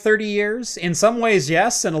feel like 30 years? In some ways,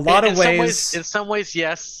 yes. In a lot of ways... In some ways,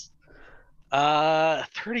 yes.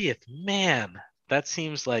 30th, man. That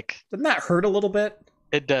seems like... Doesn't that hurt a little bit?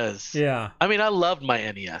 It does. Yeah. I mean, I loved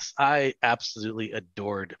my NES. I absolutely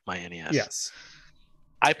adored my NES. Yes.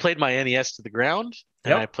 I played my NES to the ground,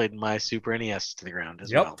 and I played my Super NES to the ground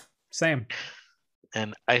as well. Same.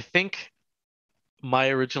 And I think my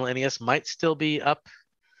original NES might still be up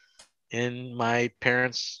in my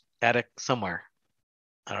parents' attic somewhere.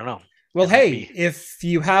 I don't know. Well, hey, if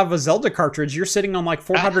you have a Zelda cartridge, you're sitting on like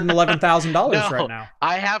 $411,000 right now.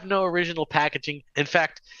 I have no original packaging. In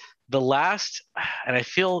fact, the last, and I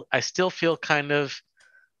still feel kind of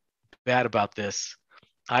bad about this.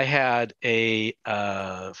 I had a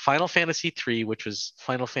Final Fantasy III, which was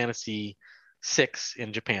Final Fantasy VI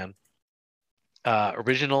in Japan.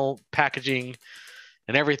 Original packaging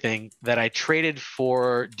and everything that I traded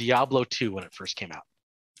for Diablo 2 when it first came out.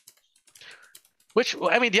 Which,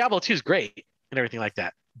 I mean, Diablo 2 is great and everything like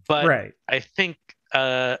that. But I think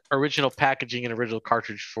original packaging and original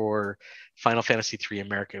cartridge for Final Fantasy III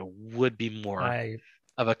America would be more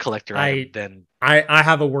of a collector item than... I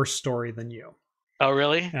have a worse story than you. Oh,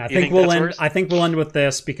 really? I think we'll end with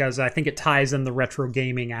this because I think it ties in the retro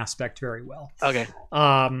gaming aspect very well. Okay.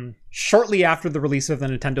 Shortly after the release of the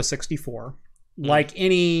Nintendo 64, like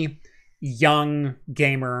any young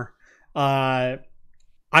gamer, I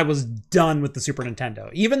was done with the Super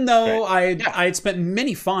Nintendo. Even though I had spent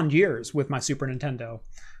many fond years with my Super Nintendo,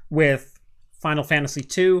 with Final Fantasy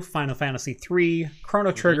II, Final Fantasy III,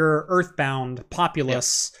 Chrono Trigger, Earthbound,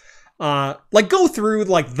 Populous. Like go through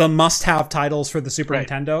like the must-have titles for the Super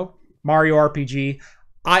Nintendo, Mario RPG.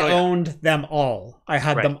 I owned them all. I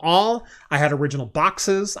had them all. I had original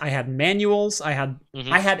boxes. I had manuals. I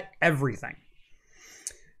had everything.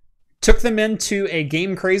 Took them into a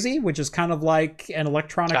Game Crazy, which is kind of like an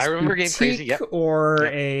electronics Game Crazy, or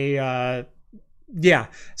a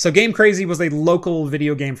So Game Crazy was a local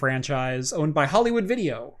video game franchise owned by Hollywood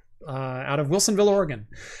Video. out of Wilsonville, Oregon.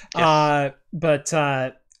 Yes.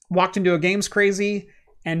 But walked into a Games Crazy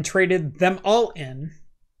and traded them all in.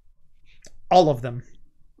 All of them.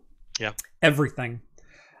 Yeah. Everything.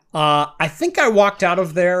 I think I walked out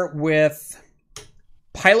of there with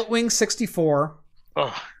Pilotwings 64,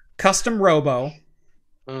 Custom Robo,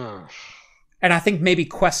 and I think maybe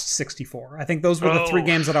Quest 64. I think those were the 3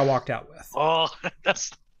 games that I walked out with. I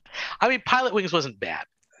mean, Pilotwings wasn't bad.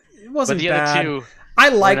 It wasn't but the bad. Other 2 I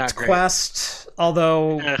liked Quest,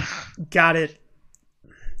 although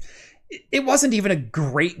it wasn't even a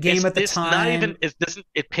great game at the time. Not even.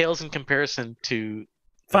 It pales in comparison to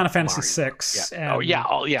Final Fantasy VI. Yeah.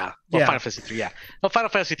 Well, Final Fantasy 3. Yeah. Well, Final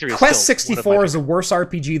Fantasy 3 is Quest 64 is a worse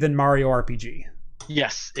RPG than Mario RPG.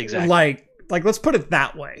 Yes, exactly. Like let's put it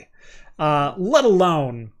that way. Let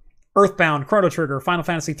alone Earthbound, Chrono Trigger, Final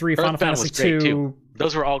Fantasy 3, Final Fantasy 2.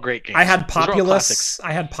 Those were all great games. I had Populous.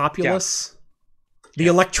 The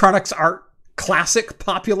Electronics Art Classic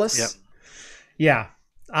Populous. Yep. Yeah.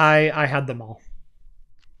 I had them all.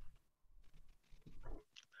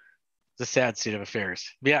 It's a sad state of affairs.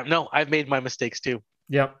 Yeah, no, I've made my mistakes too.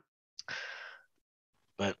 Yep.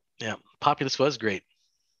 But yeah, Populous was great.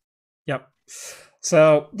 Yep.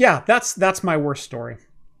 So yeah, that's my worst story.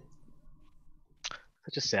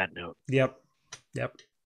 Such a sad note. Yep.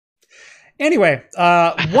 Anyway,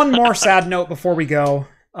 one more sad note before we go.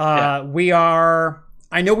 I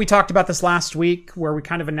know we talked about this last week where we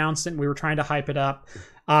kind of announced it and we were trying to hype it up.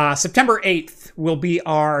 September 8th will be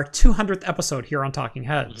our 200th episode here on Talking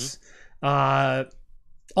Heads.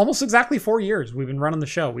 Almost exactly 4 years we've been running the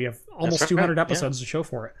show. We have almost 200 episodes to show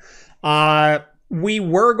for it. We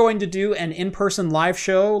were going to do an in-person live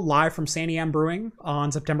show live from Sandy Am Brewing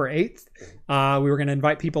on September 8th. We were going to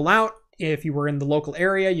invite people out. If you were in the local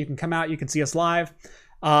area, you can come out. You can see us live.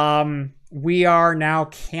 We are now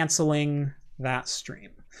canceling that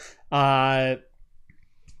stream.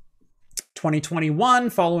 2021,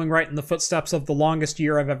 following right in the footsteps of the longest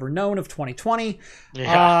year I've ever known of 2020.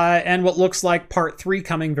 And what looks like part 3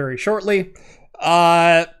 coming very shortly.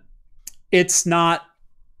 It's not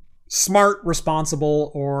smart,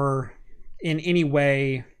 responsible, or in any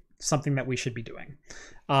way something that we should be doing.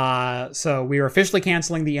 So we are officially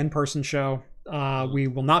canceling the in-person show. We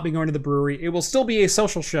will not be going to the brewery. It will still be a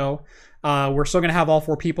social show. We're still going to have all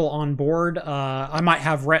 4 people on board. I might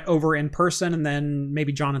have Rhett over in person, and then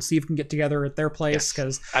maybe John and Steve can get together at their place.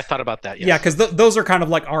 Because I thought about that. Yes. Yeah, because those are kind of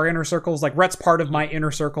like our inner circles. Like Rhett's part of my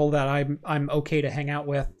inner circle that I'm okay to hang out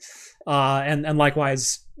with. And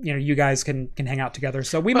likewise, you guys can hang out together.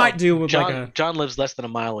 So we might do John lives less than a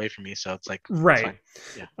mile away from me, so it's like right.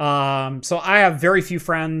 Yeah. So I have very few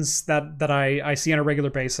friends that I see on a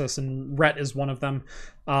regular basis, and Rhett is one of them.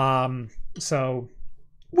 So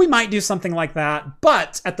we might do something like that,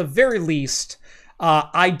 but at the very least,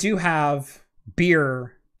 I do have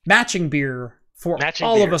matching beer for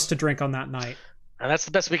all of us to drink on that night. And that's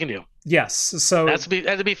the best we can do. Yes, so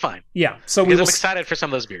that'd be fine. Yeah, so I'm excited for some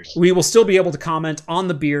of those beers. We will still be able to comment on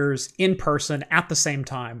the beers in person at the same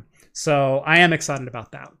time. So I am excited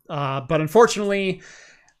about that. But unfortunately,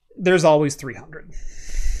 there's always 300.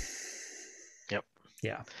 Yep.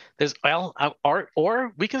 Yeah. There's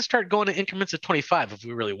or we can start going to increments of 25 if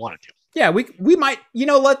we really wanted to. Yeah, we might.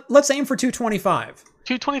 Let's aim for 225.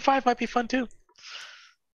 225 might be fun too.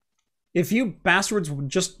 If you bastards would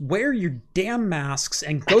just wear your damn masks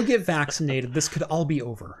and go get vaccinated, this could all be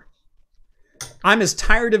over. I'm as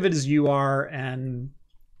tired of it as you are, and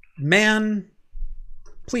man,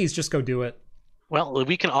 please just go do it. Well,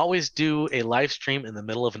 we can always do a live stream in the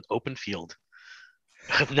middle of an open field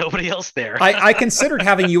with nobody else there. I considered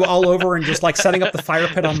having you all over and just like setting up the fire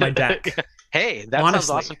pit on my deck. Hey, that sounds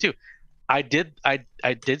awesome too. I did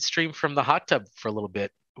stream from the hot tub for a little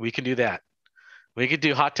bit. We can do that. We could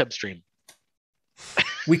do hot tub stream.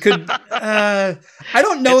 We could. I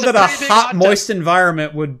don't know that a hot, moist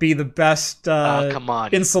environment would be the best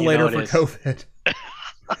insulator for COVID.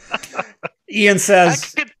 Ian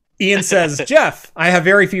says, Jeff, I have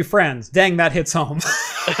very few friends. Dang, that hits home.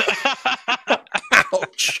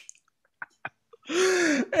 Ouch.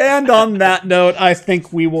 And on that note, I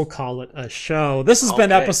think we will call it a show. This has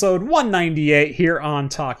been episode 198 here on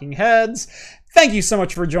Talking Heads. Thank you so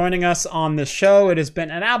much for joining us on this show. It has been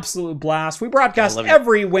an absolute blast. We broadcast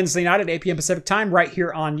every Wednesday night at 8 p.m. Pacific time right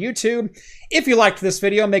here on YouTube. If you liked this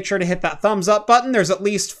video, make sure to hit that thumbs up button. There's at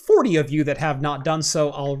least 40 of you that have not done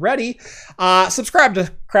so already. Subscribe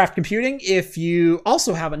to Craft Computing if you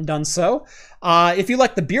also haven't done so. If you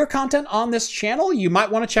like the beer content on this channel, you might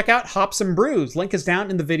want to check out Hops and Brews. Link is down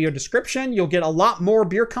in the video description. You'll get a lot more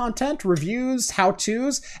beer content, reviews,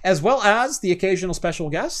 how-tos, as well as the occasional special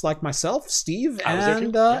guests like myself, Steve,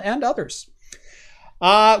 and others.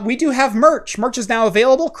 We do have merch. Merch is now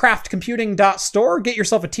available. craftcomputing.store. Get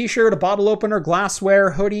yourself a t-shirt, a bottle opener,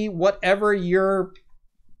 glassware, hoodie, whatever you're...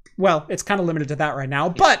 Well, it's kind of limited to that right now,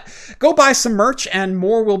 but go buy some merch and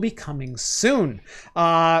more will be coming soon.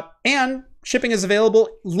 And shipping is available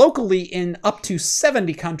locally in up to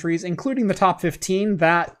 70 countries, including the top 15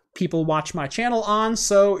 that people watch my channel on,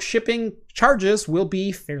 so shipping charges will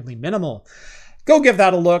be fairly minimal. Go give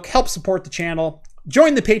that a look. Help support the channel.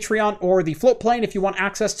 Join the Patreon or the Float Plane if you want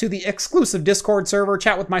access to the exclusive Discord server.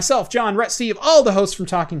 Chat with myself, John, Rhett, Steve, all the hosts from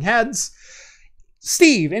Talking Heads.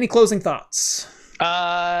 Steve, any closing thoughts?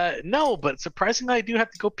 No, but surprisingly, I do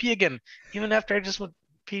have to go pee again, even after I just went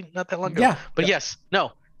pee not that long ago. Yeah. But yes,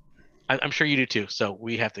 no, I'm sure you do too. So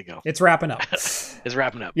we have to go. It's wrapping up. It's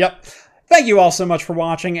wrapping up. Yep. Thank you all so much for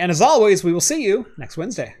watching. And as always, we will see you next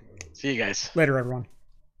Wednesday. See you guys. Later, everyone.